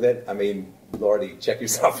ahead with it, I mean, Lordy, check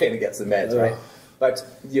yourself in and get some meds, right? But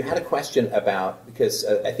you had a question about, because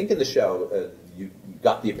I think in the show, you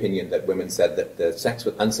got the opinion that women said that the sex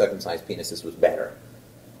with uncircumcised penises was better.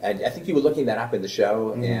 And I think you were looking that up in the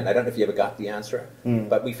show, and I don't know if you ever got the answer,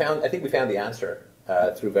 but I think we found the answer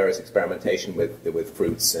through various experimentation with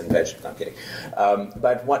fruits and vegetables. I'm kidding.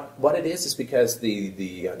 But what it is because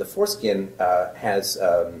the foreskin has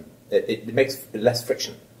it makes less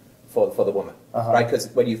friction for the woman, right? Because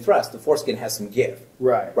when you thrust, the foreskin has some give,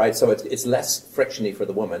 right? So it's less frictiony for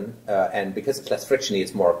the woman, and because it's less frictiony,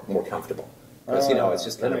 it's more comfortable. Because it's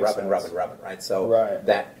just kind of rubbing, right? So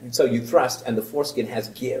so you thrust, and the foreskin has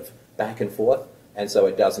give back and forth, and so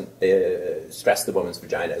it doesn't stress the woman's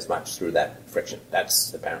vagina as much through that friction.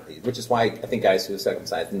 That's apparently, which is why I think guys who are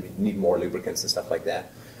circumcised need more lubricants and stuff like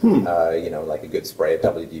that. Like a good spray of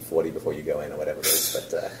WD-40 before you go in or whatever it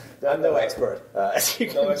is. But I'm no expert, as you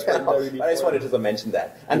can tell. But I just wanted to mention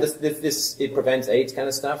that. And this it prevents AIDS kind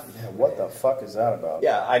of stuff. Yeah, what the fuck is that about?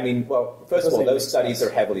 Yeah, I mean, well, first of all, those studies are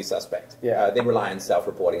heavily suspect. Yeah. They rely on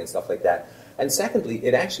self-reporting and stuff like that. And secondly,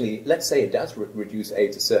 it actually, let's say it does reduce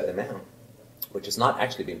AIDS a certain amount, which has not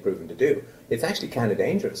actually been proven to do. It's actually kind of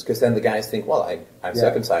dangerous, because then the guys think, well, I'm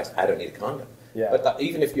circumcised, I don't need a condom. Yeah. But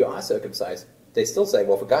even if you are circumcised, they still say,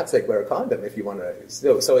 well, for God's sake, wear a condom if you want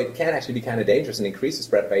to. So it can actually be kind of dangerous and increase the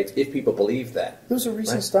spread of AIDS if people believe that. There was a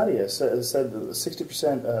recent study that said that a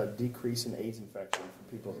 60% decrease in AIDS infection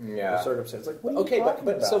for people who are circumcised. Like, what are you talking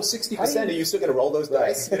about? So 60%, are you still going to roll those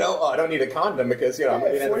dice? I don't need a condom because, I'm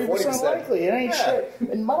 40% likely. It ain't shit.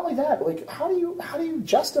 And not only that, how do you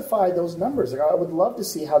justify those numbers? I would love to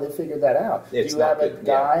see how they figured that out. Do you have a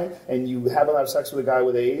guy and you have him have sex with a guy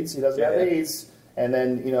with AIDS? He doesn't have AIDS. And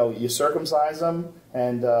then, you circumcise him,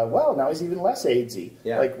 and, now he's even less AIDSy.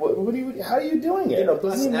 Yeah. How are you doing it?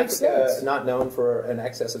 Plus Africa is not known for an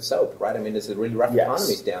excess of soap, right? I mean, there's a really rough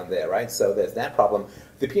economies down there, right? So there's that problem.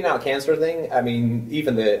 The penile cancer thing, I mean,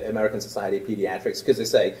 even the American Society of Pediatrics, because they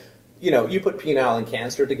say, you put penile and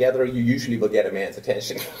cancer together, you usually will get a man's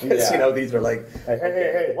attention. Because, these are like,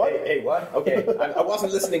 hey, what? Hey, what? Okay, I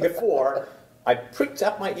wasn't listening before. I pricked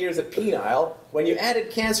up my ears at penile. When you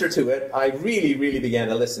added cancer to it, I really, really began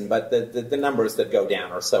to listen. But the numbers that go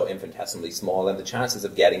down are so infinitesimally small, and the chances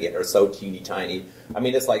of getting it are so teeny tiny. I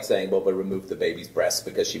mean, it's like saying, well, we'll remove the baby's breast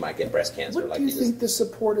because she might get breast cancer. What do you think the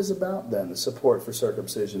support is about, then? The support for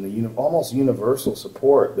circumcision, the almost universal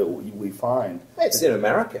support that we find. It's in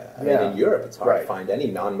America. I mean, in Europe, it's hard to find any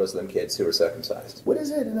non-Muslim kids who are circumcised. What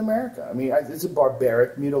is it in America? I mean, it's a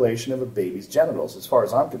barbaric mutilation of a baby's genitals, as far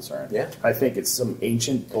as I'm concerned. Yeah. I think it's some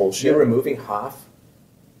ancient bullshit. You're removing half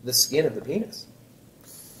the skin of the penis.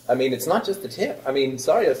 I mean, it's not just the tip. I mean,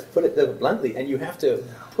 sorry to put it bluntly, and you have to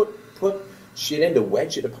put shit in to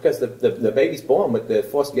wedge it, because the baby's born with the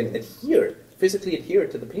foreskin physically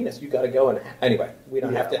adhered to the penis. You got to go and anyway. We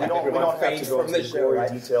don't have to have everyone faint from the show,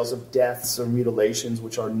 right? Details of deaths or mutilations,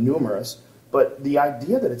 which are numerous, but the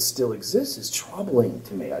idea that it still exists is troubling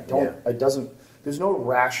to me. It doesn't there's no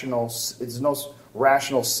rational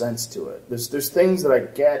sense to it. There's things that I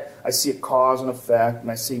get. I see a cause and effect,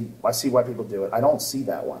 and I see why people do it. I don't see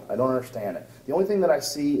that one. I don't understand it. The only thing that I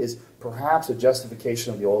see is perhaps a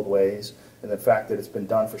justification of the old ways and the fact that it's been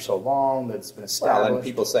done for so long, that it's been established. Well, and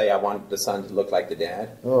people say, I want the son to look like the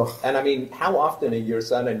dad. Ugh. And I mean, how often are your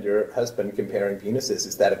son and your husband comparing penises?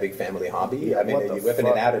 Is that a big family hobby? I mean, are you whipping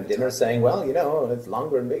it out at dinner saying, well, it's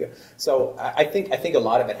longer and bigger? So I think a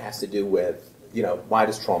lot of it has to do with, why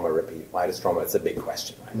does trauma repeat? It's a big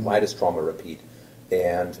question, right? Mm-hmm. Why does trauma repeat?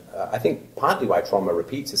 And I think partly why trauma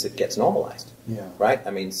repeats is it gets normalized, right? I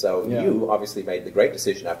mean, so you obviously made the great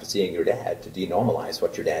decision after seeing your dad to denormalize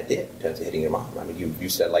what your dad did in terms of hitting your mom. I mean, you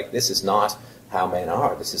said, like, this is not how men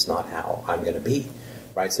are. This is not how I'm going to be,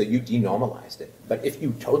 right? So you denormalized it. But if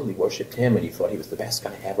you totally worshipped him and you thought he was the best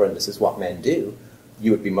guy ever and this is what men do,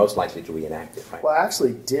 you would be most likely to reenact it, right? Well, I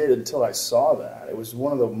actually did until I saw that. It was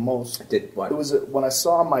one of the most... Did what? It was when I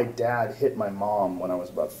saw my dad hit my mom when I was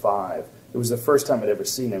about 5. It was the first time I'd ever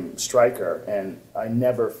seen him strike her, and I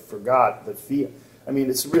never forgot the feel. I mean,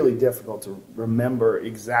 it's really difficult to remember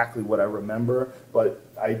exactly what I remember, but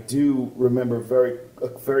I do remember a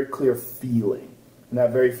very clear feeling. And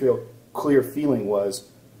that very clear feeling was,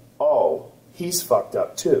 oh, he's fucked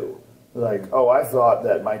up too. Like, oh, I thought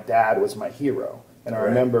that my dad was my hero. And I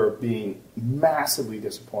remember being massively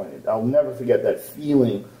disappointed. I'll never forget that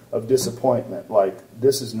feeling of disappointment. Like,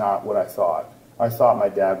 this is not what I thought. I thought my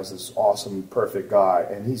dad was this awesome, perfect guy,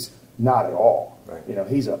 and he's not at all. Right.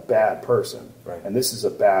 He's a bad person, and this is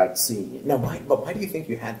a bad scene. No, but why do you think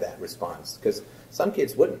you had that response? Because some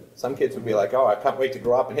kids wouldn't. Some kids would be like, oh, I can't wait to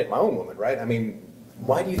grow up and hit my own woman, right? I mean,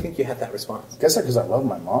 why do you think you had that response? I guess because I love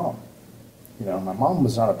my mom. My mom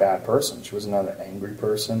was not a bad person. She was not an angry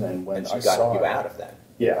person, and when she got you out of that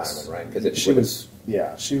environment, right? Because she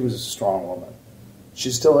was a strong woman.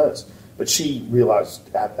 She still is. But she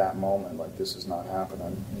realized at that moment, like, this is not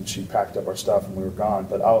happening. And she packed up our stuff and we were gone.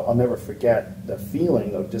 But I'll never forget the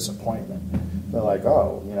feeling of disappointment. They're like,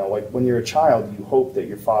 oh, like when you're a child, you hope that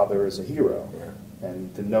your father is a hero. Yeah.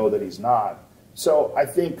 And to know that he's not. So I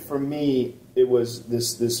think for me, it was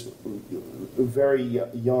this very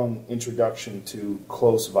young introduction to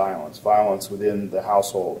close violence. Violence within the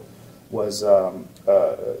household was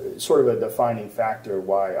sort of a defining factor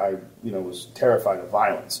why I was terrified of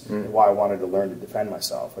violence and why I wanted to learn to defend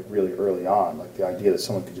myself, like really early on. Like the idea that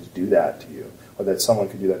someone could just do that to you, or that someone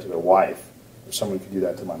could do that to their wife, or someone could do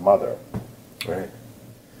that to my mother. Right.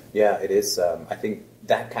 Yeah, it is. I think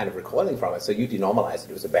that kind of recoiling from it, so you denormalized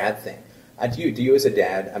it. It was a bad thing. Do you as a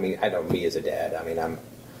dad, I mean, I know me as a dad, I mean,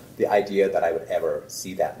 the idea that I would ever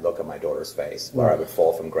see that look on my daughter's face where I would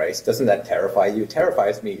fall from grace, doesn't that terrify you? It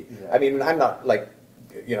terrifies me. Yeah. I mean, I'm not like,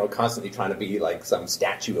 constantly trying to be like some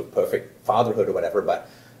statue of perfect fatherhood or whatever, but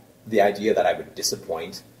the idea that I would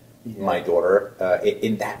disappoint my daughter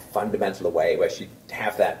in that fundamental way where she'd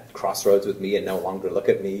have that crossroads with me and no longer look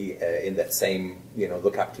at me in that same,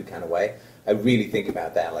 look up to kind of way. I really think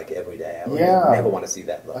about that like every day. I would never want to see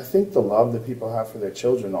that look. I think the love that people have for their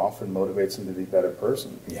children often motivates them to be a better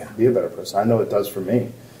person. Yeah. Be a better person. I know it does for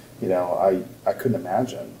me. I couldn't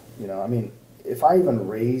imagine. I mean, if I even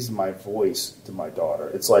raised my voice to my daughter,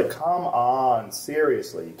 it's like, come on,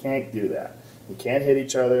 seriously, you can't do that. You can't hit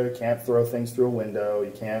each other, you can't throw things through a window,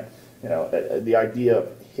 you can't, the idea of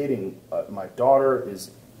hitting my daughter is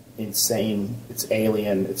insane, it's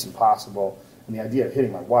alien, it's impossible. And the idea of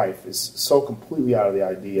hitting my wife is so completely out of the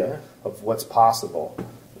idea of what's possible.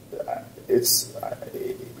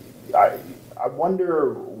 I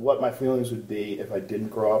wonder what my feelings would be if I didn't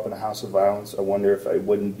grow up in a house of violence. I wonder if it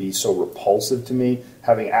wouldn't be so repulsive to me,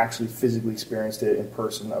 having actually physically experienced it in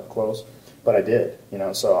person up close. But I did,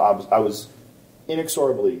 so I was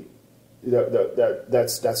inexorably,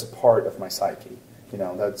 that's a part of my psyche.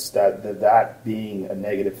 That's that being a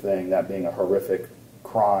negative thing, that being a horrific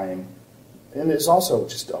crime. And there's also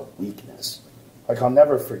just a weakness. Like, I'll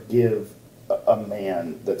never forgive a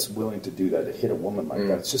man that's willing to do that, to hit a woman like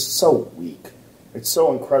that. It's just so weak. It's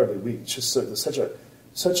so incredibly weak. It's just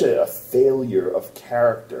such a failure of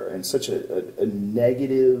character and such a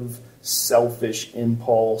negative, selfish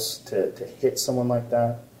impulse to hit someone like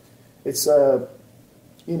that. It's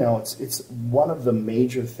it's one of the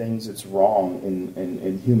major things that's wrong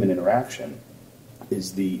in human interaction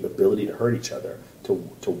is the ability to hurt each other,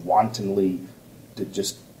 to wantonly, to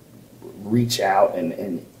just reach out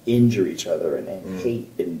and injure each other and hate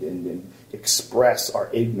and express our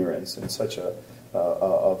ignorance in such a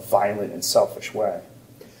violent and selfish way.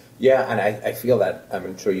 Yeah, and I feel that,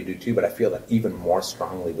 I'm sure you do too, but I feel that even more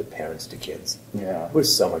strongly with parents to kids. Yeah. We're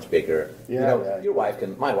so much bigger. Yeah,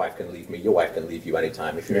 My wife can leave me, your wife can leave you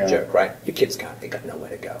anytime if you're Yeah. a jerk, right? Your kids can't, they got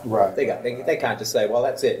nowhere to go. Right. They can't just say, well,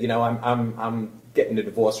 that's it, I'm getting a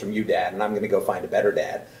divorce from you, Dad, and I'm going to go find a better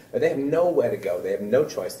dad. But they have nowhere to go. They have no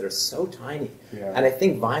choice. They're so tiny. Yeah. And I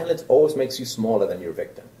think violence always makes you smaller than your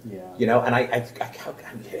victim. Yeah. And I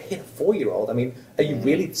hit a 4-year-old. I mean, are you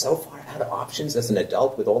really so far out of options as an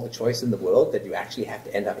adult with all the choice in the world that you actually have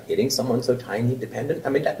to end up hitting someone so tiny and dependent? I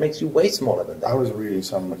mean, that makes you way smaller than that. I was reading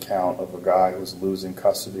some account of a guy who was losing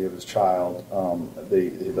custody of his child.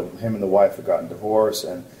 Him and the wife had gotten divorced,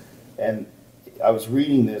 and I was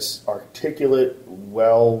reading this articulate,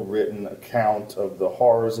 well-written account of the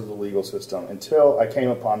horrors of the legal system until I came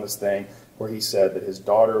upon this thing where he said that his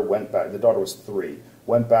daughter went back, the daughter was 3,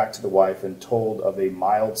 went back to the wife and told of a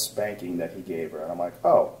mild spanking that he gave her. And I'm like,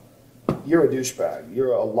 oh, you're a douchebag.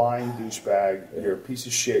 You're a lying douchebag. You're a piece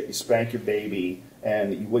of shit. You spank your baby.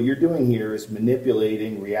 And what you're doing here is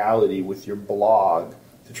manipulating reality with your blog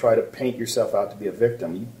to try to paint yourself out to be a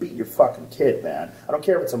victim. You beat your fucking kid, man. I don't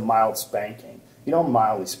care if it's a mild spanking. You don't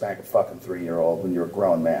mildly spank a fucking 3-year-old when you're a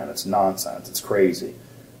grown man. It's nonsense. It's crazy.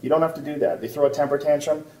 You don't have to do that. They throw a temper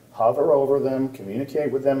tantrum, hover over them,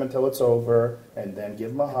 communicate with them until it's over, and then give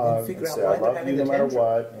them a hug and say, I love you no matter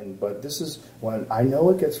what. But this is when I know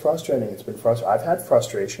it gets frustrating. It's been frustrating. I've had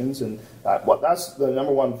frustrations, and that's the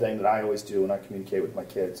number one thing that I always do when I communicate with my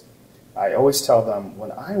kids. I always tell them,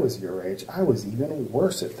 when I was your age, I was even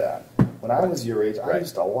worse at that. When I was your age, I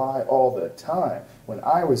used to lie all the time. When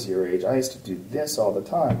I was your age, I used to do this all the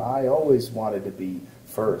time. I always wanted to be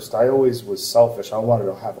first. I always was selfish. I wanted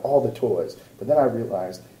to have all the toys. But then I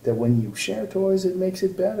realized that when you share toys, it makes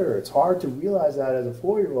it better. It's hard to realize that as a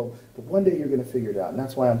 4-year-old, but one day you're going to figure it out, and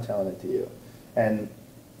that's why I'm telling it to you.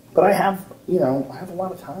 But I have a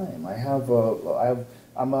lot of time.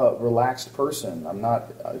 I'm a relaxed person. I'm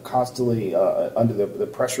not constantly under the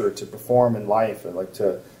pressure to perform in life. I like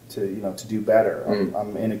to do better.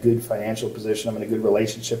 I'm in a good financial position. I'm in a good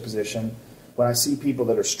relationship position. When I see people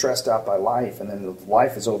that are stressed out by life, and then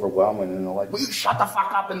life is overwhelming, and they're like, "Will you shut the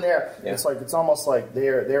fuck up in there?" Yeah. It's almost like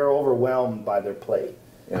they're overwhelmed by their plate,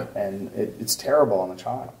 and it's terrible on the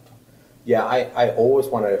child. Yeah, I always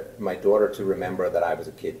wanted my daughter to remember that I was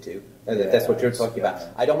a kid too. And that's what you're talking about.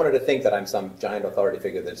 I don't want her to think that I'm some giant authority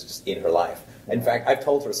figure that's just in her life. In fact, I've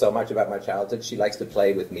told her so much about my childhood, she likes to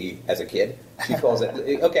play with me as a kid. She calls it,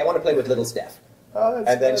 okay, I want to play with little Steph. Oh,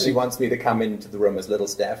 and then she wants me to come into the room as little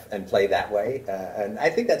Steph and play that way. And I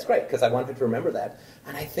think that's great, because I want her to remember that.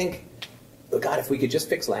 And I think, God, if we could just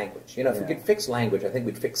fix language. If we could fix language, I think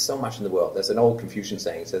we'd fix so much in the world. There's an old Confucian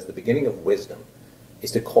saying, it says, the beginning of wisdom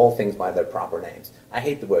is to call things by their proper names. I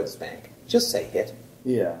hate the word spank. Just say hit.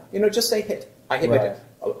 Yeah. Just say hit. I hit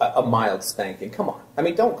a mild spanking. Come on. I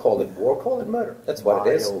mean, don't call it war. Call it murder. That's what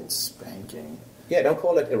it is. Mild spanking. Yeah, don't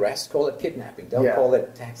call it arrest. Call it kidnapping. Don't call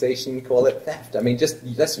it taxation. Call it theft. I mean,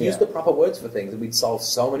 let's use the proper words for things, and we'd solve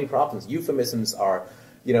so many problems. Euphemisms are,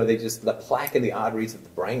 they just the plaque in the arteries of the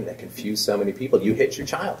brain that confuse so many people. You hit your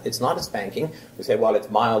child. It's not a spanking. We say, well, it's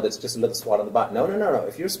mild. It's just a little swat on the butt. No.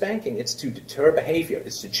 If you're spanking, it's to deter behavior.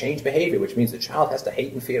 It's to change behavior, which means the child has to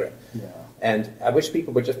hate and fear it. Yeah. And I wish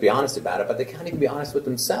people would just be honest about it, but they can't even be honest with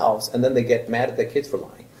themselves, and then they get mad at their kids for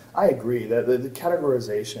lying. I agree that the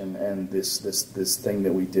categorization and this thing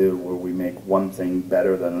that we do where we make one thing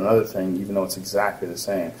better than another thing, even though it's exactly the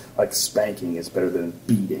same, like spanking is better than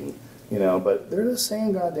beating, but they're the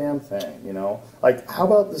same goddamn thing, Like, how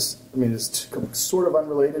about this? I mean, it's sort of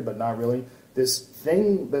unrelated, but not really. This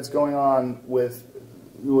thing that's going on with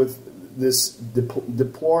this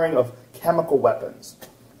deploring of chemical weapons,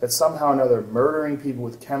 that somehow or another murdering people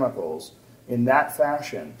with chemicals in that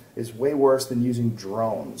fashion is way worse than using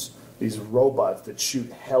drones. These robots that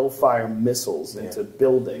shoot hellfire missiles into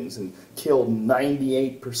buildings and kill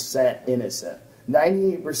 98% innocent.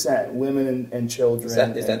 98% women and children. Is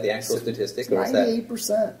that the actual statistic?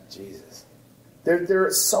 98%. Jesus. They're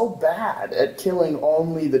so bad at killing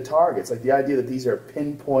only the targets. Like the idea that these are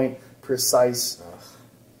pinpoint, precise.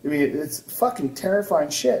 I mean, it's fucking terrifying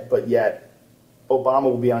shit, but yet Obama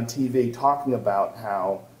will be on TV talking about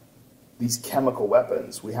how these chemical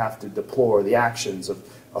weapons, we have to deplore the actions of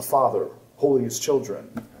a father holding his children,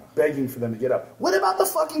 begging for them to get up. What about the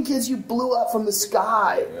fucking kids you blew up from the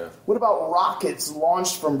sky? Yeah. What about rockets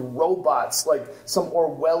launched from robots, like some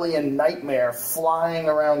Orwellian nightmare flying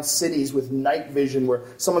around cities with night vision where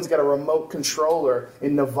someone's got a remote controller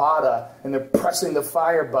in Nevada and they're pressing the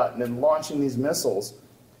fire button and launching these missiles?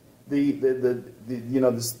 This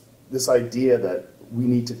idea that we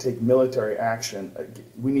need to take military action,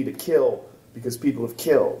 we need to kill because people have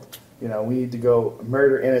killed. You know, we need to go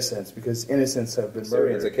murder innocents because innocents have been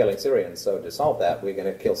Syrians murdered. are killing Syrians, so to solve that, we're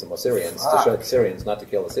going to kill some more Syrians to show the Syrians not to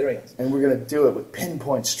kill the Syrians. And we're going to do it with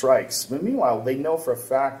pinpoint strikes. But meanwhile, they know for a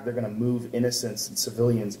fact that they're going to move innocents and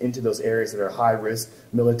civilians into those areas that are high-risk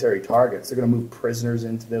military targets. They're going to move prisoners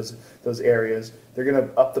into those areas. They're going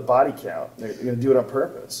to up the body count. They're going to do it on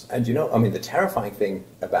purpose. And you know, I mean, the terrifying thing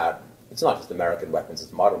about, it's not just American weapons,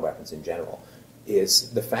 it's modern weapons in general, is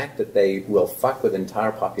the fact that they will fuck with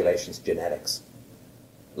entire populations' genetics.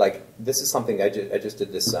 Like, this is something I just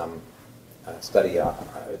did this study,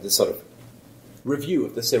 this sort of review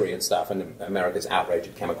of the Syrian stuff and America's outrage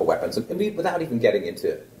at chemical weapons, and without even getting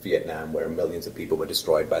into Vietnam, where millions of people were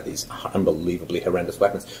destroyed by these unbelievably horrendous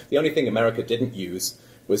weapons. The only thing America didn't use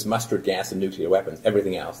was mustard gas and nuclear weapons.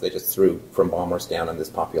 Everything else they just threw from bombers down on this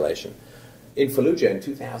population. In Fallujah in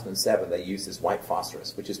 2007, they used this white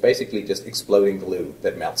phosphorus, which is basically just exploding glue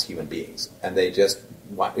that melts human beings. And they just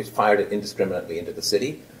fired it indiscriminately into the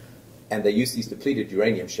city. And they used these depleted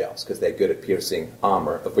uranium shells because they're good at piercing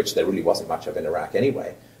armor, of which there really wasn't much of in Iraq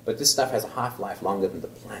anyway. But this stuff has a half-life longer than the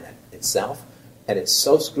planet itself. And it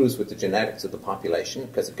so screws with the genetics of the population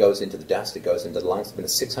because it goes into the dust, it goes into the lungs.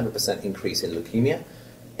 There's been a 600% increase in leukemia.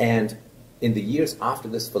 And in the years after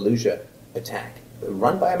this Fallujah attack,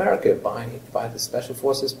 run by America, by the Special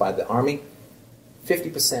Forces, by the Army,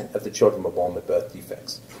 50% of the children were born with birth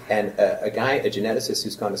defects. And a geneticist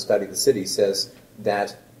who's gone to study the city, says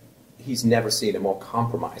that he's never seen a more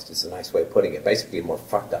compromised, is a nice way of putting it, basically a more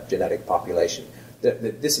fucked up genetic population.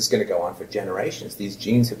 This is going to go on for generations. These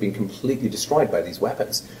genes have been completely destroyed by these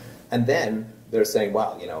weapons. And then they're saying,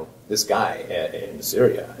 well, you know, this guy in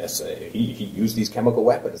Syria, he used these chemical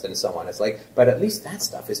weapons and so on. It's like, but at least that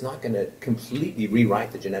stuff is not going to completely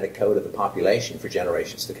rewrite the genetic code of the population for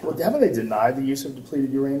generations to come. Well, haven't they denied the use of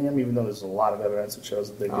depleted uranium, even though there's a lot of evidence that shows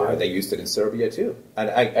that they did? They used it in Serbia, too. And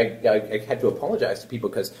I had to apologize to people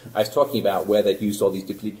because I was talking about where they used all these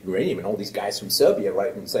depleted uranium, and all these guys from Serbia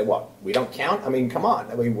write and say, what, we don't count? I mean, come on.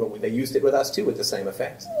 I mean, they used it with us, too, with the same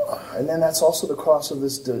effects. And then that's also the cost of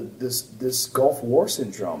this Gulf War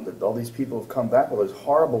syndrome, that all these people have come back with those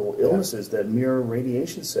horrible illnesses that mirror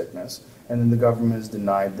radiation sickness, and then the government has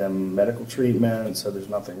denied them medical treatment and said there's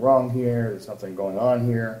nothing wrong here, there's nothing going on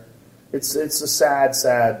here. It's a sad,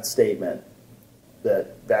 sad statement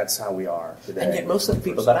that that's how we are today. And yet most of the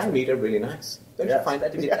people that I meet are really nice. Don't you find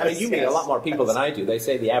that to be? Yes, I mean, you meet a lot more people than I do. They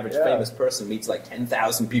say the average famous person meets like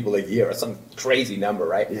 10,000 people a year or some crazy number,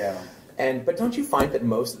 right? Yeah. But don't you find that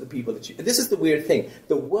most of the people that this is the weird thing,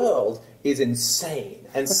 the world is insane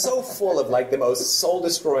and so full of like the most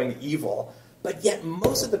soul-destroying evil, but yet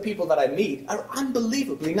most of the people that I meet are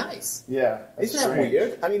unbelievably nice. Yeah. Isn't that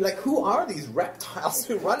weird? I mean, like, who are these reptiles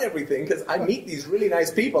who run everything? Because I meet these really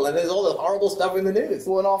nice people and there's all this horrible stuff in the news.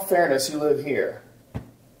 Well, in all fairness, you live here.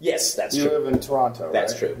 Yes, that's true. You live in Toronto, right?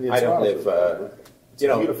 That's true. Yeah, I don't live... It's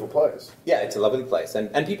a beautiful place. Yeah, it's a lovely place.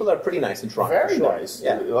 And people are pretty nice in Toronto. Very nice.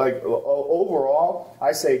 Yeah. Like, overall,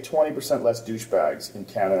 I say 20% less douchebags in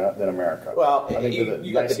Canada than America. Well,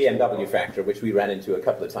 you got the BMW factor, which we ran into a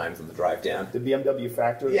couple of times on the drive down. The BMW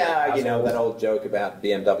factor? Yeah, you know, that old joke about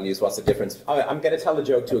BMWs, what's the difference? I'm going to tell the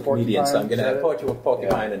joke to a comedian, so I'm going to put a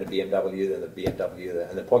porcupine and a BMW, then the BMW,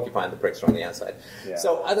 and the porcupine, the pricks are on the outside. Yeah.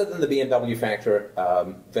 So other than the BMW factor,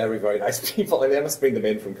 very, very nice people. They must bring them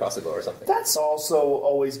in from Kosovo or something. That's also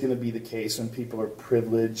always going to be the case when people are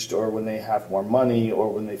privileged, or when they have more money, or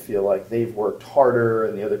when they feel like they've worked harder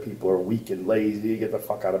and the other people are weak and lazy. Get the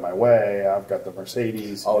fuck out of my way. I've got the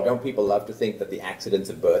Mercedes. Oh, don't people love to think that the accidents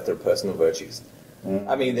of birth are personal virtues?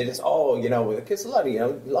 I mean, they just, because a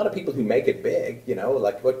lot of people who make it big,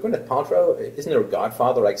 like what Gwyneth Paltrow, isn't there a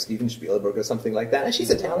godfather like Steven Spielberg or something like that? And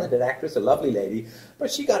she's a talented actress, a lovely lady,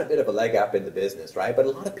 but she got a bit of a leg up in the business, right? But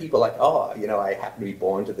a lot of people are like, I happen to be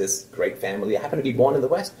born to this great family. I happen to be born in the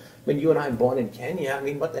West. I mean, you and I are born in Kenya. I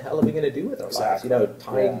mean, what the hell are we going to do with our lives?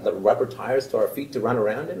 Tie the rubber tires to our feet to run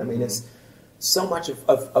around in? I mean, it's so much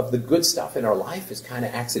of the good stuff in our life is kind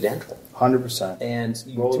of accidental. 100%. And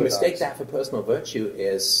to mistake that for personal virtue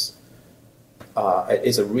is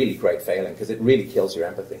a really great failing, because it really kills your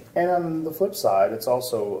empathy. And on the flip side, it's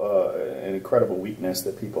also an incredible weakness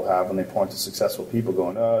that people have when they point to successful people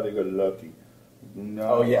going, they got lucky.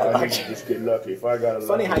 No, I need to just get lucky. If I got a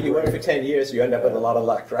funny how you work for 10 years, you end up with a lot of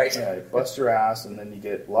luck, right? Yeah, you bust your ass and then you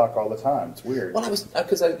get luck all the time. It's weird. Well,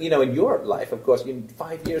 because in your life, of course,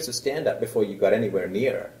 5 years of stand-up before you got anywhere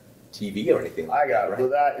near TV or anything like that,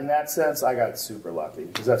 right? In that sense, I got super lucky,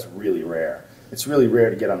 because that's really rare. It's really rare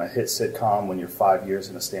to get on a hit sitcom when you're 5 years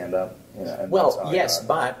in a stand-up. Well, yes,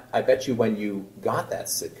 but I bet you when you got that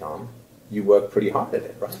sitcom, you worked pretty hard at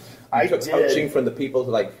it, right? You took coaching from the people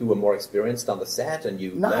who were more experienced on the set, and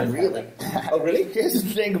you Not learned really. Oh, really? Here's the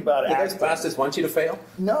thing about Do acting. those bastards want you to fail?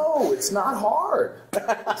 No, it's not hard.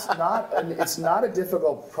 It's not a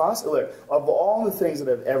difficult process. Look, of all the things that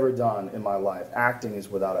I've ever done in my life, acting is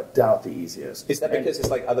without a doubt the easiest. Is that because it's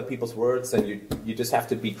like other people's words, and you just have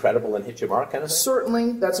to be credible and hit your mark, kind of thing?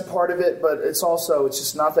 Certainly, that's a part of it, but it's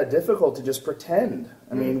just not that difficult to just pretend.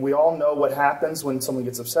 I mean, we all know what happens when someone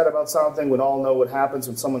gets upset about something. We all know what happens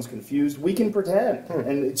when someone's confused. We can pretend,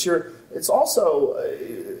 and it's also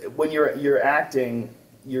when you're acting,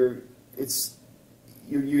 you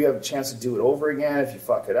have a chance to do it over again if you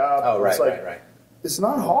fuck it up. Oh, right, it's right. It's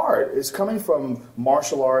not hard. It's coming from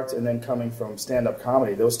martial arts and then coming from stand-up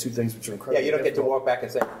comedy. Those two things which are incredible. Yeah, you don't get to walk back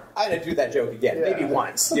and say, I'm going to do that joke again. Yeah. Maybe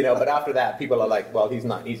once, but after that, people are like, well, he's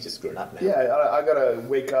not. He's just screwing up now. Yeah, I got to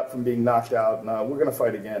wake up from being knocked out, and we're going to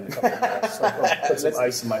fight again in a couple of minutes. So put some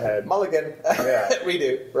ice in my head. Mulligan. Yeah.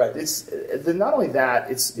 Redo. Right. Not only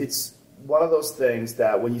that, it's one of those things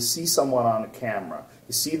that when you see someone on a camera,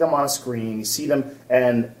 you see them on a screen, you see them,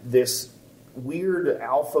 and this weird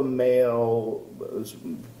alpha male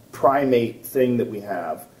primate thing that we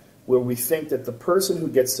have where we think that the person who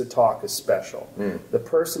gets to talk is special. The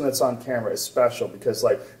person that's on camera is special because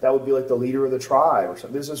that would be like the leader of the tribe or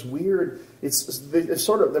something. There's this weird, they've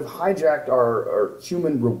hijacked our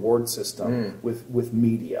human reward system with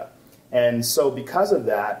media. And so because of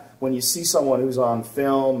that, when you see someone who's on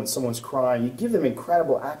film and someone's crying, you give them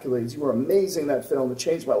incredible accolades. You were amazing in that film. It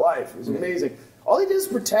changed my life. It was amazing. All they did is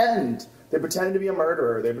pretend. They pretended to be a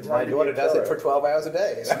murderer. They pretended to be a killer. My daughter does it for 12 hours a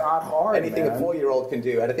day. It's not hard, Anything man. a 4-year-old can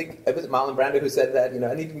do. And I think it was Marlon Brando who said that,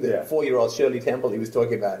 anything that 4-year-old Shirley Temple he was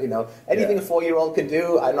talking about, anything a 4-year-old can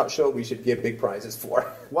do, I'm not sure we should give big prizes for.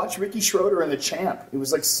 Watch Ricky Schroeder in The Champ. He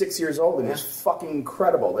was 6 years old and he was fucking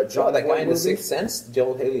incredible. That guy in The Sixth Sense,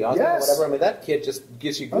 Joel Haley Osment, Yes. whatever. I mean, that kid just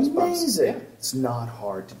gives you goosebumps. Amazing. Yeah. It's not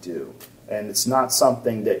hard to do. And it's not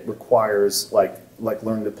something that requires like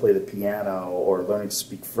learning to play the piano or learning to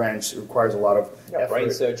speak French. It requires a lot of effort.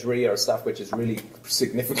 Brain surgery or stuff which is really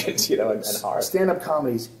significant, and hard. Stand-up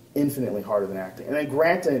comedy is infinitely harder than acting. And then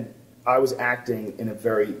granted, I was acting in a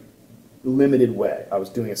very limited way. I was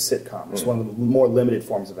doing a sitcom. It's one of the more limited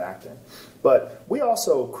forms of acting. But we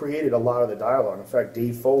also created a lot of the dialogue. In fact,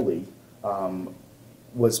 Dave Foley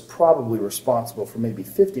was probably responsible for maybe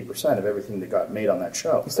 50% of everything that got made on that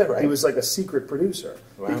show. Is that right? He was like a secret producer.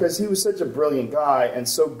 Wow. Because he was such a brilliant guy and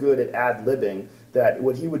so good at ad-libbing that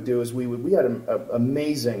what he would do is we had an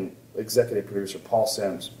amazing executive producer, Paul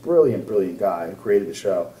Sims, brilliant guy who created the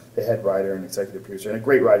show, the head writer and executive producer, and a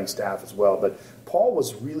great writing staff as well. But Paul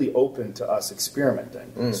was really open to us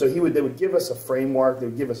experimenting. So they would give us a framework, they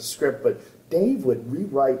would give us a script, but Dave would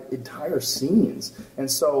rewrite entire scenes.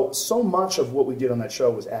 And so much of what we did on that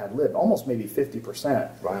show was ad-lib, almost maybe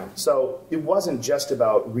 50%. Wow. So it wasn't just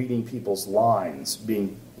about reading people's lines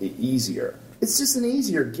being easier. It's just an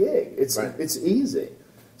easier gig. It's easy.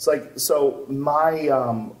 It's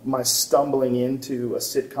my stumbling into a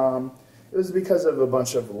sitcom, it was because of a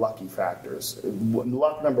bunch of lucky factors.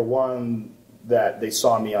 Luck number one, that they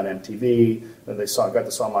saw me on MTV, and got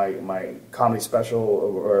to saw my comedy special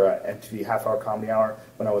or MTV half-hour comedy hour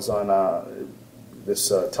when I was on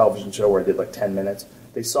this television show where I did 10 minutes.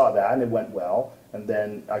 They saw that and it went well, and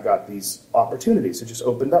then I got these opportunities. It just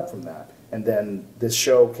opened up from that, and then this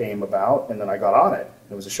show came about, and then I got on it.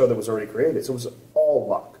 It was a show that was already created, so it was all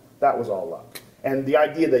luck. That was all luck. And the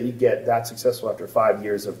idea that you get that successful after 5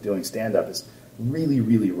 years of doing stand-up is really,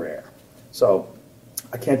 really rare. So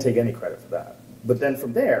I can't take any credit for that. But then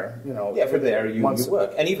from there, from there you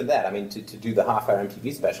work. And even that, I mean, to do the half-hour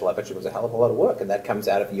MTV special, I bet you it was a hell of a lot of work. And that comes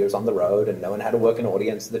out of years on the road and knowing how to work an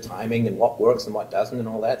audience, the timing and what works and what doesn't and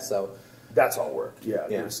all that. So that's all work, yeah.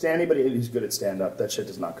 Anybody who's good at stand-up, that shit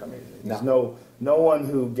does not come easy. No. There's no one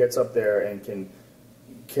who gets up there and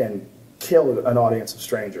can kill an audience of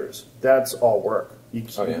strangers. That's all work. You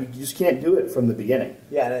just can't do it from the beginning.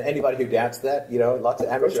 Yeah, and anybody who doubts that, lots of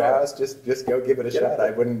amateur hours, just go give it a shot.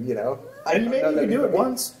 I wouldn't, And maybe you can do it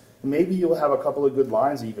once. Maybe you'll have a couple of good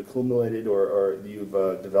lines that you've accumulated or you've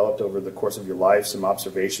developed over the course of your life, some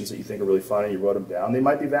observations that you think are really funny, you wrote them down. They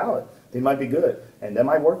might be valid. They might be good. And that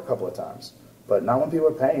might work a couple of times. But not when people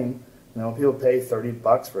are paying. When people pay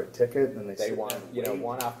 $30 for a ticket and they want,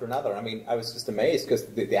 one after another. I mean, I was just amazed because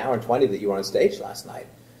the hour and 20 that you were on stage last night,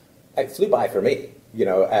 it flew by for me. And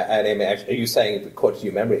I mean, are you saying, according to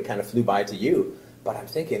your memory, it kind of flew by to you? But I'm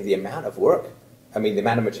thinking the amount of work, I mean, the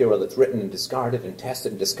amount of material that's written and discarded and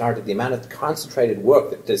tested and discarded, the amount of concentrated work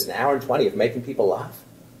that does an hour and 20 of making people laugh.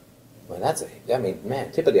 Well,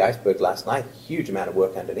 tip of the iceberg last night, huge amount of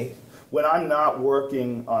work underneath. when I'm not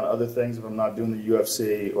working on other things, if I'm not doing the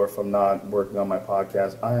UFC or if I'm not working on my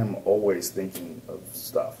podcast, I am always thinking of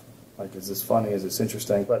stuff. Like, is this funny? Is this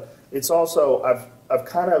interesting? But it's also, I've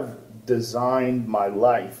kind of designed my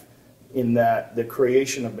life in that the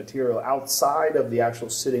creation of material outside of the actual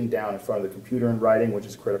sitting down in front of the computer and writing, which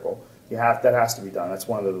is critical. That has to be done. That's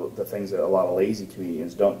one of the things that a lot of lazy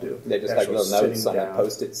comedians don't do. They just like little notes on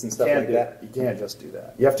Post-its and stuff like that? You can't just do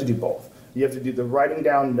that. You have to do both. You have to do the writing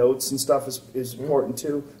down notes and stuff is important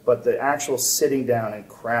too, but the actual sitting down and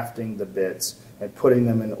crafting the bits and putting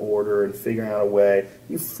them in order and figuring out a way.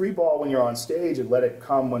 You free ball when you're on stage and let it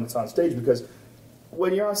come when it's on stage, because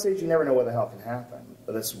when you're on stage, you never know what the hell can happen.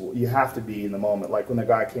 You have to be in the moment. Like when the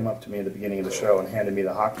guy came up to me at the beginning of the show and handed me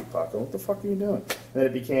the hockey puck. What the fuck are you doing? And then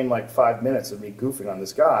it became like 5 minutes of me goofing on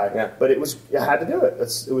this guy. Yeah. But I had to do it.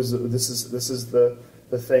 This is the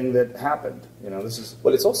thing that happened. This is.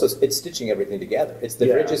 Well, it's stitching everything together. It's the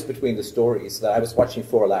bridges between the stories that I was watching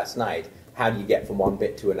for last night. How do you get from one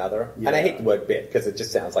bit to another? Yeah. And I hate the word bit because it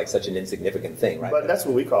just sounds like such an insignificant thing, right? But that's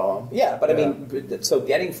what we call them. Yeah, but I mean, so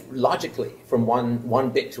getting logically from one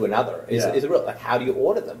bit to another is a real, like, how do you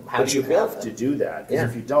order them? How do you build them? But you have to do that, because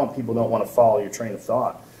if you don't, people don't want to follow your train of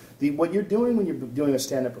thought. What you're doing when you're doing a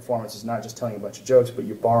stand-up performance is not just telling a bunch of jokes, but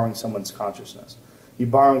you're borrowing someone's consciousness. You're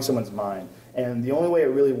borrowing someone's mind. And the only way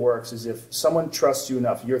it really works is if someone trusts you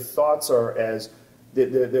enough. Your thoughts are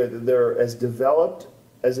they're as developed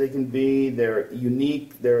as they can be. They're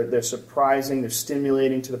unique. They're surprising. They're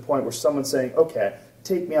stimulating to the point where someone's saying, "Okay,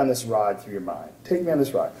 take me on this ride through your mind. Take me on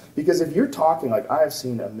this ride." Because if you're talking, like I have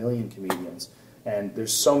seen a million comedians, and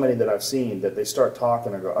there's so many that I've seen that they start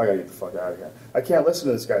talking and I go, "I gotta get the fuck out of here. I can't listen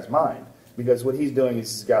to this guy's mind," because what he's doing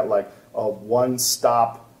is he's got like a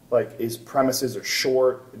one-stop. Like, his premises are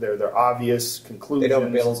short, they're obvious conclusions. They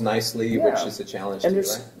don't build nicely, which is a challenge. And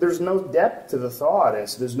right? there's no depth to the thought, and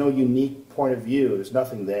so there's no unique point of view. There's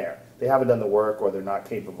nothing there. They haven't done the work, or they're not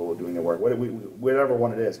capable of doing the work. Whatever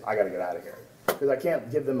one it is, I got to get out of here because I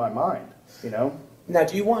can't give them my mind. Now,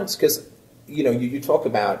 do you want? Because you talk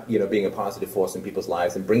about being a positive force in people's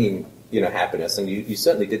lives and bringing happiness, and you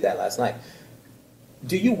certainly did that last night.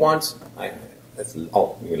 Do you want? You're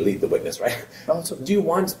going to lead the witness, right? No, it's okay. Do you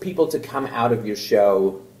want people to come out of your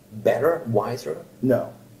show better, wiser?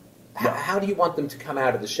 No. How do you want them to come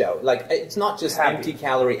out of the show? Like, it's not just empty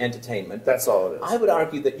calorie entertainment. That's all it is. I would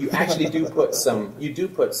argue that you actually do put some.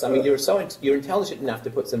 I mean, you're intelligent enough to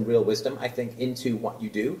put some real wisdom, I think, into what you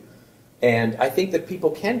do, and I think that people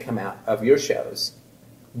can come out of your shows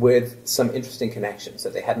with some interesting connections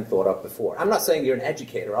that they hadn't thought of before. I'm not saying you're an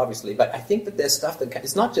educator, obviously, but I think that there's stuff that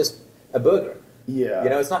it's not just a burger. Yeah.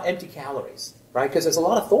 It's not empty calories, right? Because there's a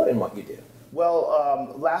lot of thought in what you do.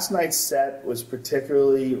 Well, last night's set was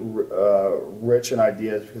particularly rich in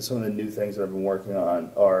ideas because some of the new things that I've been working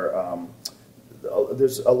on are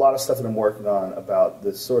there's a lot of stuff that I'm working on about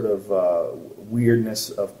this sort of weirdness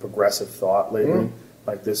of progressive thought lately,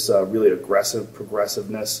 like this really aggressive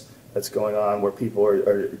progressiveness that's going on where people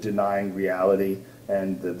are denying reality.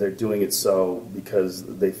 And they're doing it so because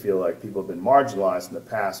they feel like people have been marginalized in the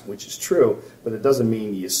past, which is true, but it doesn't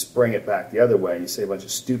mean you spring it back the other way and you say a bunch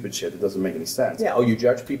of stupid shit that doesn't make any sense. Yeah, or you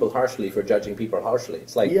judge people harshly for judging people harshly.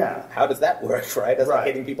 It's like, how does that work, right? That's like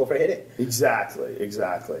hitting people for hitting. Exactly.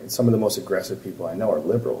 And some of the most aggressive people I know are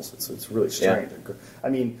liberals. It's really strange. Yeah. I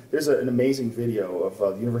mean, there's an amazing video of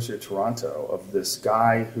the University of Toronto of this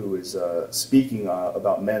guy who is speaking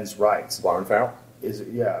about men's rights. Warren Farrell?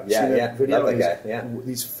 Video? Love that guy.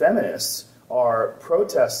 These feminists are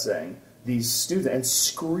protesting these students and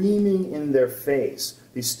screaming in their face.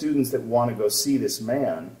 These students that want to go see this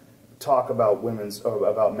man talk about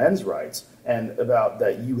men's rights and about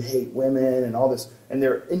that you hate women and all this, and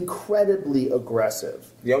they're incredibly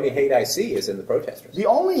aggressive. The only hate I see is in the protesters. The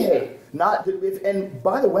only hate, and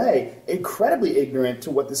by the way, incredibly ignorant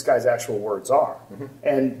to what this guy's actual words are. Mm-hmm.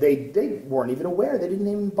 And they weren't even aware. They didn't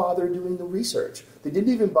even bother doing the research. They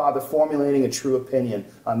didn't even bother formulating a true opinion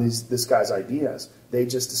on this guy's ideas. They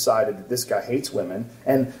just decided that this guy hates women,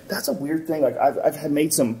 and that's a weird thing. Like I've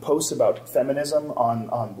made some posts about feminism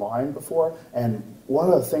online before, and one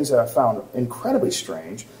of the things that I found incredibly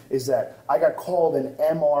strange is that I got called an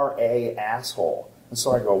MRA asshole. And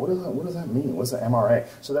so I go, what does that mean? What's the MRA?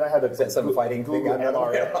 So then I had to some fighting Google thing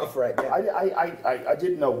MRA. Right, yeah. I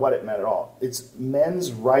didn't know what it meant at all. It's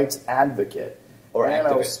men's rights advocate. Or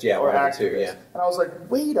activist, or activist. Too, yeah. And I was like,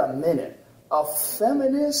 wait a minute. A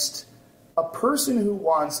feminist, a person who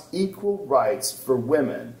wants equal rights for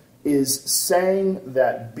women is saying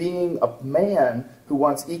that being a man who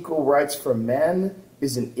wants equal rights for men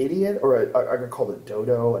is an idiot, or I got called a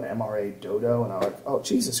dodo, an MRA dodo, and I'm like, oh,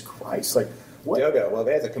 Jesus Christ. Like, What? Dodo. Well,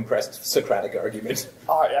 there's a compressed Socratic argument.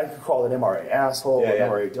 I could call it MRA asshole, Yeah, yeah.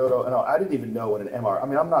 MRA dodo. No, I didn't even know what an MRA. I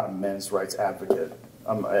mean, I'm not a men's rights advocate.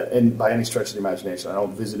 And by any stretch of the imagination, I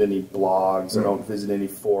don't visit any blogs. I don't visit any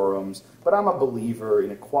forums. But I'm a believer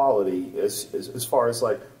in equality as far as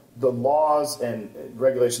like the laws and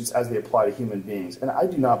regulations as they apply to human beings. And I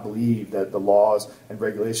do not believe that the laws and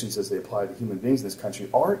regulations as they apply to human beings in this country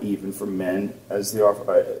are even for men as they are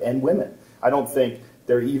and women. I don't think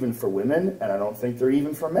they're even for women, and I don't think they're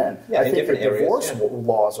even for men. Yeah, I think the divorce areas, yeah.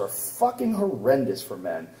 laws are fucking horrendous for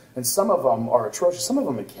men. And some of them are atrocious. Some of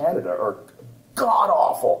them in Canada are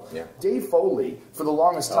god-awful. Yeah. Dave Foley, for the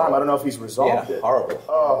longest time, I don't know if he's resolved it. Horrible.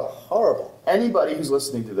 Horrible. Anybody who's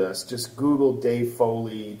listening to this, just Google Dave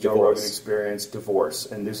Foley, Joe Rogan Experience, divorce.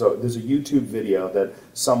 And there's a YouTube video that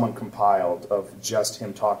someone compiled of just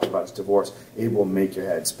him talking about his divorce. It will make your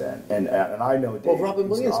head spin. And I know Dave Robin is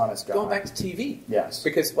Williams, an honest guy. going back to TV. Yes.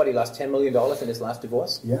 Because, he lost $10 million in his last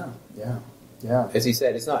divorce? Yeah. As he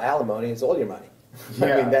said, it's not alimony, it's all your money.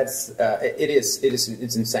 Yeah. I mean, it's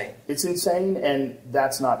insane. It's insane, and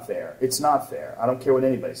that's not fair. It's not fair. I don't care what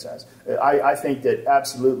anybody says. I think that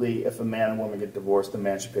absolutely, if a man and woman get divorced, the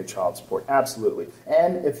man should pay child support. Absolutely.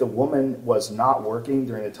 And if the woman was not working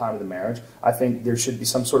during the time of the marriage, I think there should be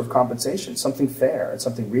some sort of compensation, something fair and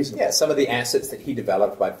something reasonable. Yeah, some of the assets that he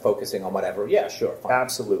developed by focusing on whatever. Yeah, sure, fine.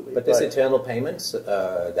 Absolutely. But this eternal payments,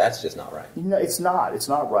 that's just not right. No, it's not. It's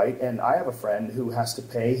not right. And I have a friend who has to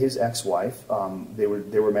pay his ex-wife. They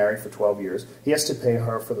were married for 12 years. He has to pay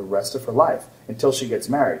her for the rest of her life until she gets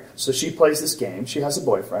married. So she plays this game. She has a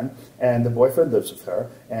boyfriend, and the boyfriend lives with her.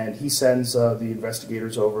 And he sends the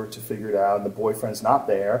investigators over to figure it out. And the boyfriend's not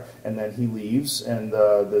there. And then he leaves, and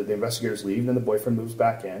the investigators leave, and then the boyfriend moves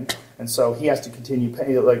back in. And so he has to continue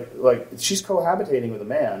paying. Like she's cohabitating with a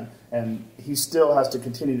man, and he still has to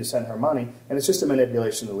continue to send her money, and it's just a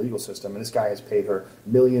manipulation of the legal system. And this guy has paid her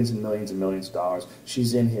millions and millions and millions of dollars.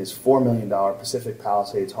 She's in his $4 million Pacific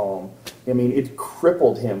Palisades home. I mean, it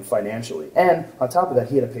crippled him financially. And on top of that,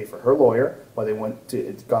 he had to pay for her lawyer while they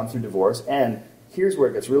gone through divorce. And here's where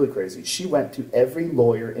it gets really crazy. She went to every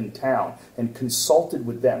lawyer in town and consulted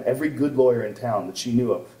with them, every good lawyer in town that she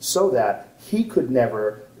knew of, so that he could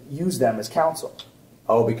never use them as counsel.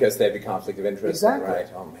 Oh, because they have a conflict of interest. Exactly. Right.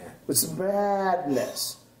 Oh, man. It's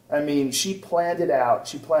madness. I mean, she planned it out.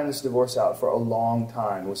 She planned this divorce out for a long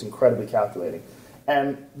time. It was incredibly calculating.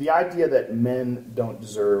 And the idea that men don't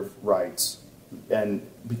deserve rights, and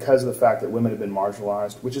because of the fact that women have been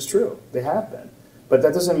marginalized, which is true, they have been. But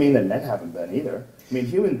that doesn't mean that men haven't been either. I mean,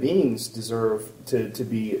 human beings deserve to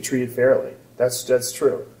be treated fairly. That's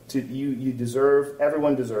true.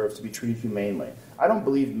 Everyone deserves to be treated humanely. I don't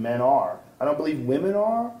believe men are. I don't believe women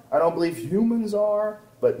are. I don't believe humans are.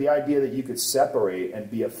 But the idea that you could separate and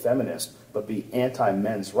be a feminist but be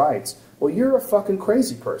anti-men's rights, well, you're a fucking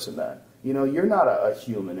crazy person then. You know, you're not a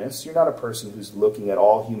humanist. You're not a person who's looking at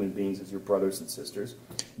all human beings as your brothers and sisters.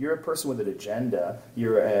 You're a person with an agenda.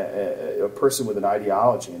 You're a person with an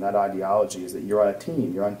ideology, and that ideology is that you're on a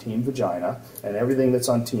team. You're on Team Vagina, and everything that's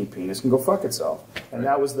on Team Penis can go fuck itself. And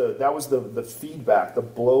that was the feedback, the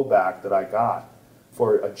blowback that I got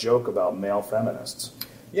for a joke about male feminists.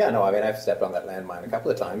 Yeah, no, I mean, I've stepped on that landmine a couple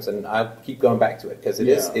of times, and I'll keep going back to it, because it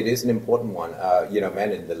is an important one.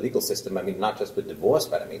 Men in the legal system, I mean, not just with divorce,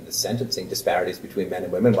 but I mean, the sentencing disparities between men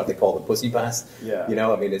and women, what they call the pussy pass. Yeah.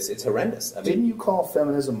 I mean, it's horrendous. I mean, didn't you call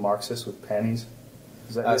feminism Marxist with panties?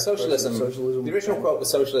 Is that socialism. The original quote was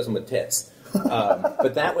socialism with tits.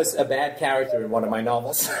 But that was a bad character in one of my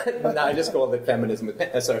novels. I just called it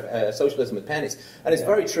socialism with panties. And it's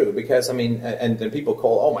very true, because, I mean, and people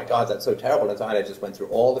call, oh my God, that's so terrible. And I just went through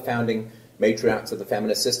all the founding matriarchs of the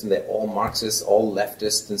feminist system. They're all Marxists, all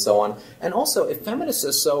leftists, and so on. And also, if feminists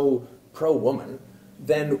are so pro-woman,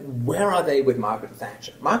 then where are they with Margaret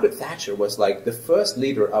Thatcher? Margaret Thatcher was like the first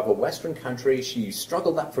leader of a Western country. She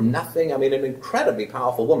struggled up from nothing. I mean, an incredibly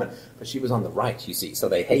powerful woman. But she was on the right, you see, so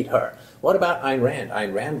they hate her. What about Ayn Rand?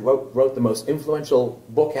 Ayn Rand wrote the most influential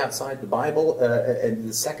book outside the Bible, and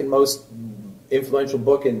the second most influential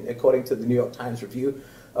book, according to the New York Times Review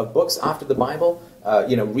of Books after the Bible.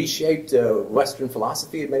 Reshaped Western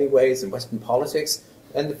philosophy in many ways and Western politics.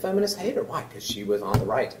 And the feminists hate her. Why? Because she was on the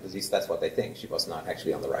right. At least that's what they think. She was not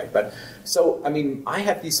actually on the right. But so, I mean, I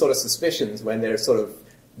have these sort of suspicions when they're sort of,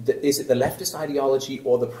 is it the leftist ideology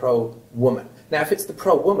or the pro-woman? Now, if it's the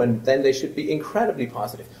pro-woman, then they should be incredibly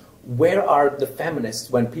positive. Where are the feminists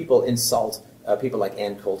when people insult people like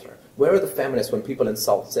Ann Coulter? Where are the feminists when people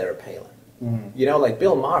insult Sarah Palin? Mm-hmm. Like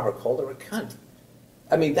Bill Maher called her a cunt.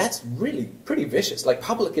 I mean, that's really pretty vicious, like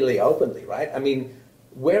publicly, openly, right? I mean,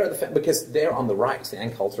 where are because they're on the right, the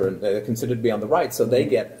Ann culture, and they're considered to be on the right, so they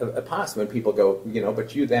get a pass when people go,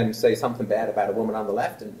 but you then say something bad about a woman on the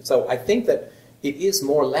left. And so I think that it is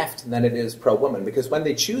more left than it is pro-woman, because when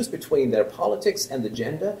they choose between their politics and the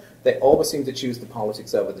gender, they always seem to choose the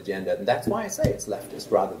politics over the gender, and that's why I say it's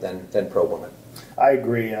leftist rather than pro-woman. I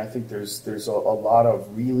agree, and I think there's a lot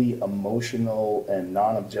of really emotional and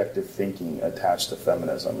non-objective thinking attached to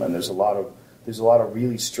feminism, and there's a lot of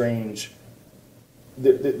really strange.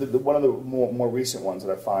 One of the more recent ones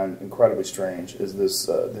that I find incredibly strange is this.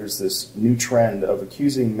 There's this new trend of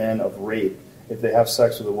accusing men of rape if they have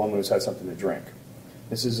sex with a woman who's had something to drink.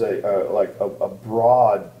 This is a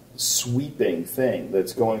broad, sweeping thing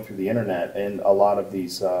that's going through the internet, and a lot of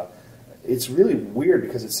these. It's really weird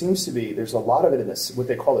because it seems to be there's a lot of it in this what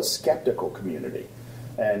they call the skeptical community,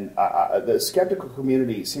 and the skeptical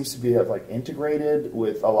community seems to be integrated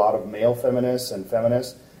with a lot of male feminists and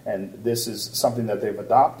feminists. And this is something that they've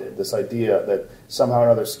adopted, this idea that somehow or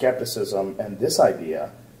another skepticism and this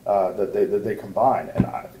idea that they combine. And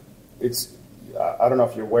I don't know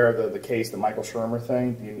if you're aware of the case, the Michael Shermer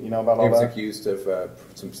thing. Do you know about all that? He was accused of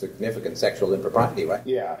some significant sexual impropriety, right?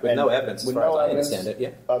 Yeah. With no evidence, as far as I understand it, yeah.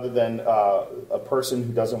 Other than a person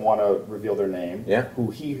who doesn't want to reveal their name, yeah.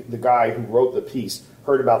 The guy who wrote the piece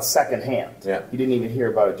heard about secondhand. Yeah. He didn't even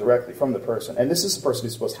hear about it directly from the person. And this is the person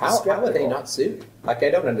who's supposed to be skeptical. How are they not sued? I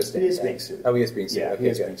don't understand. He is being sued. Oh, he is being sued. Yeah, okay, he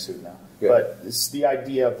is good. being sued now. Good. But it's the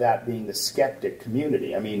idea of that being the skeptic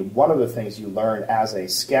community. I mean, one of the things you learn as a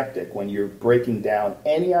skeptic when you're breaking down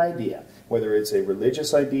any idea, whether it's a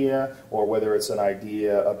religious idea or whether it's an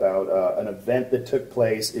idea about an event that took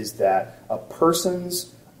place, is that a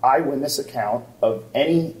person's eyewitness account of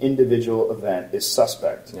any individual event is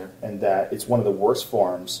suspect, yeah. And that it's one of the worst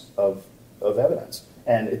forms of evidence.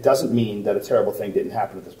 And it doesn't mean that a terrible thing didn't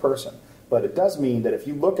happen to this person, but it does mean that if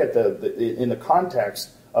you look at in the context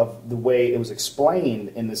of the way it was explained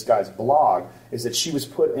in this guy's blog, is that she was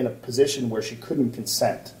put in a position where she couldn't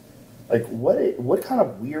consent. Like, what kind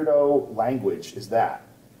of weirdo language is that?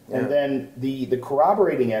 Yeah. And then the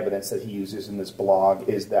corroborating evidence that he uses in this blog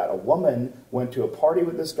is that a woman went to a party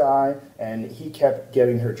with this guy, and he kept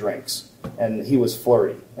getting her drinks, and he was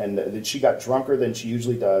flirty, and that she got drunker than she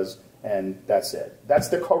usually does, and that's it. That's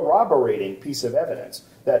the corroborating piece of evidence,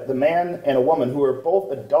 that the man and a woman who are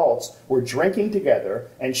both adults were drinking together,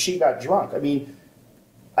 and she got drunk. I mean,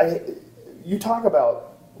 you talk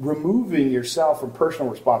about removing yourself from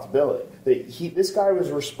personal responsibility. This guy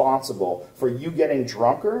was responsible for you getting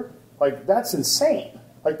drunker. Like, that's insane.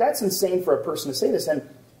 Like, that's insane for a person to say this. And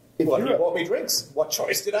if he bought me drinks. What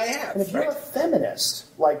choice did I have? And if you're a feminist,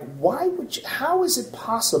 how is it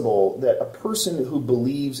possible that a person who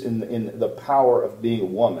believes in the power of being a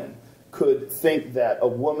woman could think that a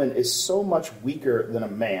woman is so much weaker than a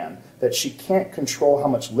man that she can't control how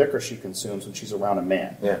much liquor she consumes when she's around a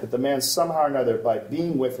man? Yeah. That the man somehow or another, by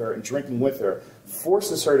being with her and drinking with her,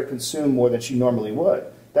 forces her to consume more than she normally would.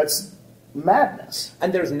 That's madness.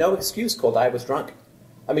 And there's no excuse called I was drunk.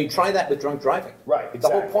 I mean, try that with drunk driving. Right, exactly.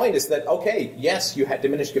 The whole point is that, okay, yes, you had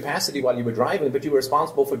diminished capacity while you were driving, but you were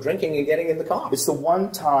responsible for drinking and getting in the car. It's the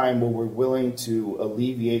one time where we're willing to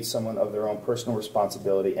alleviate someone of their own personal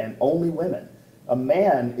responsibility, and only women. A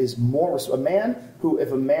man is more responsible.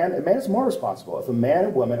 If a man is more responsible. If a man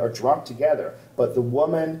and woman are drunk together, but the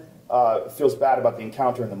woman feels bad about the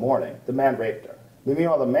encounter in the morning, the man raped her.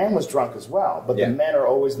 Meanwhile, the man was drunk as well, but the men are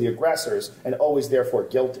always the aggressors and always therefore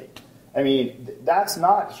guilty. I mean, that's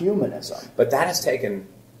not humanism. But that has taken,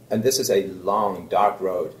 and this is a long, dark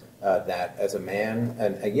road, that as a man,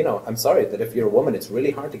 and I'm sorry that if you're a woman, it's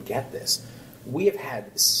really hard to get this. We have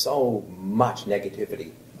had so much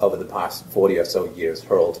negativity over the past 40 or so years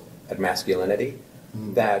hurled at masculinity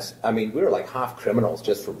that, I mean, we're like half criminals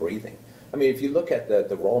just for breathing. I mean, if you look at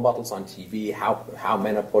the role models on TV, how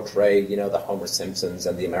men are portrayed, the Homer Simpsons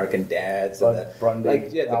and the American Dads, and the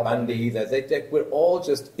Bundy, we're all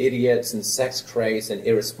just idiots and sex crazed and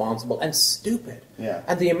irresponsible and stupid. Yeah.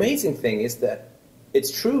 And the amazing thing is that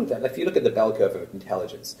it's true that if you look at the bell curve of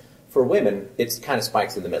intelligence, for women, it kind of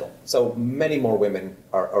spikes in the middle. So many more women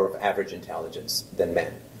are of average intelligence than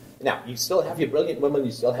men. Now, you still have your brilliant women,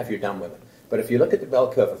 you still have your dumb women. But if you look at the bell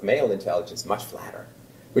curve of male intelligence, much flatter.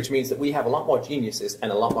 Which means that we have a lot more geniuses and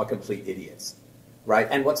a lot more complete idiots, right?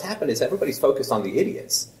 And what's happened is everybody's focused on the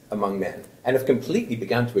idiots among men and have completely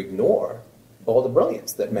begun to ignore all the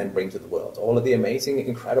brilliance that men bring to the world, all of the amazing,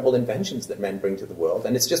 incredible inventions that men bring to the world.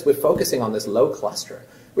 And it's just we're focusing on this low cluster,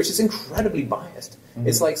 which is incredibly biased. Mm-hmm.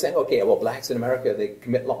 It's like saying, okay, well, blacks in America, they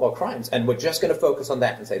commit a lot more crimes, and we're just going to focus on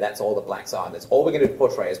that and say that's all that blacks are, and that's all we're going to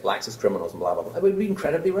portray as blacks as criminals and blah, blah, blah. That would be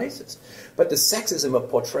incredibly racist. But the sexism of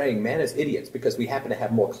portraying men as idiots because we happen to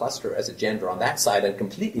have more cluster as a gender on that side and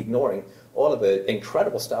completely ignoring all of the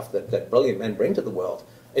incredible stuff that brilliant men bring to the world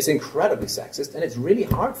is incredibly sexist, and it's really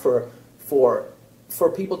hard for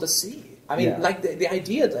people to see. I mean, like the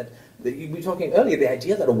idea that you were talking earlier, the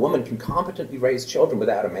idea that a woman can competently raise children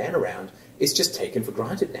without a man around is just taken for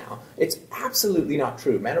granted now. It's absolutely not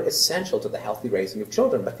true. Men are essential to the healthy raising of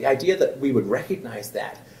children, but the idea that we would recognize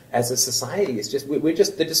that as a society is just,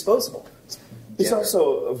 they're disposable. It's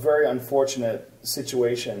also a very unfortunate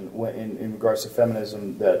situation in regards to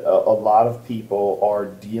feminism that a lot of people are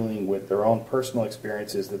dealing with their own personal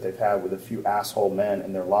experiences that they've had with a few asshole men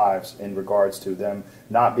in their lives in regards to them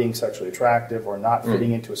not being sexually attractive or not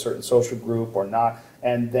fitting into a certain social group or not.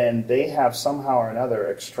 And then they have somehow or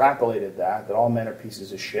another extrapolated that all men are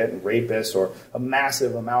pieces of shit and rapists, or a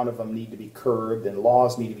massive amount of them need to be curbed and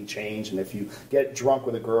laws need to be changed. And if you get drunk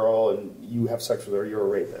with a girl and you have sex with her, you're a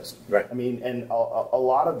rapist. Right. I mean, and a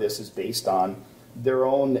lot of this is based on their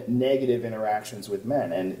own negative interactions with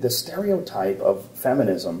men. And the stereotype of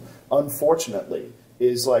feminism, unfortunately,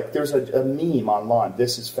 is like there's a meme online,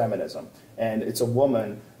 "This is feminism." And it's a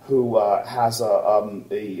woman who has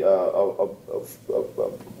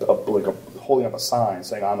holding up a sign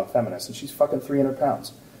saying, "I'm a feminist," and she's fucking 300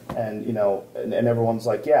 pounds. And, you know, and everyone's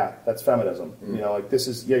like, yeah, that's feminism. Mm. You know, like, this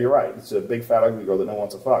is, yeah, you're right. It's a big, fat, ugly girl that no one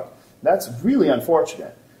wants to fuck. That's really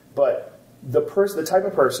unfortunate. But the type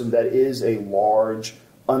of person that is a large,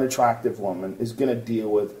 unattractive woman is going to deal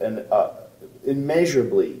with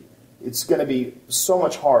immeasurably, it's going to be so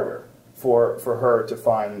much harder for her to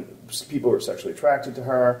find people who are sexually attracted to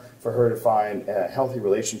her, for her to find healthy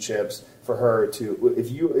relationships, for her to,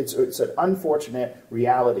 it's an unfortunate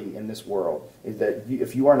reality in this world, is that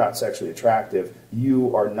if you are not sexually attractive,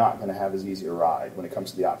 you are not going to have as easy a ride when it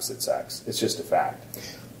comes to the opposite sex. It's just a fact.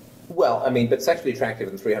 Well, I mean, but sexually attractive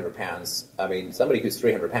and 300 pounds, I mean, somebody who's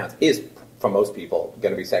 300 pounds is, for most people,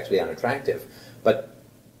 going to be sexually unattractive. But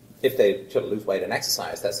if they sort of lose weight and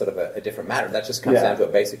exercise, that's sort of a different matter. That just comes down to a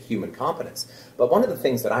basic human competence. But one of the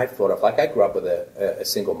things that I've thought of, like I grew up with a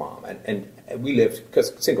single mom, and we lived,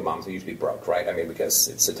 because single moms are usually broke, right? I mean, because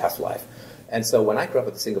it's a tough life. And so when I grew up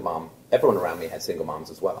with a single mom, everyone around me had single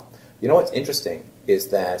moms as well. You know what's interesting is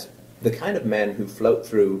that the kind of men who float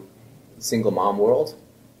through the single mom world,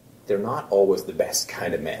 they're not always the best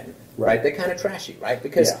kind of men, right? They're kind of trashy, right?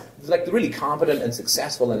 Because like the really competent and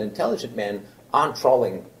successful and intelligent men aren't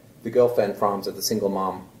trolling the girlfriend farms of the single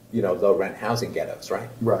mom, you know, low rent housing ghettos, right?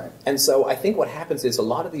 Right. And so I think what happens is a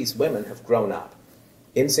lot of these women have grown up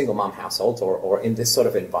in single mom households or in this sort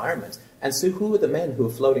of environment. And so who are the men who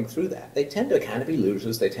are floating through that? They tend to kind of be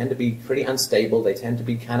losers. They tend to be pretty unstable. They tend to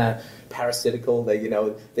be kind of parasitical. They, you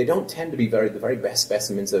know, they don't tend to be the very best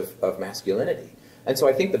specimens of masculinity. And so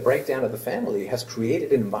I think the breakdown of the family has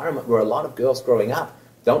created an environment where a lot of girls growing up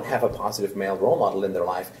don't have a positive male role model in their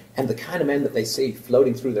life, and the kind of men that they see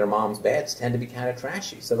floating through their mom's beds tend to be kind of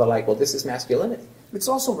trashy. So they're like, well, this is masculinity. It's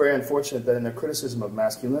also very unfortunate that in the criticism of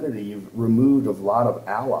masculinity, you've removed a lot of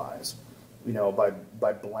allies. You know,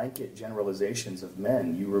 by blanket generalizations of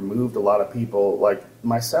men, you removed a lot of people like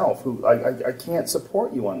myself, who I can't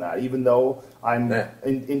support you on that, even though I'm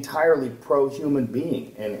entirely pro-human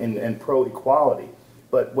being and pro-equality.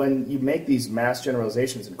 But when you make these mass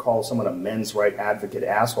generalizations and call someone a men's right advocate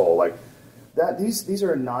asshole, like that, these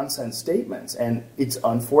are nonsense statements. And it's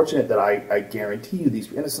unfortunate that I guarantee you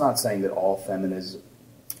these, and it's not saying that all feminists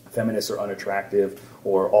are unattractive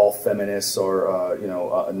or all feminists are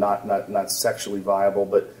not sexually viable,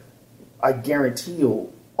 but I guarantee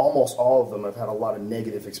you almost all of them have had a lot of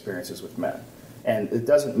negative experiences with men. And it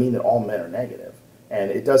doesn't mean that all men are negative.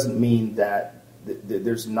 And it doesn't mean that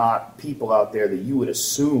there's not people out there that you would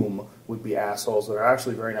assume would be assholes that are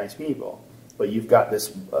actually very nice people. But you've got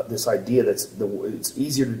this idea it's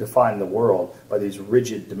easier to define the world by these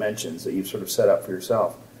rigid dimensions that you've sort of set up for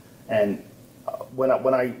yourself. And when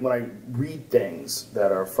I read things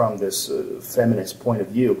that are from this feminist point of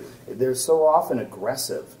view, they're so often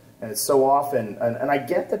aggressive. And it's so often, and I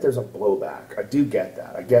get that there's a blowback. I do get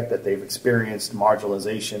that. I get that they've experienced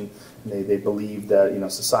marginalization. They believe that, you know,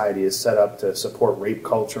 society is set up to support rape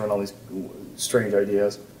culture and all these strange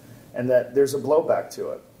ideas, and that there's a blowback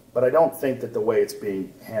to it. But I don't think that the way it's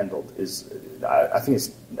being handled is. I don't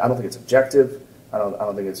think it's objective. I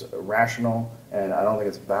don't think it's rational, and I don't think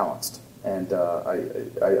it's balanced. And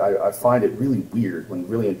I find it really weird when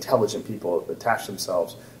really intelligent people attach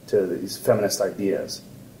themselves to these feminist ideas.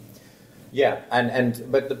 Yeah,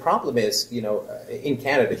 but the problem is, in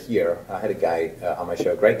Canada here, I had a guy on my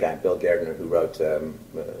show, a great guy, Bill Gardner, who wrote The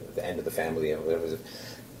End of the Family,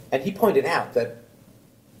 and he pointed out that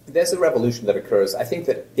there's a revolution that occurs, I think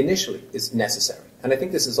that initially is necessary. And I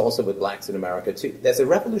think this is also with blacks in America too. There's a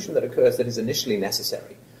revolution that occurs that is initially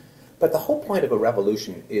necessary. But the whole point of a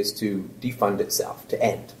revolution is to defund itself, to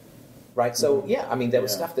end. Right? So, yeah, I mean, there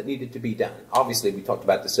was stuff that needed to be done. Obviously, we talked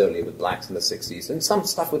about this earlier with blacks in the 60s, and some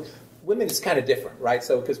stuff with women is kind of different, right?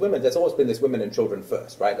 So, because women, there's always been this women and children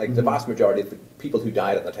first, right? Like the vast majority of the people who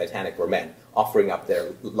died on the Titanic were men, offering up their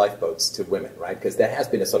lifeboats to women, right? Because there has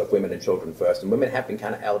been a sort of women and children first, and women have been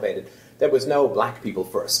kind of elevated. There was no black people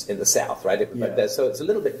first in the South, right? So it's a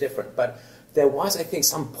little bit different. But there was, I think,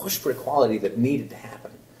 some push for equality that needed to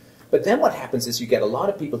happen. But then what happens is you get a lot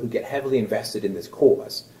of people who get heavily invested in this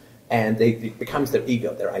cause, and it becomes their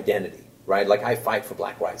ego, their identity, right? Like, I fight for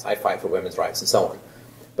black rights, I fight for women's rights, and so on.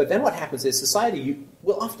 But then what happens is society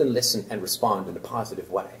will often listen and respond in a positive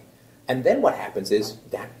way. And then what happens is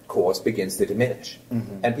that cause begins to diminish.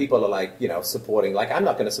 And people are like, supporting, like, I'm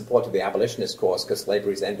not going to support the abolitionist cause because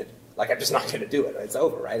slavery's ended. Like, I'm just not going to do it. It's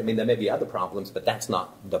over, right? I mean, there may be other problems, but that's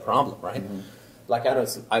not the problem, right? Like, I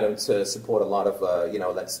don't support a lot of,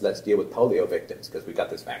 let's deal with polio victims because we got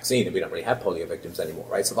this vaccine and we don't really have polio victims anymore,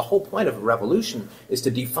 right? So the whole point of a revolution is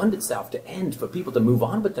to defund itself, to end, for people to move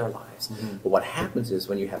on with their lives. But what happens is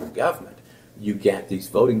when you have a government, you get these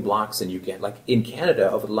voting blocks, and you get, like in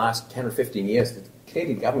Canada, over the last 10 or 15 years, the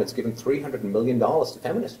Canadian government's given $300 million to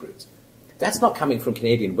feminist groups. That's not coming from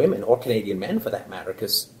Canadian women or Canadian men, for that matter,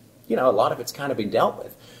 because, a lot of it's kind of been dealt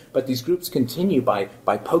with. But these groups continue by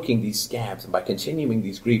poking these scabs and by continuing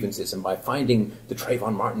these grievances and by finding the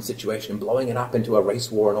Trayvon Martin situation and blowing it up into a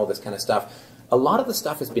race war and all this kind of stuff. A lot of the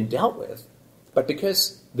stuff has been dealt with, but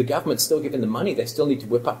because the government's still giving them money, they still need to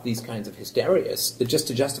whip up these kinds of hysterias just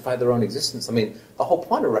to justify their own existence. I mean, the whole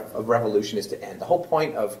point of revolution is to end. The whole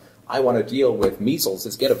point of I want to deal with measles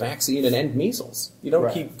is get a vaccine and end measles. You don't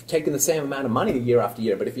keep taking the same amount of money year after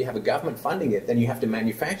year, but if you have a government funding it, then you have to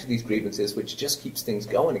manufacture these grievances, which just keeps things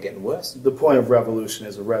going and getting worse. The point of revolution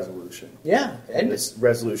is a resolution. Yeah. And this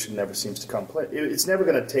resolution never seems to come place. It's never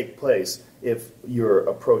going to take place if your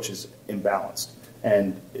approach is imbalanced.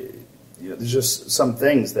 And there's just some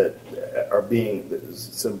things that are being,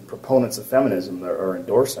 some proponents of feminism that are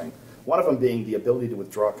endorsing. One of them being the ability to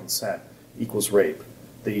withdraw consent equals rape.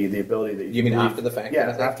 The ability that you mean after the fact?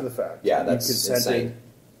 Yeah, after the fact. Yeah, that's insane.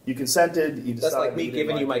 You consented. You decided. That's like me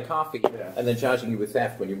giving you my coffee and then charging you with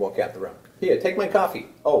theft when you walk out the room. Here, take my coffee.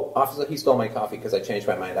 Oh, officer, he stole my coffee because I changed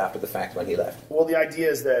my mind after the fact when he left. Well, the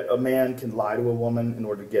idea is that a man can lie to a woman in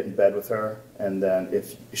order to get in bed with her, and then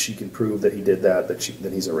if she can prove that he did that,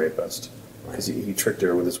 then he's a rapist. Because he tricked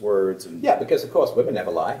her with his words. And yeah, because, of course, women never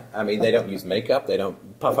lie. I mean, they don't use makeup. They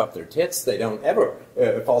don't puff up their tits. They don't ever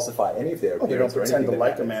falsify any of their appearance. They don't pretend to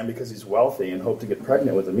like a man because he's wealthy and hope to get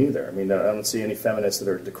pregnant with him either. I mean, I don't see any feminists that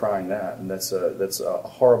are decrying that. And that's a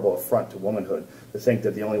horrible affront to womanhood, to think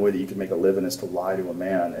that the only way that you can make a living is to lie to a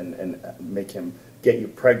man and make him get you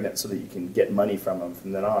pregnant so that you can get money from him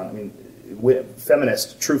from then on. I mean,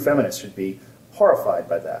 true feminists should be horrified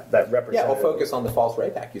by that representative. Yeah, or focus on the false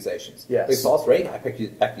rape accusations. Yes. The false rape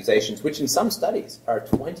accusations, which in some studies are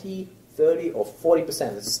 20, 30, or 40%.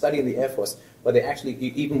 There's a study in the Air Force where they actually,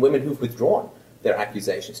 even women who've withdrawn their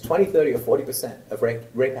accusations, 20, 30, or 40% of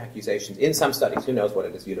rape accusations in some studies, who knows what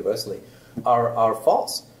it is universally, are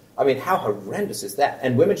false. I mean, how horrendous is that?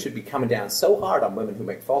 And women should be coming down so hard on women who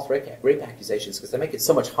make false rape accusations because they make it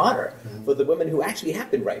so much harder for the women who actually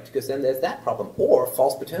have been raped, because then there's that problem, or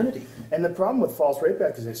false paternity. And the problem with false rape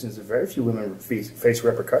accusations is that very few women face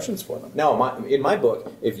repercussions for them. No, in my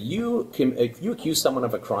book, if you accuse someone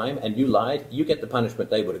of a crime and you lied, you get the punishment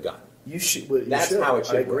they would have gotten. That's how it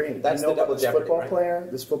should I agree. work. That's the double jeopardy.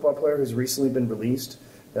 This football player who's recently been released.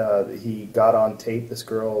 He got on tape this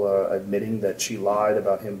girl admitting that she lied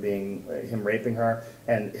about him raping her,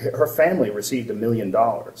 and her family received $1 million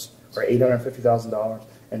or $850,000,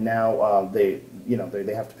 and now they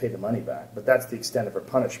have to pay the money back. But that's the extent of her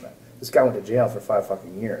punishment. This guy went to jail for 5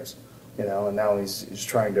 fucking years, and now he's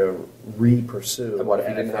trying to re-pursue. And what if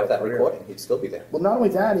he didn't have that recording? He'd still be there. Well, not only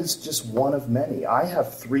that, he's just one of many. I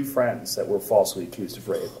have 3 friends that were falsely accused of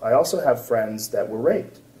rape. I also have friends that were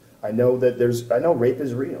raped. I know rape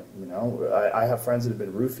is real. I have friends that have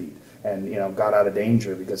been roofied and got out of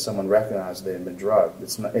danger because someone recognized they had been drugged.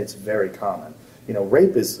 It's very common.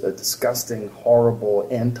 Rape is a disgusting, horrible,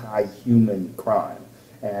 anti-human crime,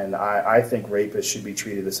 And I think rapists should be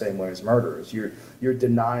treated the same way as murderers. You're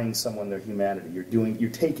denying someone their humanity.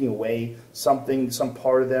 You're taking away something, some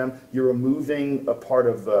part of them. You're removing a part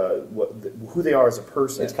of who they are as a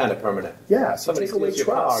person. It's kind of permanent. Yeah, somebody take away steals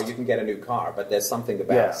your trust. car, you can get a new car, but there's something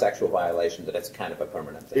about sexual violation that it's kind of a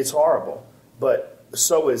permanent thing. It's horrible, but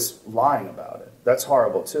so is lying about it. That's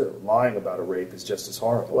horrible too. Lying about a rape is just as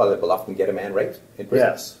horrible. Well, it will often get a man raped in prison.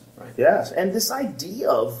 Yes. Right. Yes, and this idea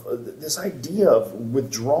of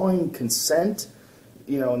withdrawing consent,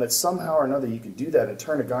 and that somehow or another you could do that and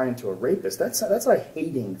turn a guy into a rapist. That's a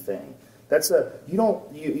hating thing. That's what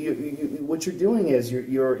you're doing is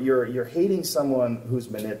you're hating someone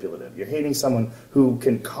who's manipulative. You're hating someone who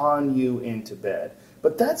can con you into bed.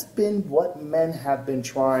 But that's been what men have been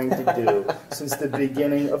trying to do since the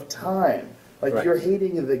beginning of time. Like you're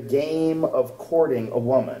hating the game of courting a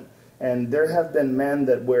woman. And there have been men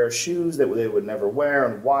that wear shoes that they would never wear,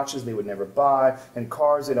 and watches they would never buy, and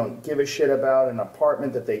cars they don't give a shit about, an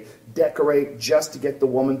apartment that they decorate just to get the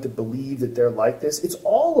woman to believe that they're like this. It's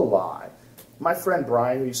all a lie. My friend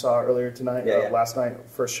Brian, who you saw earlier tonight, last night,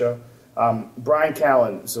 first show, Brian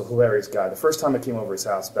Callen is a hilarious guy. The first time I came over his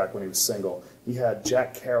house back when he was single, he had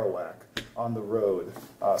Jack Kerouac on the road,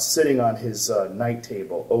 sitting on his night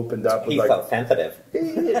table, opened up. He felt tentative.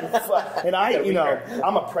 And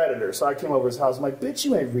I'm a predator, so I came over his house. I'm like, bitch,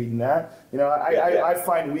 you ain't reading that. I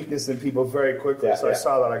find weakness in people very quickly. I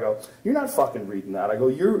saw that. I go, you're not fucking reading that. I go,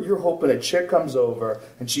 you're hoping a chick comes over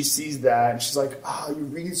and she sees that and she's like, oh, you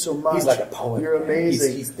read so much. He's like a poet. You're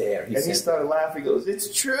amazing. He's there. And he started laughing. He goes,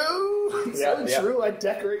 it's true. It's so true. I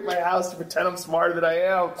decorate my house to pretend I'm smarter than I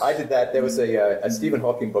am. I did that. There was a Stephen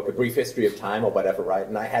Hawking book, A Brief History of Time or whatever, right?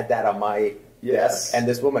 And I had that on my desk. And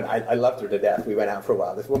this woman, I loved her to death. We went out for a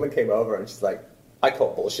while. This woman came over and she's like, I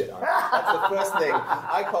call bullshit on it. That's the first thing.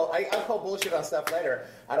 I call bullshit on stuff later.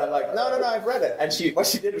 And I'm like, no, I've read it. And what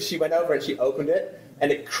she did was she went over and she opened it,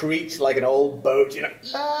 and it creaked like an old boat,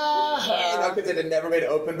 because it had never been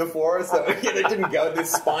opened before. So it didn't go. The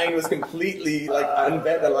spine was completely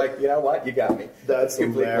unbent. I'm like, you know what? You got me. That's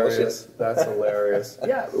hilarious. That's hilarious.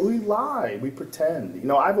 Yeah, we lie. We pretend.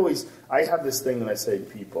 I have this thing that I say to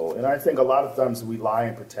people, and I think a lot of times we lie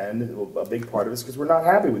and pretend. A big part of it is because we're not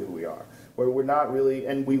happy with who we are. Where we're not really,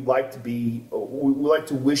 and we like to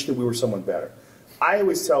wish that we were someone better. I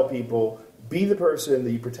always tell people, be the person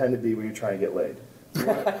that you pretend to be when you're trying to get laid. You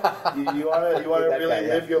want to really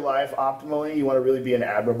live your life optimally. You want to really be an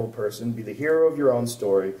admirable person. Be the hero of your own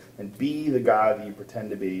story, and be the guy that you pretend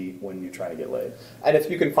to be when you're trying to get laid. And if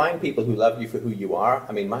you can find people who love you for who you are,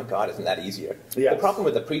 I mean, my God, isn't that easier? Yes. The problem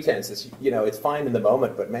with the pretense is, it's fine in the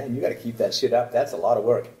moment, but man, you got to keep that shit up. That's a lot of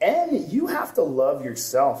work. And you have to love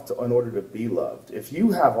yourself in order to be loved. If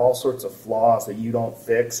you have all sorts of flaws that you don't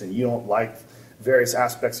fix, and you don't like various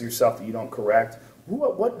aspects of yourself that you don't correct,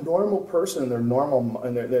 what normal person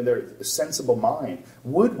in their sensible mind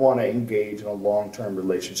would want to engage in a long-term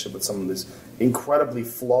relationship with someone that's incredibly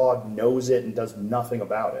flawed, knows it, and does nothing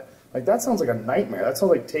about it? Like, that sounds like a nightmare. That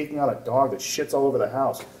sounds like taking on a dog that shits all over the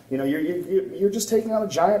house. You're just taking on a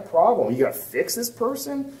giant problem. You got to fix this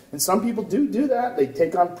person, and some people do that. They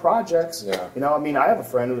take on projects. Yeah. I have a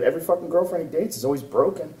friend who every fucking girlfriend he dates is always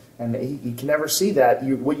broken, and he can never see that.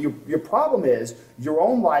 Your problem is your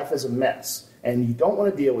own life is a mess. And you don't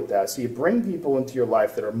want to deal with that, so you bring people into your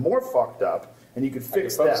life that are more fucked up, and you can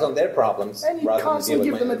fix them. Focus on their problems, and you constantly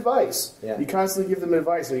give them advice. Yeah. You constantly give them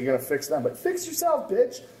advice, and you're going to fix them. But fix yourself,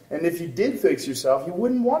 bitch. And if you did fix yourself, you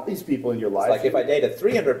wouldn't want these people in your life. It's like if I date a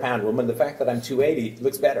 300-pound woman, the fact that I'm 280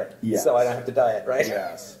 looks better. Yes. So I don't have to diet, right?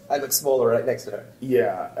 Yes. I look smaller right next to her.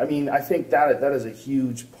 Yeah. I mean, I think that is a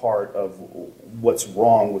huge part of what's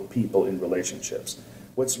wrong with people in relationships.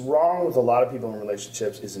 What's wrong with a lot of people in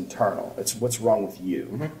relationships is internal. It's what's wrong with you.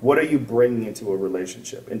 Mm-hmm. What are you bringing into a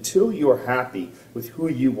relationship? Until you're happy with who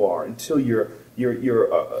you are, until you're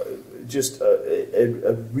just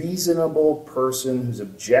a reasonable person who's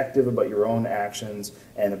objective about your own actions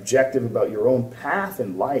and objective about your own path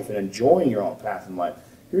in life and enjoying your own path in life,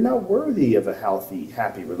 you're not worthy of a healthy,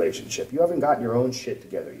 happy relationship. You haven't gotten your own shit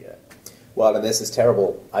together yet. Well, and there's this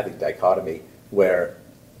terrible, I think, dichotomy where,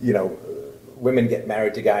 women get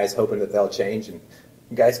married to guys hoping that they'll change, and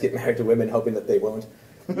guys get married to women hoping that they won't.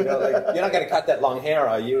 You're not going to cut that long hair,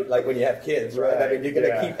 are you? Like when you have kids, right? I mean, you're going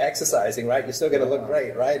to keep exercising, right? You're still going to look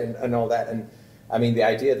great, right? And all that. And I mean, the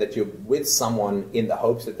idea that you're with someone in the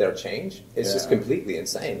hopes that they'll change is just completely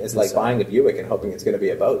insane. It's like buying a Buick and hoping it's going to be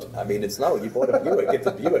a boat. I mean, you bought a Buick, it's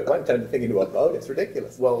a Buick. One time thinking into a boat, it's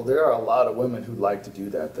ridiculous. Well, there are a lot of women who like to do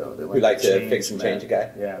that, though. They like to fix and change a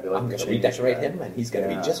guy. Yeah, they like I'm going to redecorate him, and he's going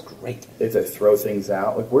to be just great. If they throw things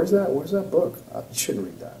out, like where's that book? You shouldn't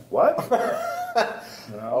read that. What?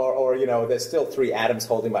 Or there's still 3 atoms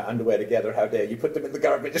holding my underwear together. How dare you put them in the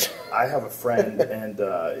garbage? I have a friend and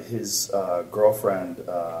his girlfriend,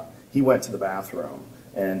 he went to the bathroom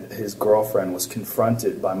and his girlfriend was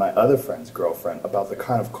confronted by my other friend's girlfriend about the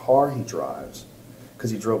kind of car he drives. Because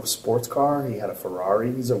he drove a sports car, he had a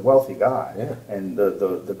Ferrari, he's a wealthy guy. Yeah. And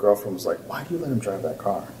the girlfriend was like, why do you let him drive that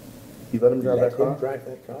car? You let him drive that car? Drive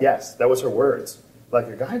that car? Yes, that was her words. Like,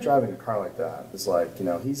 a guy driving a car like that is like,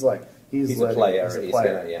 he's a player. He's a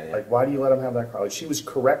player. Like, why do you let him have that car? Like, she was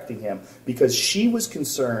correcting him because she was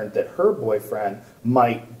concerned that her boyfriend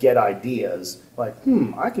might get ideas like,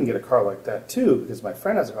 I can get a car like that too because my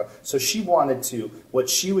friend has a car. So she wanted to, what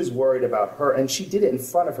she was worried about her, and she did it in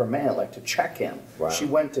front of her man, like to check him. Wow. She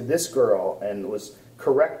went to this girl and was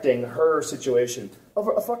correcting her situation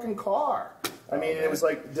over a fucking car. I mean, it was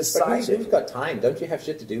like decided. But you've got time. Don't you have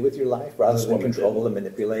shit to do with your life rather than control and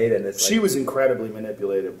manipulate? And it's she was incredibly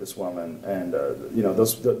manipulative, this woman, and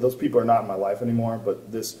those people are not in my life anymore. But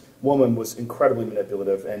this woman was incredibly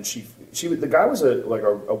manipulative, and the guy was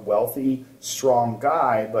a wealthy, strong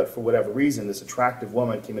guy, but for whatever reason, this attractive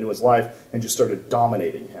woman came into his life and just started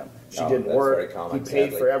dominating him. She didn't work. He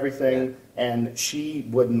paid for everything, and she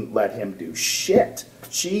wouldn't let him do shit.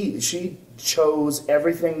 She chose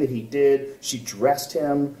everything that he did. She dressed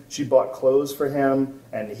him. She bought clothes for him,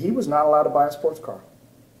 and he was not allowed to buy a sports car.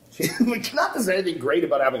 Not that there's anything great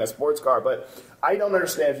about having a sports car, but I don't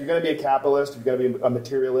understand. If you're going to be a capitalist, if you're going to be a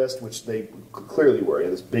materialist, which they clearly were,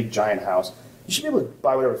 this big giant house, you should be able to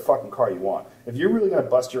buy whatever fucking car you want. If you're really going to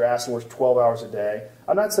bust your ass and work 12 hours a day,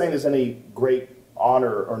 I'm not saying there's any great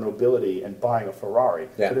honor or nobility in buying a Ferrari,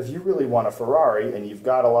 but if you really want a Ferrari and you've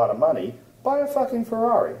got a lot of money, buy a fucking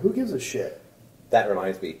Ferrari. Who gives a shit? That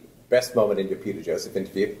reminds me, best moment in your Peter Joseph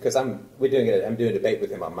interview, because I'm doing a debate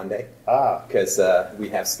with him on Monday. Because we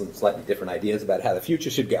have some slightly different ideas about how the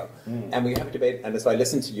future should go, and we have a debate. And so I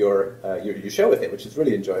listened to your show with it, which is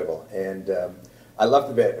really enjoyable. And I loved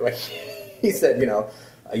the bit when he said,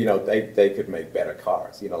 they could make better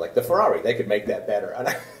cars. Like the Ferrari, they could make that better.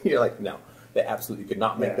 And you're like, no. They absolutely could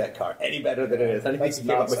not make that car any better than it is. And if he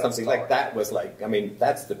came up with something like that, was like, I mean,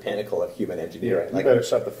 that's the pinnacle of human engineering. You better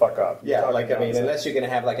shut the fuck up. Unless you're going to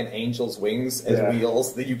have like an angel's wings as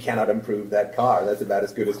wheels, that you cannot improve that car. That's about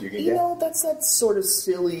as good as you can get. That's that sort of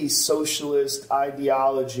silly socialist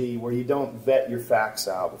ideology where you don't vet your facts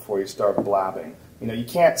out before you start blabbing. You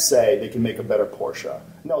can't say they can make a better Porsche.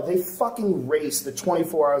 No, they fucking race the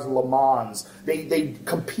 24 Hours of Le Mans. They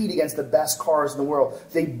compete against the best cars in the world.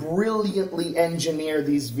 They brilliantly engineer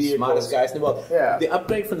these vehicles. Smartest guys in the world. Yeah. The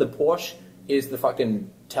upgrade from the Porsche is the fucking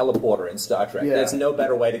teleporter in Star Trek. Yeah. There's no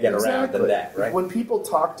better way to get around than that, right? When people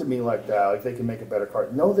talk to me like that, like they can make a better car,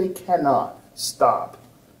 no, they cannot. Stop.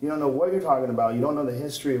 You don't know what you're talking about. You don't know the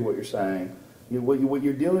history of what you're saying. What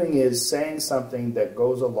you're doing is saying something that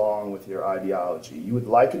goes along with your ideology. You would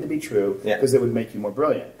like it to be true because it would make you more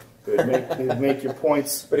brilliant. It would make your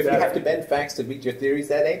points But if you have to bend facts to meet your theories,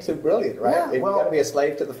 that ain't so brilliant, right? Yeah, You've got to be a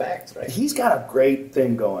slave to the facts, right? He's got a great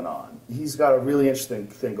thing going on. He's got a really interesting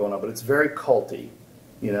thing going on, but it's very culty.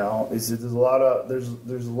 There's a lot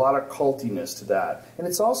of cultiness to that, and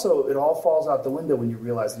it's also it all falls out the window when you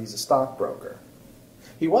realize that he's a stockbroker.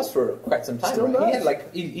 He was for quite some time. Still right?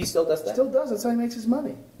 does. He still does that. Still does. That's how he makes his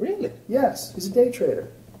money. Really? Yes, he's a day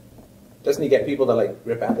trader. Doesn't he get people to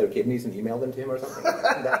rip out their kidneys and email them to him or something?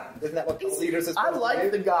 Isn't that what cult leaders is? I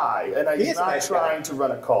like the guy, and he's not trying to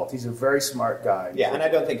run a cult. He's a very smart guy. Yeah, and I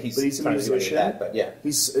don't think he's a musician. That, but yeah,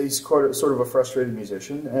 he's sort of a frustrated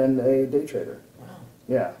musician and a day trader. Wow.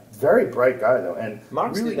 Yeah, very bright guy though, and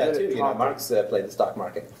Marx really did that too. Marx played the stock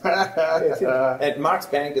market, and Marx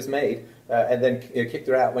banged his maid, and then kicked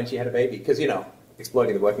her out when she had a baby because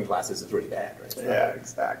exploiting the working classes is really bad, right? Yeah,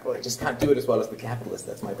 exactly. I just can't do it as well as the capitalist.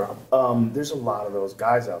 That's my problem. There's a lot of those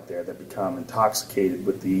guys out there that become intoxicated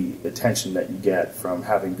with the attention that you get from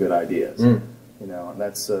having good ideas. And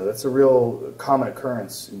that's a real common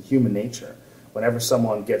occurrence in human nature. Whenever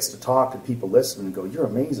someone gets to talk and people listen and go, "You're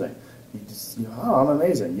amazing," you just, I'm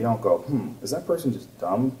amazing. You don't go, is that person just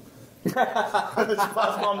dumb? It's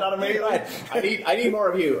possible I'm not amazing. Right. I need more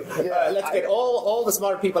of you. Let's get all the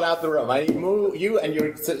smart people out the room. I need you and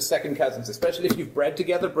your second cousins, especially if you've bred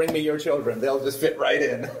together. Bring me your children; they'll just fit right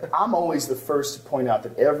in. I'm always the first to point out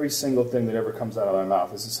that every single thing that ever comes out of my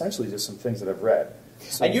mouth is essentially just some things that I've read.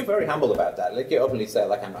 So, and you're very humble about that. Like you openly say,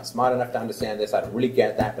 I'm not smart enough to understand this. I don't really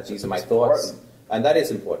get that, but these are my thoughts. Important. And that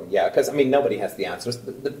is important, yeah, because, nobody has the answers.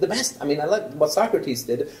 The best, I like what Socrates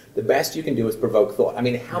did. The best you can do is provoke thought. How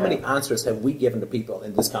many answers have we given to people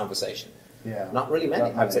in this conversation? Yeah. Not really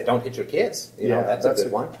many. I would say don't hit your kids. That's a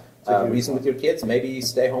good one. Reason with your kids. Maybe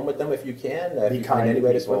stay home with them if you can. If Be you kind find any to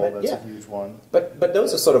way to people. swim it. That's Yeah. a huge one. But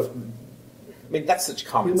those are sort of, I mean, that's such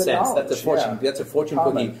common Human sense. knowledge, That's a fortune. yeah. That's a fortune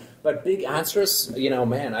Common. cookie. But big answers,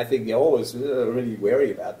 man, I think they're always really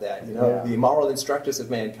wary about that. Yeah. The moral instructors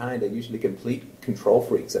of mankind are usually complete control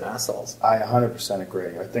freaks and assholes. I 100%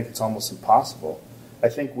 agree. I think it's almost impossible. I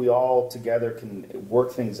think we all together can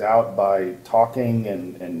work things out by talking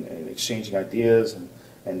and exchanging ideas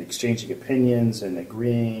and exchanging opinions and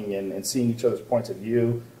agreeing and seeing each other's points of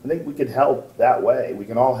view. I think we could help that way. We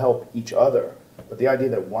can all help each other. But the idea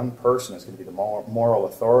that one person is going to be the moral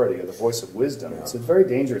authority or the voice of wisdom, it's a very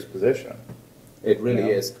dangerous position. It really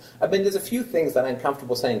is. I mean, there's a few things that I'm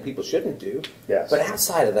comfortable saying people shouldn't do. Yes. But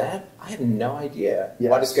outside of that, I have no idea Yes.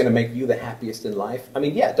 what is going to make you the happiest in life. I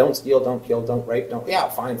mean, yeah, don't steal, don't kill, don't rape, don't... Yeah,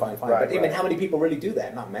 fine. Right, but even right. how many people really do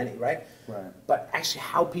that? Not many, right? Right. But actually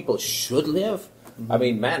how people should live... I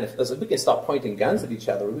mean, man, if we can stop pointing guns at each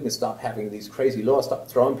other, we can stop having these crazy laws, stop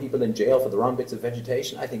throwing people in jail for the wrong bits of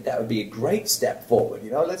vegetation, I think that would be a great step forward.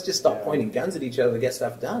 Let's just stop pointing guns at each other to get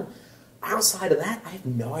stuff done. Outside of that, I have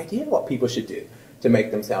no idea what people should do to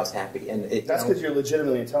make themselves happy. And That's because you're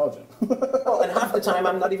legitimately intelligent. well, and half the time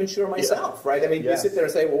I'm not even sure myself, right? I mean, Yes. you sit there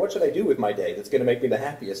and say, well, what should I do with my day that's going to make me the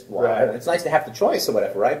happiest? Well, Right. it's nice to have the choice or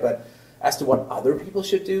whatever, right? But as to what other people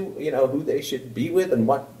should do, who they should be with and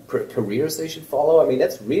what careers they should follow, I mean,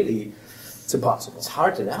 that's really... It's impossible. It's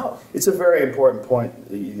hard to know. It's a very important point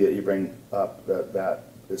that you bring up, that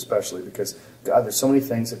especially because, God, there's so many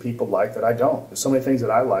things that people like that I don't. There's so many things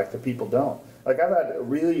that I like that people don't. Like, I've had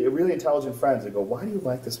really intelligent friends that go, why do you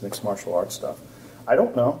like this mixed martial arts stuff? I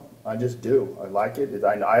don't know. I just do. I like it.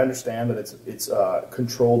 I understand that it's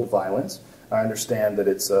controlled violence. I understand that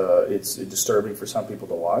it's disturbing for some people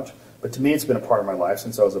to watch. But to me, it's been a part of my life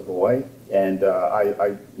since I was a boy, and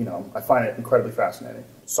I find it incredibly fascinating.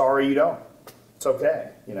 Sorry you don't. It's okay,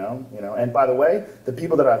 And by the way, the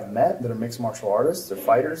people that I've met that are mixed martial artists, they're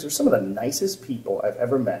fighters, they're some of the nicest people I've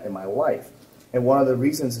ever met in my life. And one of the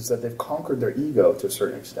reasons is that they've conquered their ego to a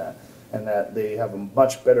certain extent, and that they have a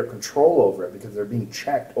much better control over it because they're being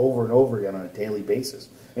checked over and over again on a daily basis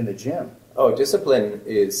in the gym. Oh, discipline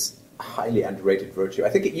is a highly underrated virtue. I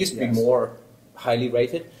think it used to be more highly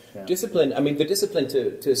rated. Yeah. Discipline, I mean, the discipline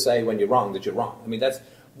to say when you're wrong that you're wrong. I mean, that's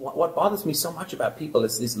what bothers me so much about people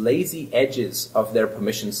is these lazy edges of their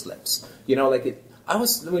permission slips.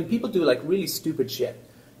 When people do like really stupid shit,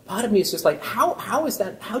 part of me is just like, how is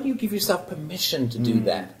that? How do you give yourself permission to do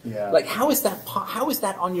that? Yeah. Like, how is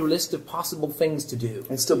that on your list of possible things to do?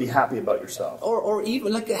 And still be happy about yourself. Or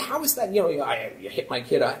even like, how is that? I hit my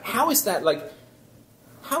kid. How is that like?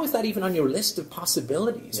 How is that even on your list of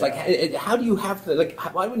possibilities? Yeah. Like, how do you have the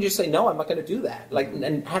why wouldn't you just say no? I'm not going to do that.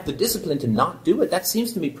 And have the discipline to not do it. That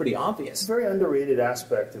seems to me pretty obvious. It's a very underrated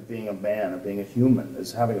aspect of being a man, of being a human,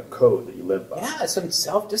 is having a code that you live by. Yeah, some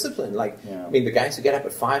self-discipline. Yeah. I mean, the guys who get up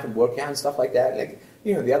at 5 and work out and stuff like that.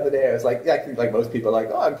 The other day I was like most people are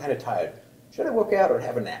like, oh, I'm kind of tired. Should I work out or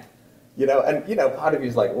have a nap? And part of you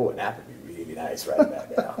is like, oh, a nap would be really nice right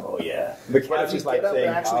about now. Oh yeah. The But if you get up and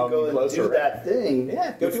actually go and do that thing,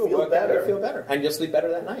 yeah, go you do a feel workout, better. you'll feel better. And you'll sleep better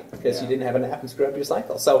that night because you Yeah. didn't have a nap and screw up your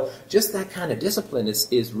cycle. So just that kind of discipline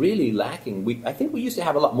is really lacking. I think we used to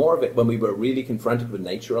have a lot more of it when we were really confronted with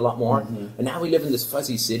nature a lot more. Mm-hmm. And now we live in this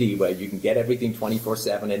fuzzy city where you can get everything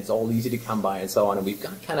 24/7 and it's all easy to come by and so on. And we've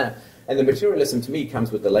got kind of... And the materialism, to me,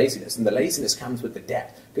 comes with the laziness, and the laziness comes with the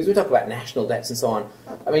debt. Because we talk about national debts and so on.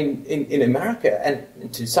 I mean, in America,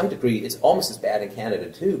 and to some degree, it's almost as bad in Canada,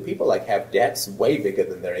 too. People, have debts way bigger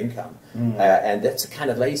than their income. And that's a kind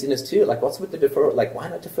of laziness, too. What's with the deferral? Why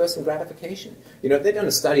not defer some gratification? They've done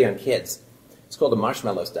a study on kids. It's called the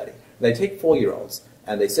marshmallow study. They take 4-year-olds,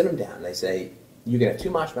 and they sit them down, and they say, you can have 2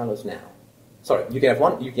 marshmallows now. Sorry, you can have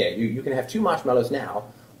one. You can have 2 marshmallows now,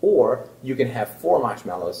 or you can have 4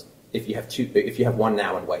 marshmallows if you have 1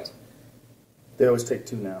 now and wait. They always take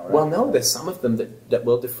 2 now, right? Well, no, there's some of them that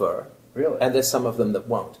will defer. Really? And there's some of them that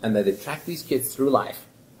won't. And they track these kids through life.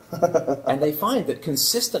 And they find that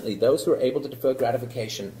consistently those who are able to defer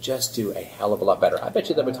gratification just do a hell of a lot better. I bet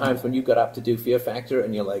you there were times when you got up to do Fear Factor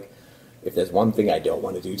and you're like, if there's one thing I don't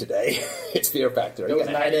want to do today, it's Fear Factor. It was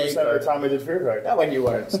 90% of the time I did Fear Factor. Not when you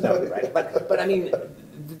weren't snowed, right? But I mean,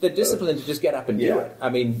 the discipline to just get up and do it. I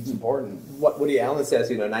mean, it's important. What Woody Allen says,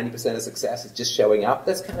 90% of success is just showing up.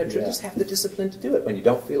 That's kind of true. Yeah. Just have the discipline to do it when you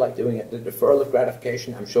don't feel like doing it. The deferral of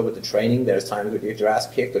gratification, I'm sure with the training, there's times where you get your ass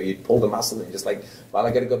kicked or you pull the muscle and you're just like, well,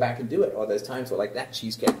 I got to go back and do it. Or there's times where that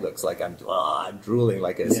cheesecake looks like I'm drooling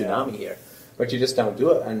like a tsunami here. But you just don't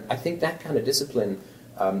do it. And I think that kind of discipline,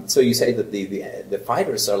 so you say that the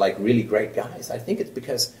fighters are really great guys. I think it's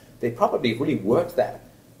because they probably really worked that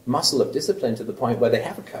muscle of discipline to the point where they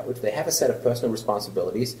have a code, they have a set of personal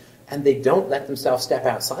responsibilities, and they don't let themselves step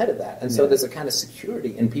outside of that. And so there's a kind of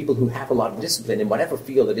security in people who have a lot of discipline in whatever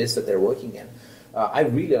field it is that they're working in. I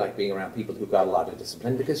really like being around people who've got a lot of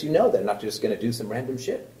discipline because they're not just going to do some random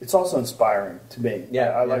shit. It's also inspiring to me. Yeah,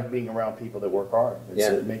 I like being around people that work hard.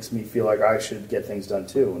 It makes me feel like I should get things done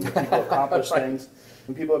too. And people accomplish things.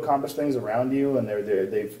 When people accomplish things around you, and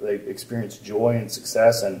they've experienced joy and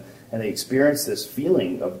success, and they experience this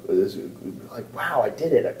feeling of this, like, wow, I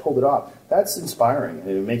did it, I pulled it off. That's inspiring, and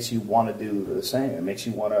it makes you want to do the same. It makes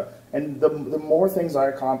you want to, and the more things I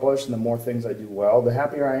accomplish and the more things I do well, the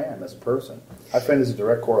happier I am as a person. I find there's a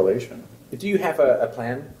direct correlation. Do you have a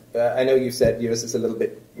plan? I know you said yours is a little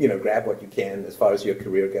bit, grab what you can as far as your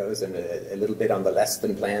career goes, and a little bit on the less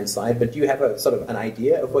than planned side, but do you have a sort of an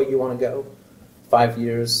idea of where you want to go? 5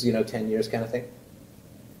 years, 10 years kind of thing?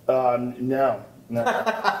 No.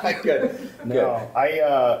 Good. No,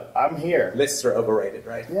 Good. I'm here. Lists are overrated,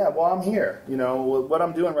 right? Yeah, well, I'm here. What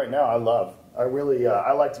I'm doing right now, I love. I really,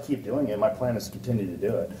 I like to keep doing it. My plan is to continue to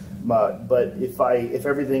do it. But if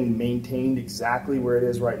everything maintained exactly where it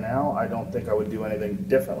is right now, I don't think I would do anything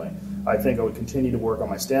differently. I think I would continue to work on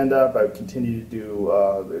my stand-up. I would continue to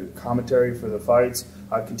do commentary for the fights.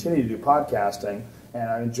 I'd continue to do podcasting, and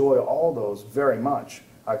I enjoy all those very much.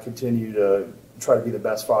 I continue to try to be the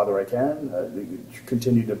best father I can,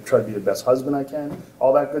 continue to try to be the best husband I can,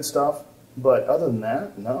 all that good stuff. But other than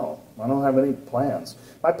that, no, I don't have any plans.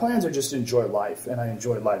 My plans are just to enjoy life, and I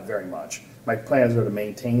enjoy life very much. My plans are to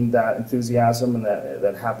maintain that enthusiasm and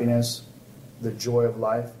that happiness, the joy of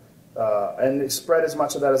life, and spread as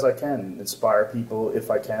much of that as I can, inspire people if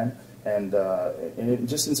I can, and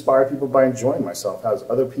just inspire people by enjoying myself, as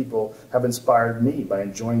other people have inspired me by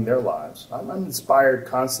enjoying their lives. I'm inspired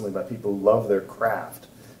constantly by people who love their craft,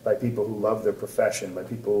 by people who love their profession, by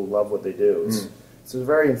people who love what they do. It's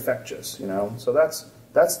very infectious, So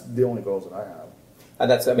that's the only goals that I have. And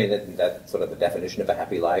that's sort of the definition of a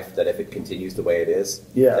happy life. That if it continues the way it is,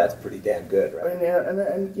 that's pretty damn good, right?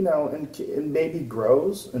 And maybe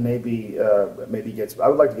grows, and maybe gets. I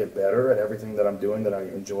would like to get better at everything that I'm doing that I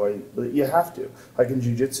enjoy. But you have to. Like in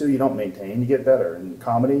jiu-jitsu, you don't maintain, you get better. In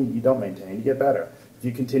comedy, you don't maintain, you get better. If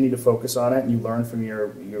you continue to focus on it and you learn from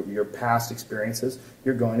your past experiences,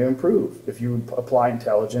 you're going to improve. If you apply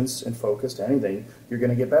intelligence and focus to anything, you're going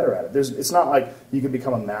to get better at it. It's not like you can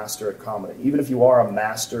become a master at comedy. Even if you are a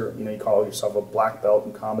master, you call yourself a black belt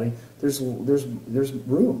in comedy, there's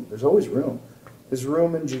room. There's always room. There's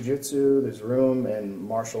room in jiu-jitsu, there's room in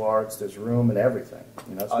martial arts, there's room in everything.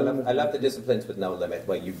 I love the disciplines with no limit,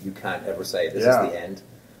 where you can't ever say this is the end.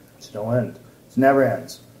 It's no end. It never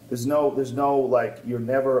ends. There's no like, you're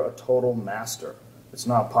never a total master. It's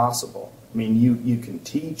not possible. I mean, you can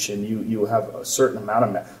teach, and you have a certain amount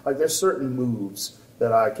of like, there's certain moves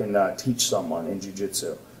that I can teach someone in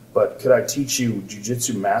jiu-jitsu. But could I teach you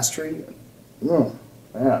jiu-jitsu mastery?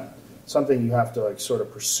 Man, something you have to like sort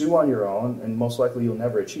of pursue on your own, and most likely you'll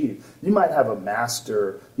never achieve. You might have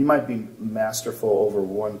you might be masterful over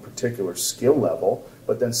one particular skill level,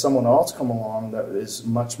 but then someone else come along that is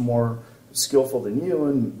much more skillful than you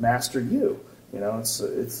and master you.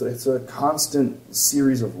 It's a constant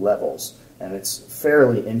series of levels, and it's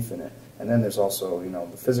fairly infinite. And then there's also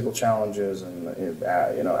the physical challenges and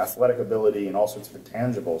athletic ability and all sorts of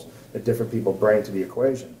intangibles that different people bring to the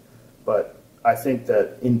equation. But I think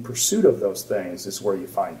that in pursuit of those things is where you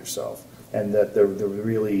find yourself, and that the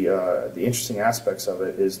really the interesting aspects of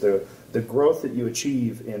it is the growth that you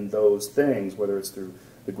achieve in those things, whether it's through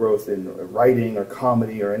the growth in writing or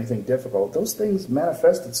comedy or anything difficult. Those things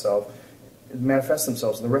manifest themselves in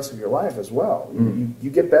the rest of your life as well.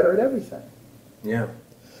 You get better at everything. Yeah.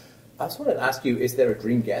 I just wanted to ask you, is there a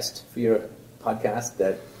dream guest for your podcast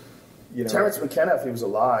that Terrence McKenna, if he was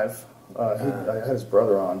alive. I had his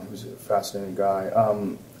brother on, who's a fascinating guy.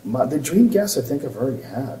 The dream guest I think I've already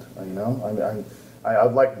had.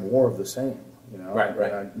 I'd like more of the same.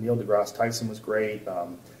 Right. Neil deGrasse Tyson was great.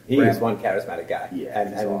 He is one charismatic guy. Yeah,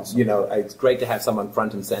 and awesome. It's great to have someone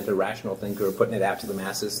front and center, rational thinker, putting it out to the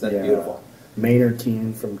masses. That's beautiful. Maynard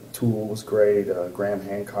Keenan from Tool was great. Graham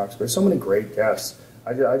Hancock's great. So many great guests.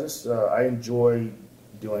 I enjoy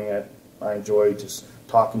doing it. I enjoy just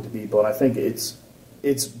talking to people, and I think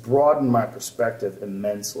it's broadened my perspective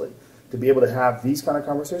immensely to be able to have these kind of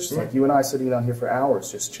conversations, like you and I sitting down here for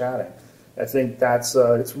hours just chatting. I think that's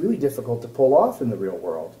it's really difficult to pull off in the real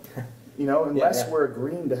world. Unless we're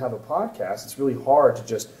agreeing to have a podcast, it's really hard to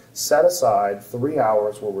just set aside 3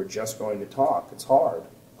 hours where we're just going to talk. It's hard.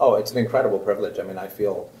 Oh, it's an incredible privilege. I mean, I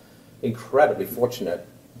feel incredibly fortunate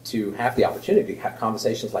to have the opportunity to have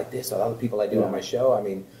conversations like this with other people I do on my show. I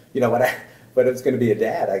mean, but it's going to be a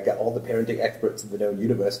dad. I got all the parenting experts in the known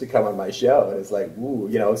universe to come on my show, and it's like, woo,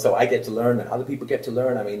 so I get to learn, and other people get to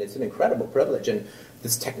learn. I mean, it's an incredible privilege, and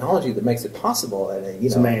this technology that makes it possible, and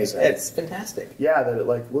it's amazing. It's fantastic. Yeah,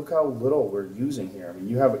 look how little we're using here. I mean,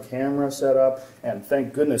 you have a camera set up, and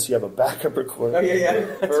thank goodness you have a backup recorder. Oh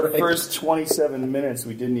yeah. For the first 27 minutes,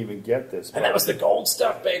 we didn't even get this, and that was the gold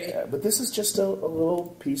stuff, baby. Yeah, but this is just a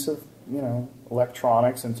little piece of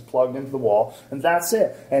electronics, and it's plugged into the wall, and that's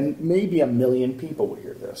it. And maybe 1 million people will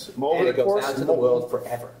hear this. And it goes out to the world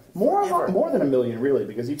forever. More than 1 million, really,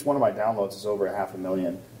 because each one of my downloads is over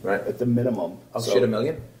 500,000, right, at the minimum. Oh, shit, 1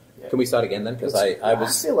 million? Yeah. Can we start again then? Because I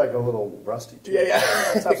feel like a little rusty. Too. Yeah.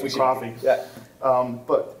 Let's have some coffee. Yeah.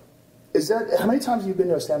 But how many times have you been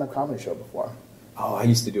to a stand-up comedy show before? Oh, I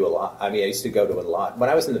used to do a lot. I mean, I used to go to it a lot. When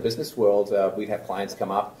I was in the business world, we'd have clients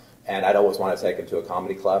come up, and I'd always want to take them to a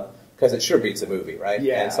comedy club, because it sure beats a movie, right?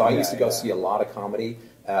 Yeah. And so I used to go see a lot of comedy.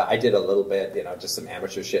 I did a little bit, just some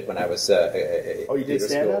amateur shit when I was you did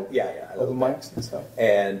stand-up? Yeah. Open mics and stuff?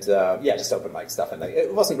 And, just open mic stuff. And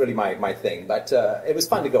it wasn't really my thing, but it was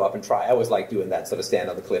fun to go up and try. I always liked doing that sort of stand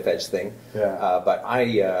on the cliff edge thing. Yeah. But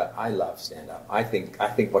I love stand-up. I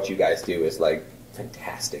think what you guys do is, like,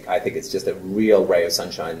 fantastic. I think it's just a real ray of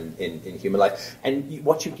sunshine in human life. And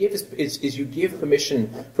what you give is you give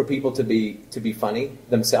permission for people to be funny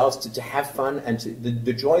themselves, to have fun, and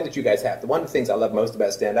the joy that you guys have. One of the things I love most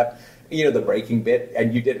about stand-up, the breaking bit,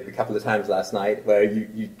 and you did it a couple of times last night, where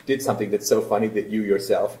you did something that's so funny that you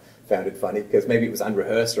yourself found it funny, because maybe it was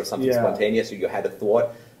unrehearsed or something spontaneous, or you had a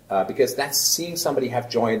thought, because that's seeing somebody have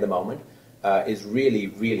joy in the moment. Is really,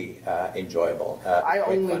 really enjoyable. I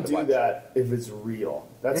only do that if it's real.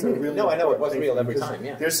 That's a really I know it was real every because time.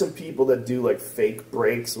 Yeah, there's some people that do like fake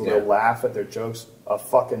breaks where they'll laugh at their jokes a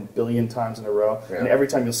fucking billion times in a row, and every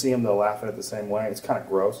time you'll see them, they'll laugh at it the same way. It's kind of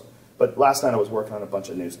gross. But last night I was working on a bunch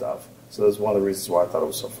of new stuff, so that's one of the reasons why I thought it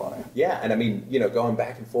was so funny. Yeah, and I mean, going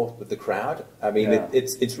back and forth with the crowd. I mean,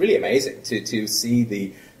 it's really amazing to see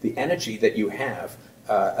the energy that you have.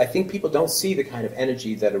 I think people don't see the kind of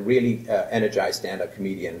energy that a really energized stand-up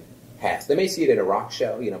comedian has. They may see it at a rock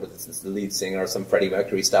show, but it's the lead singer or some Freddie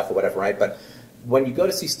Mercury stuff or whatever, right? But when you go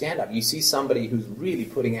to see stand-up, you see somebody who's really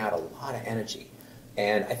putting out a lot of energy.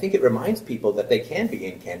 And I think it reminds people that they can be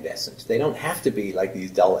incandescent. They don't have to be like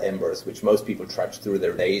these dull embers, which most people trudge through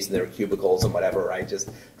their days in their cubicles and whatever, right? Just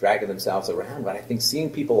dragging themselves around. But I think seeing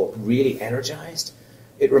people really energized,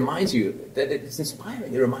 it reminds you that it's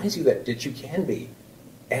inspiring. It reminds you that you can be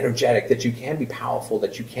energetic, that you can be powerful,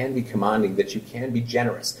 that you can be commanding, that you can be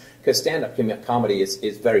generous. Because stand-up comedy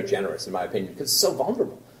is very generous, in my opinion, because it's so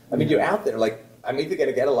vulnerable. I mean, you're out there, like, I'm either going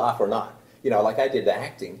to get a laugh or not. Like I did the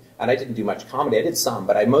acting, and I didn't do much comedy. I did some,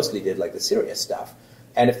 but I mostly did, like, the serious stuff.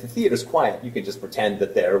 And if the theater's quiet, you can just pretend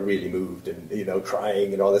that they're really moved and,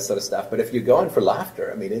 crying and all this sort of stuff. But if you're going for laughter,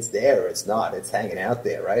 I mean, it's there, it's not, it's hanging out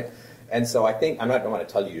there, right? And so I think, I don't want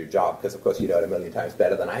to tell you your job, because of course you know it 1,000,000 times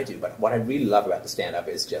better than I do, but what I really love about the stand-up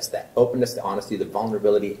is just that openness, the honesty, the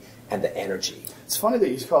vulnerability, and the energy. It's funny that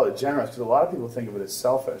you call it generous, because a lot of people think of it as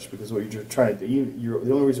selfish, because what you're trying to do,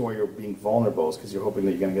 the only reason why you're being vulnerable is because you're hoping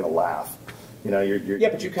that you're going to get a laugh.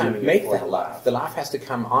 But you can't make that laugh. The laugh has to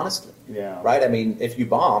come honestly. Yeah. Right? I mean, if you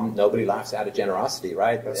bomb, nobody laughs out of generosity,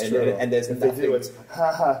 right? That's true. And there's nothing. They do, it's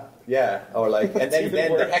ha ha. Yeah, or like, and then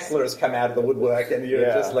the hecklers come out of the woodwork, and you're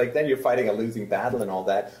just like, then you're fighting a losing battle and all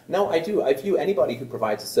that. No, I view anybody who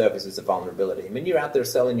provides a service as a vulnerability. I mean, you're out there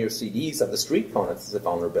selling your CDs of the street corners as a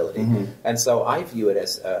vulnerability. Mm-hmm. And so I view it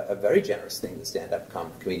as a very generous thing that stand-up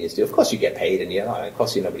comedians do. Of course you get paid, and of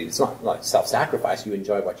course it's not like self-sacrifice, you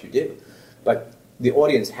enjoy what you do. But the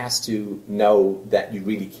audience has to know that you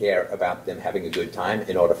really care about them having a good time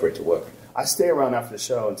in order for it to work. I stay around after the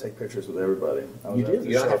show and take pictures with everybody. You do?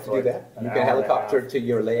 You don't have to do that? You can helicopter to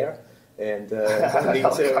your lair and right?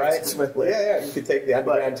 Yeah, you can take the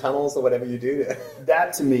underground tunnels or whatever you do.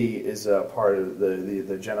 That to me is a part of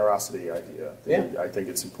the generosity idea. I think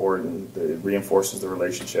it's important. It reinforces the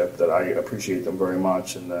relationship, that I appreciate them very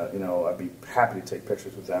much, and I'd be happy to take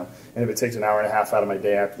pictures with them. And if it takes an hour and a half out of my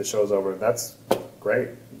day after the show's over, that's great.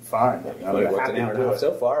 Fine. I'm happy to do it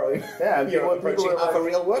so far. Yeah, you're approaching half a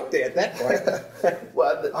real work day at that point.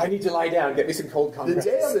 Well, I need to lie down, get me some cold compress.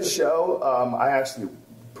 The day of the show, I actually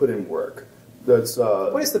put in work. That's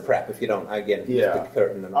what is the prep, if you don't, again, the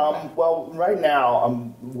curtain and all that? Well, right now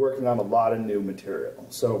I'm working on a lot of new material.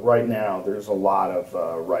 So right now there's a lot of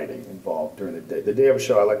writing involved during the day. The day of a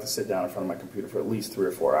show, I like to sit down in front of my computer for at least 3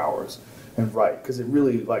 or 4 hours and write, because it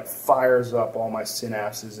really fires up all my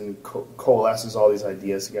synapses and coalesces all these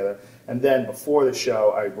ideas together. And then before the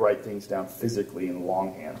show, I write things down physically in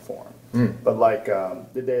longhand form. But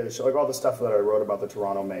the day of the show, all the stuff that I wrote about the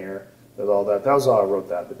Toronto mayor, with all that. That was all I wrote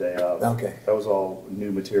that the day of. Okay. That was all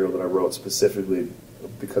new material that I wrote specifically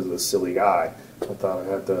because of this silly guy. I thought I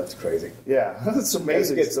had to. That's crazy. Yeah, it's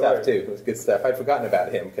amazing. It was good stuff too. It was good stuff. I'd forgotten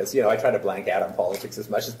about him because I try to blank out on politics as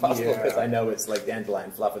much as possible because I know it's like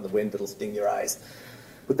dandelion fluff in the wind that'll sting your eyes.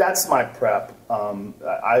 But that's my prep.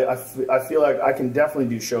 I feel like I can definitely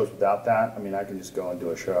do shows without that. I mean, I can just go and do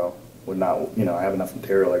a show with not, I have enough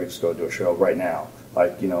material. I can just go do a show right now.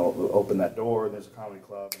 Like, open that door, there's a comedy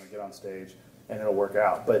club, and I get on stage, and it'll work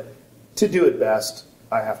out. But to do it best,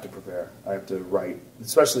 I have to prepare. I have to write,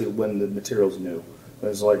 especially when the material's new.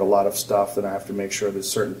 There's like a lot of stuff that I have to make sure there's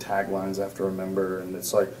certain taglines I have to remember, and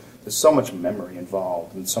it's like there's so much memory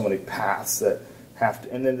involved and so many paths that have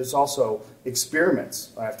to, and then there's also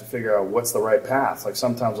experiments. I have to figure out what's the right path. Like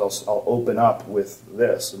sometimes I'll open up with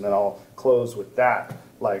this, and then I'll close with that.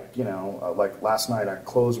 Like like last night I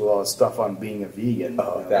closed with all this stuff on being a vegan.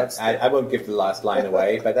 Oh, I won't give the last line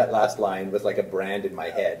away, but that last line was like a brand in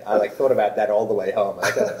my head. I thought about that all the way home.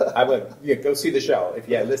 I went, go see the show if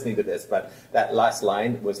you're listening to this. But that last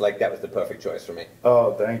line was that was the perfect choice for me.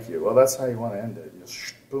 Oh, thank you. Well, that's how you want to end it.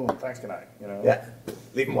 Just boom, thanks, good night. Yeah,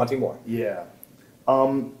 leave them wanting more. Yeah.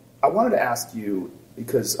 I wanted to ask you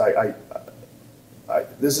because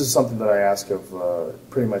this is something that I ask of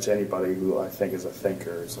pretty much anybody who I think is a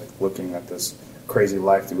thinker, is like looking at this crazy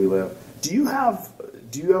life that we live. Do you have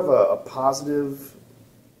a positive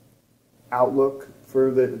outlook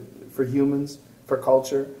for humans, for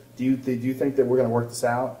culture? Do you think that we're going to work this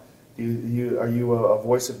out? Are you a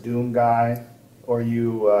voice of doom guy, or do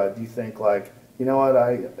you think like, you know what,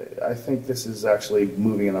 I think this is actually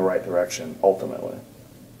moving in the right direction ultimately?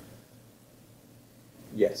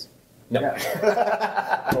 Yes. No.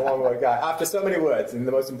 Yeah. I'm a one-word guy. After so many words, and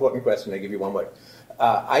the most important question, I give you one word.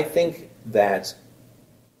 I think that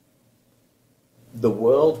the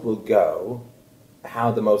world will go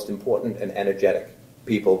how the most important and energetic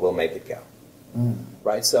people will make it go.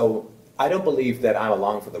 Right? So I don't believe that I'm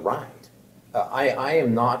along for the ride. I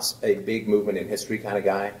am not a big movement in history kind of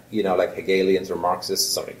guy, like Hegelians or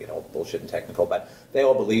Marxists. Sorry to get all bullshit and technical, but they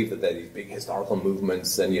all believe that they're these big historical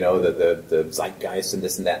movements and, the zeitgeist and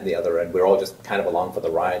this and that and the other, and we're all just kind of along for the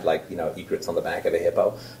ride like, egrets on the back of a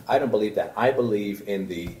hippo. I don't believe that. I believe in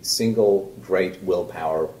the single great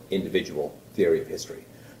willpower individual theory of history,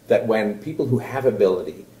 that when people who have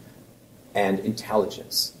ability and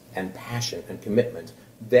intelligence and passion and commitment,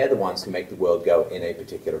 they're the ones who make the world go in a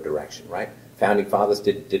particular direction, right? Founding fathers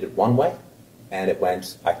did it one way, and it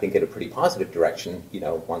went, I think, in a pretty positive direction.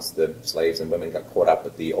 Once the slaves and women got caught up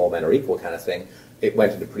with the all men are equal kind of thing, it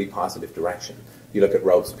went in a pretty positive direction. You look at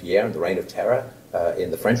Robespierre and the Reign of Terror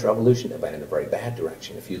in the French Revolution, it went in a very bad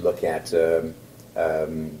direction. If you look at the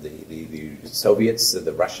Soviets,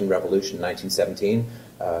 the Russian Revolution in 1917,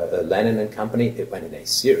 Lenin and company, it went in a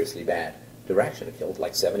seriously bad direction. It killed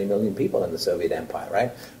like 70 million people in the Soviet Empire,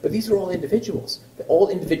 right? But these are all individuals. They're all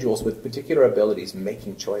individuals with particular abilities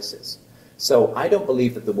making choices. So I don't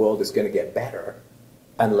believe that the world is going to get better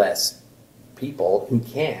unless people who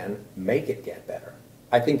can make it get better.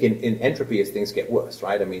 I think in entropy as things get worse,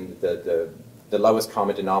 right? I mean, the lowest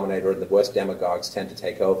common denominator and the worst demagogues tend to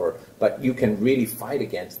take over, but you can really fight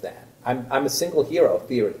against that. I'm a single hero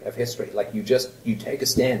theory of history. Like you take a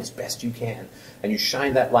stand as best you can, and you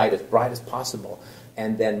shine that light as bright as possible,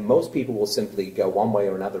 and then most people will simply go one way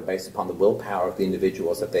or another based upon the willpower of the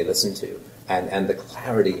individuals that they listen to, and the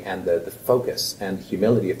clarity and the focus and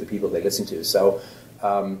humility of the people they listen to. So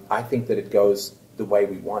I think that it goes the way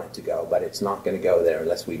we want it to go, but it's not going to go there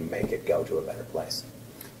unless we make it go to a better place.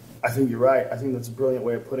 I think you're right. I think that's a brilliant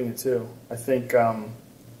way of putting it too. I think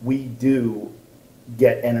we do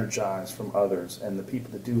get energized from others, and the people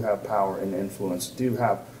that do have power and influence do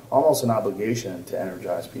have almost an obligation to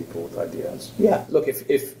energize people with ideas. Yeah, look,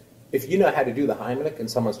 if you know how to do the Heimlich and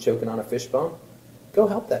someone's choking on a fishbone, go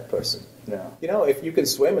help that person. Yeah. If you can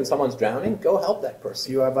swim and someone's drowning, go help that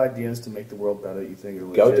person. If you have ideas to make the world better, you think you're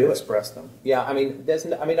legit, go do it. Express them. Yeah, I mean,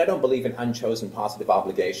 I don't believe in unchosen positive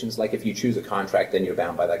obligations. Like if you choose a contract, then you're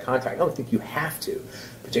bound by that contract. I don't think you have to,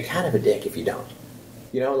 but you're kind of a dick if you don't.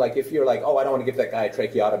 Like if you're like, oh, I don't want to give that guy a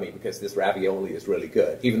tracheotomy because this ravioli is really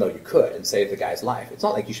good, even though you could and save the guy's life. It's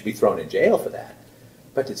not like you should be thrown in jail for that,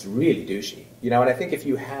 but it's really douchey. And I think if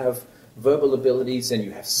you have verbal abilities and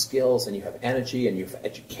you have skills and you have energy and you have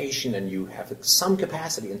education and you have some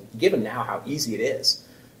capacity, and given now how easy it is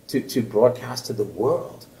to broadcast to the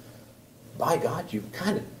world, by God, you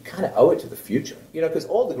kind of owe it to the future. Because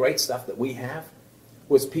all the great stuff that we have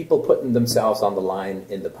was people putting themselves on the line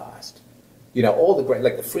in the past. All the great,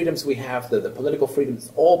 like the freedoms we have, the political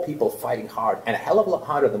freedoms, all people fighting hard, and a hell of a lot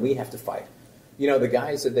harder than we have to fight. You know, the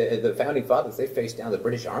guys, the founding fathers, they faced down the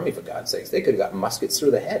British Army, for God's sakes. They could have gotten muskets through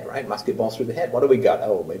the head, right? Musket balls through the head. What do we got?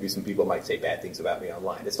 Oh, maybe some people might say bad things about me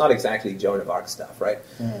online. It's not exactly Joan of Arc stuff, right?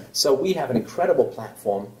 So we have an incredible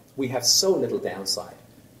platform. We have so little downside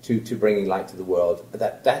to bringing light to the world.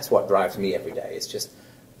 That's what drives me every day. It's just,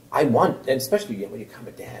 I want, and especially when you become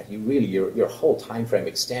a dad, you really, your whole time frame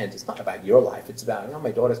extends. It's not about your life. It's about, you know, my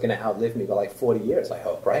daughter's going to outlive me by like 40 years, I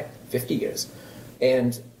hope, right? 50 years.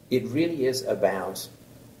 And it really is about,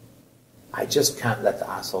 I just can't let the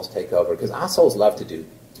assholes take over, because assholes love to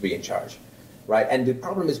be in charge, right? And the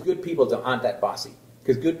problem is good people aren't that bossy,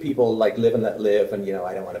 because good people like live and let live, and, you know,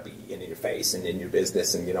 I don't want to be in your face and in your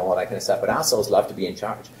business and, you know, all that kind of stuff. But assholes love to be in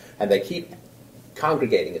charge, and they keep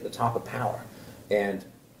congregating at the top of power. And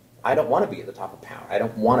I don't want to be at the top of power. I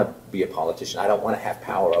don't want to be a politician. I don't want to have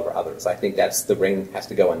power over others. I think that's, the ring has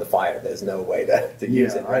to go in the fire. There's no way to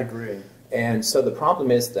use it. Right? I agree. And so the problem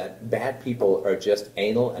is that bad people are just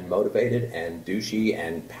anal and motivated and douchey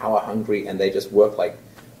and power hungry, and they just work like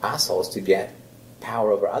assholes to get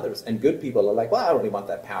power over others. And good people are like, well, I don't really want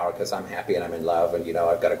that power because I'm happy and I'm in love and, you know,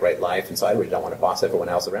 I've got a great life, and so I really don't want to boss everyone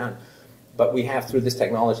else around. But we have, through this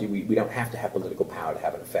technology, we don't have to have political power to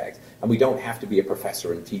have an effect. And we don't have to be a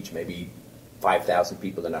professor and teach maybe 5,000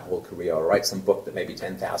 people in a whole career, or write some book that maybe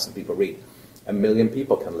 10,000 people read. 1 million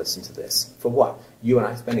people can listen to this. For what? You and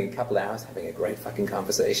I spending a couple of hours having a great fucking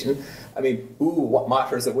conversation. I mean, ooh, what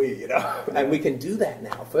martyrs are we, you know? And we can do that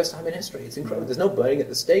now. First time in history. It's incredible. There's no burning at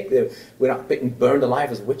the stake. We're not being burned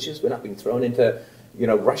alive as witches. We're not being thrown into, you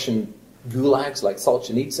know, Russian gulags like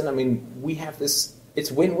Solzhenitsyn. I mean, we have this,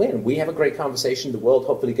 it's win-win. We have a great conversation. The world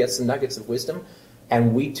hopefully gets some nuggets of wisdom,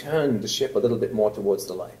 and we turn the ship a little bit more towards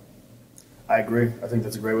the light. I agree. I think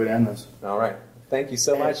that's a great way to end this. All right. Thank you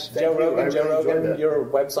so much. Joe Rogan, your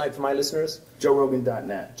website for my listeners?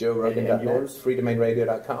 JoeRogan.net. JoeRogan.net. And yours?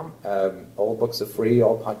 FreeDomainRadio.com. All books are free,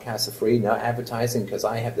 all podcasts are free. No advertising, because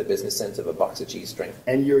I have the business sense of a box of cheese string.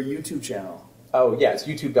 And your YouTube channel? Oh, yeah, it's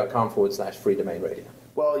youtube.com/FreeDomainRadio.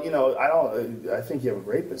 Well, you know, I think you have a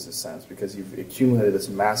great business sense, because you've accumulated this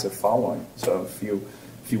massive following. So if you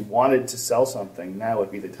wanted to sell something, now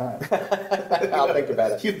would be the time. I'll think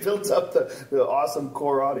about it. You've built up the awesome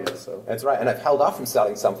core audience. So that's right, and I've held off from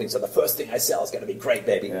selling something, so the first thing I sell is going to be great,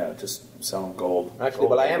 baby. Yeah, just selling gold. Actually,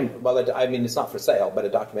 gold, I am. Well, I mean, it's not for sale, but a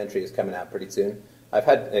documentary is coming out pretty soon. I've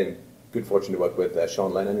had good fortune to work with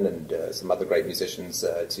Sean Lennon and some other great musicians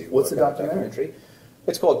to What's the work on a documentary.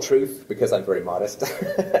 It's called Truth, because I'm very modest.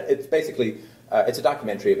 It's basically, it's a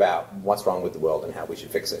documentary about what's wrong with the world and how we should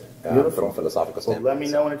fix it from a philosophical standpoint. Well, let me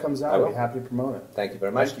know when it comes out. I'll be happy to promote it. Thank you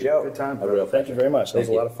very much, Joe. Good time. A real Thank you very much. That was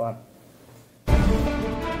a lot of fun.